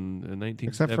hairs and 19.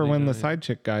 Except for when the side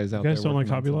chick guy is out You there. guys don't like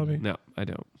working on Hobby Sunday. Lobby? No, I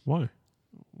don't. Why?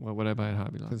 What would I buy at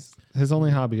Hobby Lobby? Because his only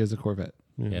hobby is a Corvette.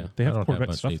 Yeah, They I have don't Corvette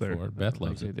much stuff need there. for it. Beth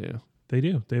loves They it. do. They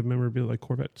do. They have memorabilia like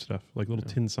Corvette stuff, like little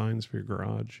tin signs for your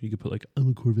garage. You could put like, I'm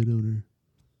a Corvette owner.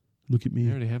 Look at I me.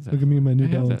 already have that. Look at me in my New I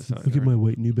have that Balances. sign Look at my already.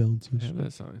 white New Balances. I have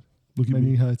that sign. Look at My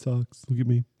me. knee-high socks. Look at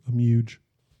me. I'm huge.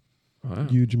 Wow.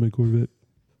 Huge in my Corvette.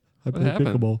 I play happened?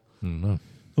 pickleball. No.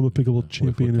 I'm a pickleball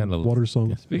champion kinda- in water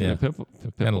song. Speaking Yeah. of pickle,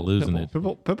 Kinda losing it.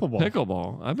 Pickleball.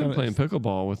 Pickleball. I've been playing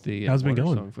pickleball with the. How's it been water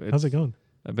going? song. How's it going?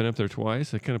 I've been up there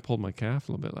twice. I kind of pulled my calf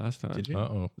a little bit last time. Did you?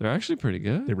 Uh-oh. They're actually pretty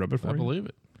good. They rub it for I you? believe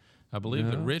it. I believe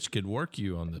that Yeah. Rich could work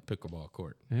you on the pickleball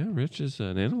court. Yeah, Rich is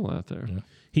an animal out there. Yeah.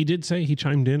 He did say he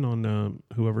chimed in on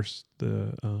whoever's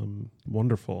the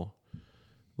wonderful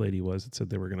lady was that said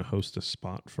they were going to host a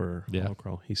spot for Yeah. Hall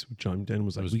Crawl. He chimed in and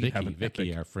was It like, was we can have Vicky, an Vicky,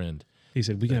 epic. our friend. He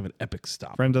said we can have an epic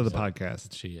stop. Friend of the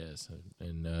podcast. She is,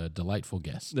 and delightful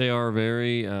guest. They are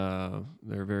very,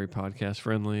 they're very podcast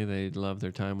friendly. They love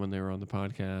their time when they were on the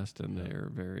podcast, and they're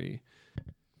very.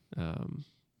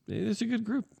 It's a good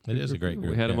group. It is a great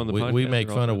group. We had them on the podcast. We make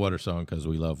They're fun all of good. Water Song because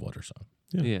we love Water Song.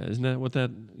 Yeah, isn't that what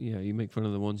that? Yeah, you make fun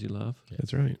of the ones you love.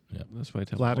 That's right. Yeah. That's why I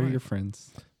tell. Flatter my your wife.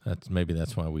 friends.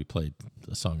 That's why we played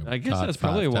the song. I guess God that's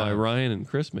 5 probably why times. Ryan and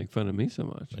Chris make fun of me so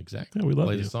much. Exactly. Yeah, we love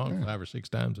Played you. the song 5 or 6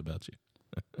 times about you.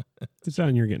 It's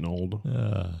down. You're getting old.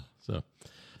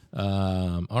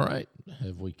 All right.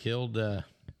 Have we killed?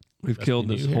 We've Best killed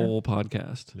we this knew here? whole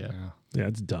podcast. Yeah. Yeah,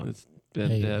 it's done. It's been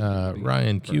Hey, dead.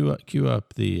 Ryan, cue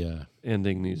up the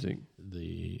ending music.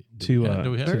 the To,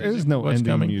 do we have There music? is no What's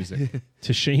ending coming? music.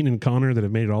 To Shane and Connor that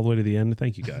have made it all the way to the end,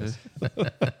 thank you guys.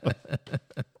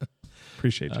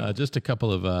 Appreciate you. Just a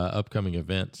couple of upcoming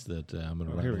events that I'm going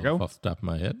to here we rattle go. off the top of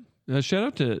my head. Shout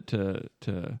out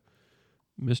to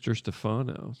Mr.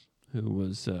 Stefano, who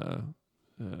was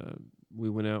we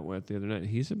went out with the other night.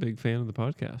 He's a big fan of the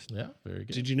podcast. Yeah, very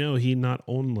good. Did you know he not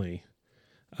only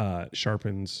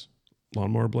sharpens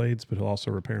lawnmower blades, but he'll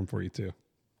also repair them for you too?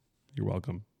 You're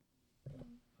welcome.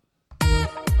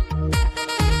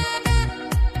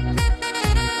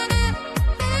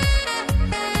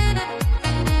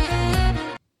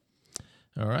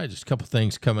 All right, just a couple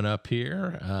things coming up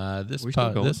here. This We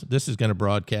still going? this is going to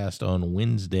broadcast on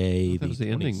Wednesday, that was the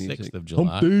the ending 26th music. of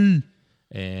July. Humpty.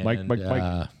 And Mike.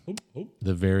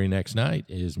 the very next night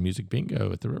is Music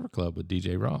Bingo at the River Club with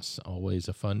DJ Ross. Always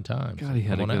a fun time. God, So he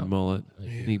had a come on good out. mullet.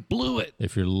 He blew it.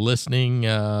 If you're listening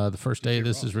the first day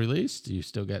this is released, you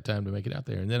still got time to make it out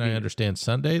there. And then I understand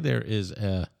Sunday there is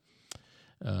an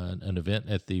event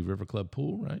at the River Club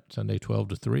pool, right? Sunday 12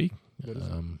 to 3.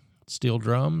 Steel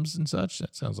drums and such.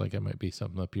 That sounds like that might be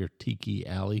something up your Tiki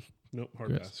Alley. Nope, hard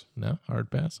Chris. pass. No, hard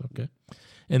pass. Okay.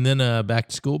 And then back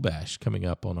to school bash coming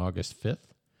up on August 5th.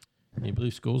 Can you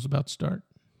believe school's about to start?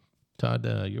 Todd,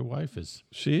 your wife is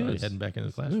She probably is heading back into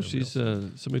the classroom. No, she's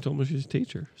somebody told me she's a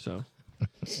teacher. So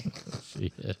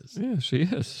she is. yeah, she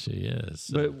is. She is.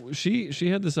 So, But she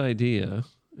had this idea,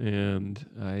 and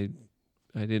I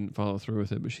didn't follow through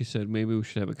with it. But she said maybe we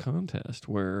should have a contest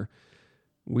where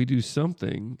we do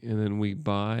something, and then we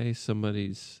buy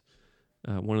somebody's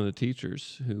one of the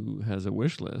teachers who has a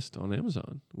wish list on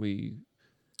Amazon.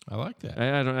 I like that.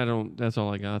 I don't. That's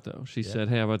all I got though. She said,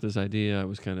 "Hey, how about this idea?" I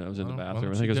was in the Well, why bathroom.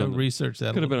 don't I think you it was go on the, research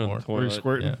that. could a have been little on the more. Were you toilet.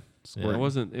 squirting? Yeah. It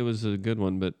wasn't. It was a good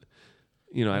one, but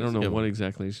I That's don't a know good what one.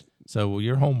 exactly. So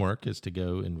your homework is to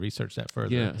go and research that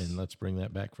further, Yes. and let's bring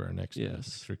that back for our next.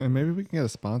 Yes. And maybe we can get a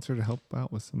sponsor to help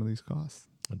out with some of these costs.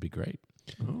 That'd be great.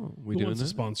 Oh, we Who doing wants to that?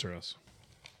 sponsor us?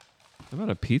 How about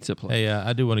a pizza place? Hey,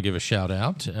 I do want to give a shout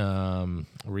out.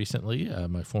 Recently,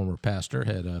 my former pastor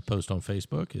had a post on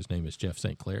Facebook. His name is Jeff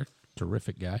St. Clair,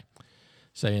 terrific guy,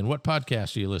 saying, "What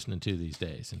podcast are you listening to these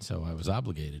days?" And so I was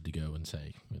obligated to go and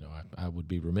say, I would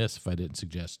be remiss if I didn't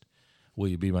suggest, "Will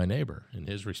you be my neighbor?" And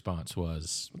his response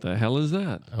was, What the hell is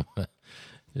that?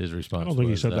 his response I don't think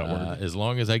he was, said that word. "As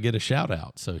long as I get a shout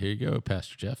out." So here you go,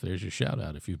 Pastor Jeff. There's your shout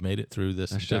out. If you've made it through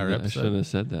this I entire shouldn't episode, have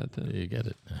said that. Then. you get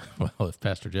it. Well, if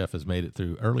Pastor Jeff has made it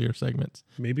through earlier segments,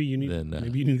 Maybe you need. Then,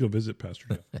 maybe you need to go visit Pastor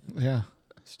Jeff. Yeah.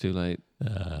 It's too late.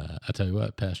 I tell you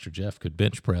what, Pastor Jeff could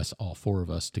bench press all 4 of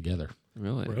us together.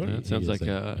 Really? Really? That sounds He is like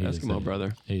a he is Eskimo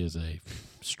brother. He is a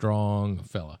strong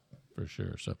fella for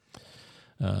sure. So,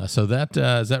 so that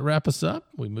does that wrap us up?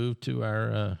 We move to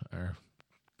our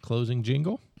closing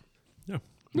jingle. Yeah.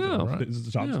 No. All right. Is it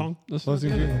the top song? Let's Closing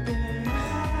look at jingle. it.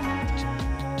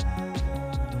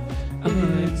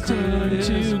 It's time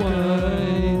to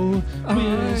go.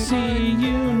 We'll see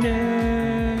you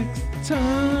next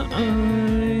time.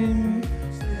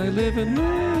 I live in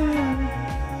love.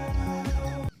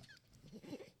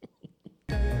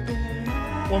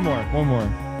 One more.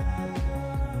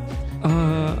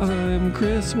 I'm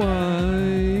Chris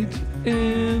White,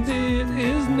 and it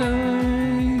is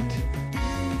night.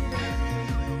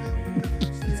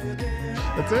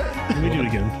 That's it. Let me do it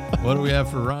again. What do we have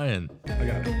for Ryan? I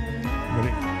got it.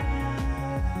 Ready?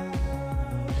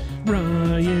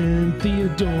 Ryan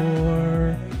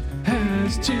Theodore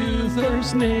has 2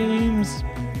 first names.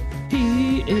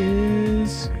 He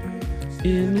is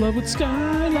in love with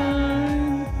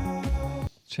Skyline.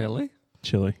 Chili?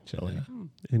 Chili. Chili.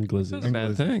 And glizzy. That's a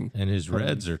bad thing. And his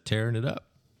Reds are tearing it up.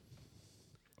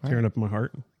 Tearing up my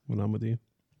heart when I'm with you.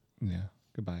 Yeah.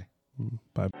 Goodbye.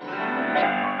 Bye.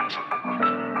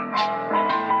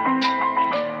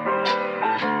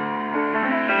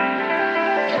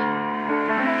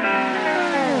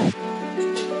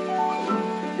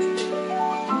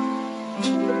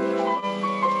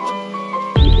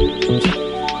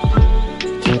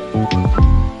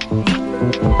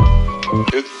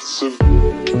 It's a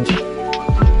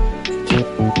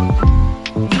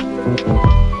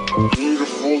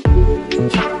beautiful.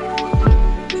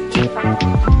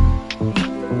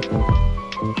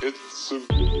 It's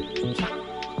a